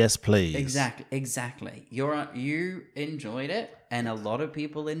 yes, please. Exactly. You enjoyed it, and a lot of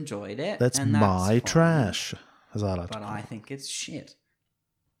people enjoyed it. That's my fine. trash, as I like to But call I it. think it's shit.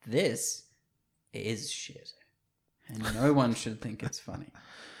 This is shit. And no one should think it's funny.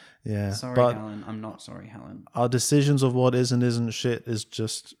 Yeah, Sorry, but Helen. I'm not sorry, Helen. our decisions of what is and isn't shit is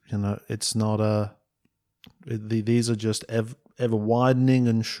just, it's not these are just ever widening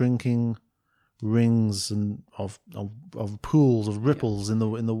and shrinking rings and of pools of ripples in the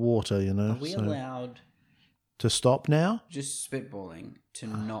water. Are we allowed, to stop now? just spitballing, to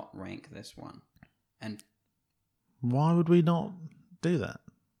not rank this one? And Why would we not do that?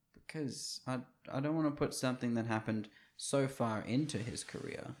 because I don't want to put something that happened so far into his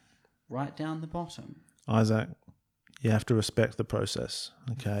career right down the bottom. Isaac, you have to respect the process,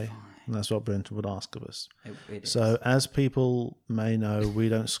 okay? And that's what Brenton would ask of us. It So, is. as people may know, we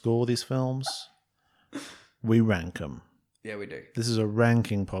don't score these films. We rank them. Yeah, we do. This is a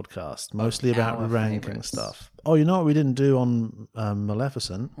ranking podcast, mostly about our ranking favourites. stuff. Oh, you know what we didn't do on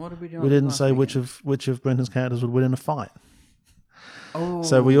Maleficent? What did we do? We didn't last say weekend? which of Brenton's characters would win in a fight. Oh,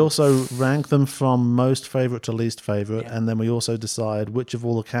 So we also rank them from most favourite to least favourite, and then we also decide which of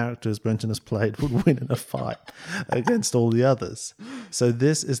all the characters Brenton has played would win in a fight against all the others. So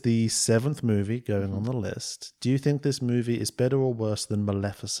this is the 7th movie going on the list. Do you think this movie is better or worse than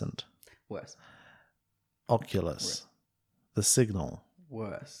Maleficent? worse. Oculus, The Signal,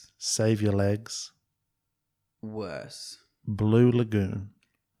 Worse. Save Your Legs, Worse. Blue Lagoon.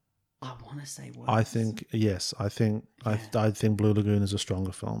 I want to say worse. I think I think Blue Lagoon is a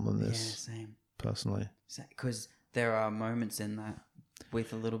stronger film than Yeah, this, same. personally. Because there are moments in that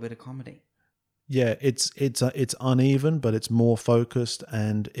with a little bit of comedy. Yeah, it's uneven, but it's more focused,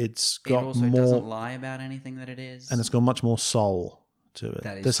 and it's got It also more, doesn't lie about anything that it is. and it's got much more soul to it.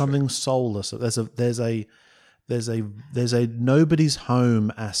 That is There's true. something soulless. There's a nobody's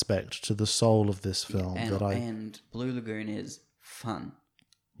home aspect to the soul of this film and Blue Lagoon is fun.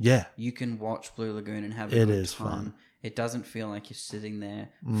 yeah. You can watch Blue Lagoon and have a It good is time. fun. It doesn't feel like you're sitting there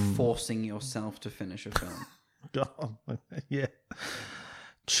forcing yourself to finish a film. God, yeah.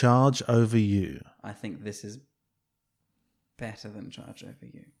 Charge Over You. I think this is better than Charge Over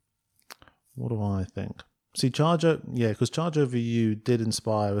You. What do I think? See, because Charge Over You did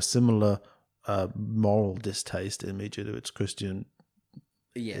inspire a similar moral distaste in me due to its Christian.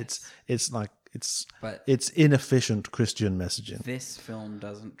 Yes. But But it's inefficient Christian messaging. this film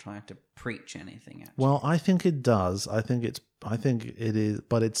doesn't try to preach anything. Actually. Well, I think it does. I think it is,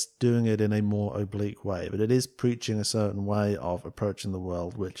 but it's doing it in a more oblique way. But it is preaching a certain way of approaching the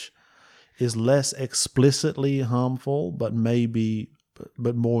world, which is less explicitly harmful, but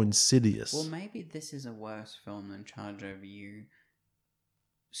more insidious. Well, maybe this is a worse film than Charge Over You,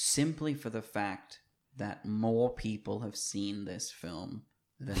 simply for the fact that more people have seen this film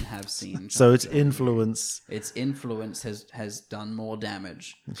than have seen. So Charge its Over You. influence. Its influence has done more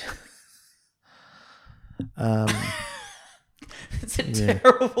damage. It's a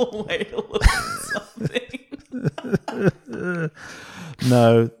terrible way to look at something.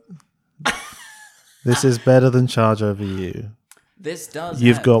 No, this is better than Charge Over You. This does.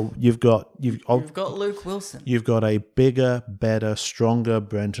 You've got You've got Luke Wilson. You've got a bigger, better, stronger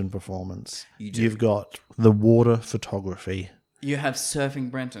Brenton performance. You do. You've got the water photography. You have Surfing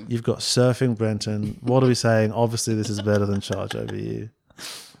Brenton. You've got Surfing Brenton. What are we saying? Obviously, this is better than Charge Over You.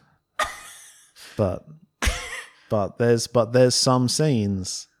 But there's some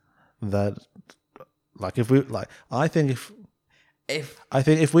scenes that, I think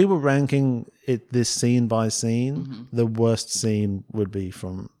if we were ranking it this scene by scene, the worst scene would be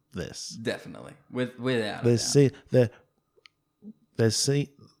from this. Definitely, without There's a doubt. there's scene.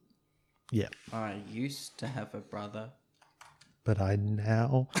 Yeah, I used to have a brother. but I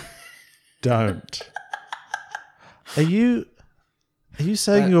now don't. Are you? Are you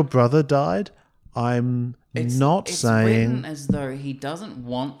saying your brother died? I'm not it's saying. written as though he doesn't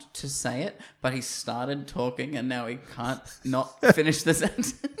want to say it, but he started talking and now he can't not finish the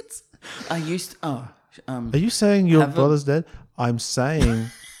sentence. I used to, Are you saying your have a- brother's dead? I'm saying.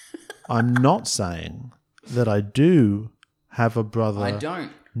 I'm not saying that I do have a brother. I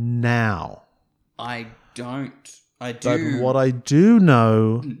don't. Now. I don't. I But do. what I do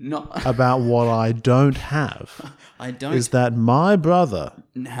know not about what I don't have I don't is that my brother,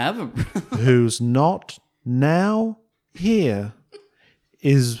 have a who's not now here,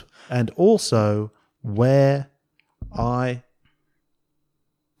 is and also where I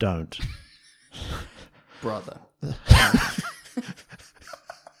don't. brother.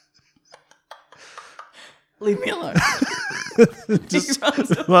 Leave me alone. Just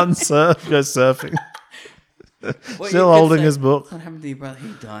one surf, go surfing. What Still you could holding say, his book. What happened to your brother?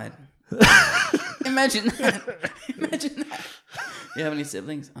 He died. Imagine that. Imagine that. You have any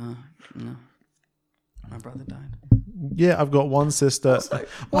siblings? No. My brother died. Yeah, I've got one sister.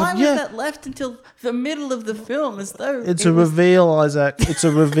 Why was yeah. that left until the middle of the film? As though It's it a was- reveal, Isaac. It's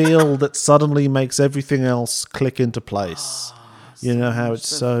a reveal that suddenly makes everything else click into place. You know how it's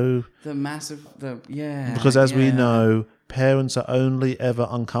so... the massive, Because as we know, parents are only ever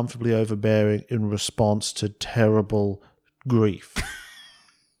uncomfortably overbearing in response to terrible grief.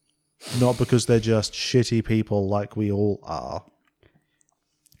 Not because they're just shitty people like we all are.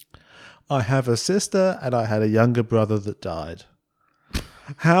 I have a sister and I had a younger brother that died.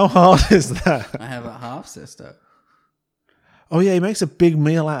 How hard is that? I have a half sister. Oh yeah, he makes a big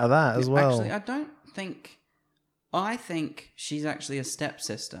meal out of that as well. Actually, I don't think. I think she's actually a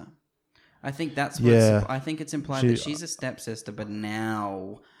stepsister. I think that's what. Yeah. I think it's implied that she's a stepsister, but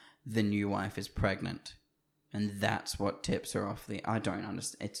now the new wife is pregnant, and that's what tips her off. I don't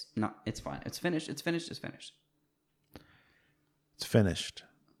understand. It's not. It's fine. It's finished. It's finished. It's finished. It's finished.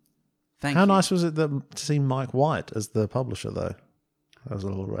 Thank How you. nice was it to see Mike White as the publisher, though? That was a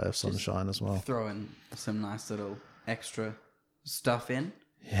little ray of sunshine as well. Throw in some nice little extra stuff in.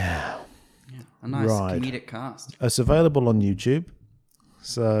 Yeah. A nice Right. comedic cast. It's available on YouTube.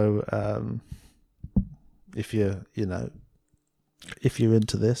 So if you're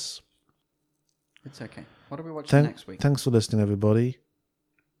into this, It's okay. What are we watching next week? Thanks for listening, everybody.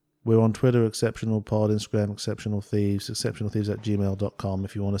 We're on Twitter, Exceptional Pod, Instagram, Exceptional Thieves, exceptionalthieves@gmail.com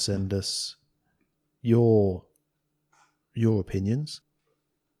if you want to send us your opinions.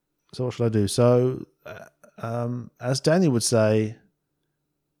 So what should I do? So, as Danny would say,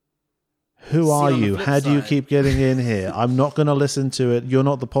 who are on the you? flip How do you side. keep getting in here? I'm not going to listen to it. You're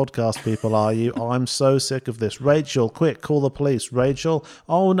not the podcast people, are you? I'm so sick of this. Rachel, quick, call the police. Rachel,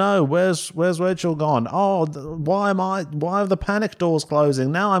 oh no, where's Rachel gone? Oh, why are the panic doors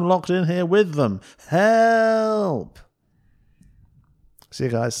closing? Now I'm locked in here with them. Help. See you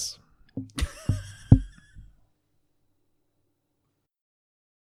guys.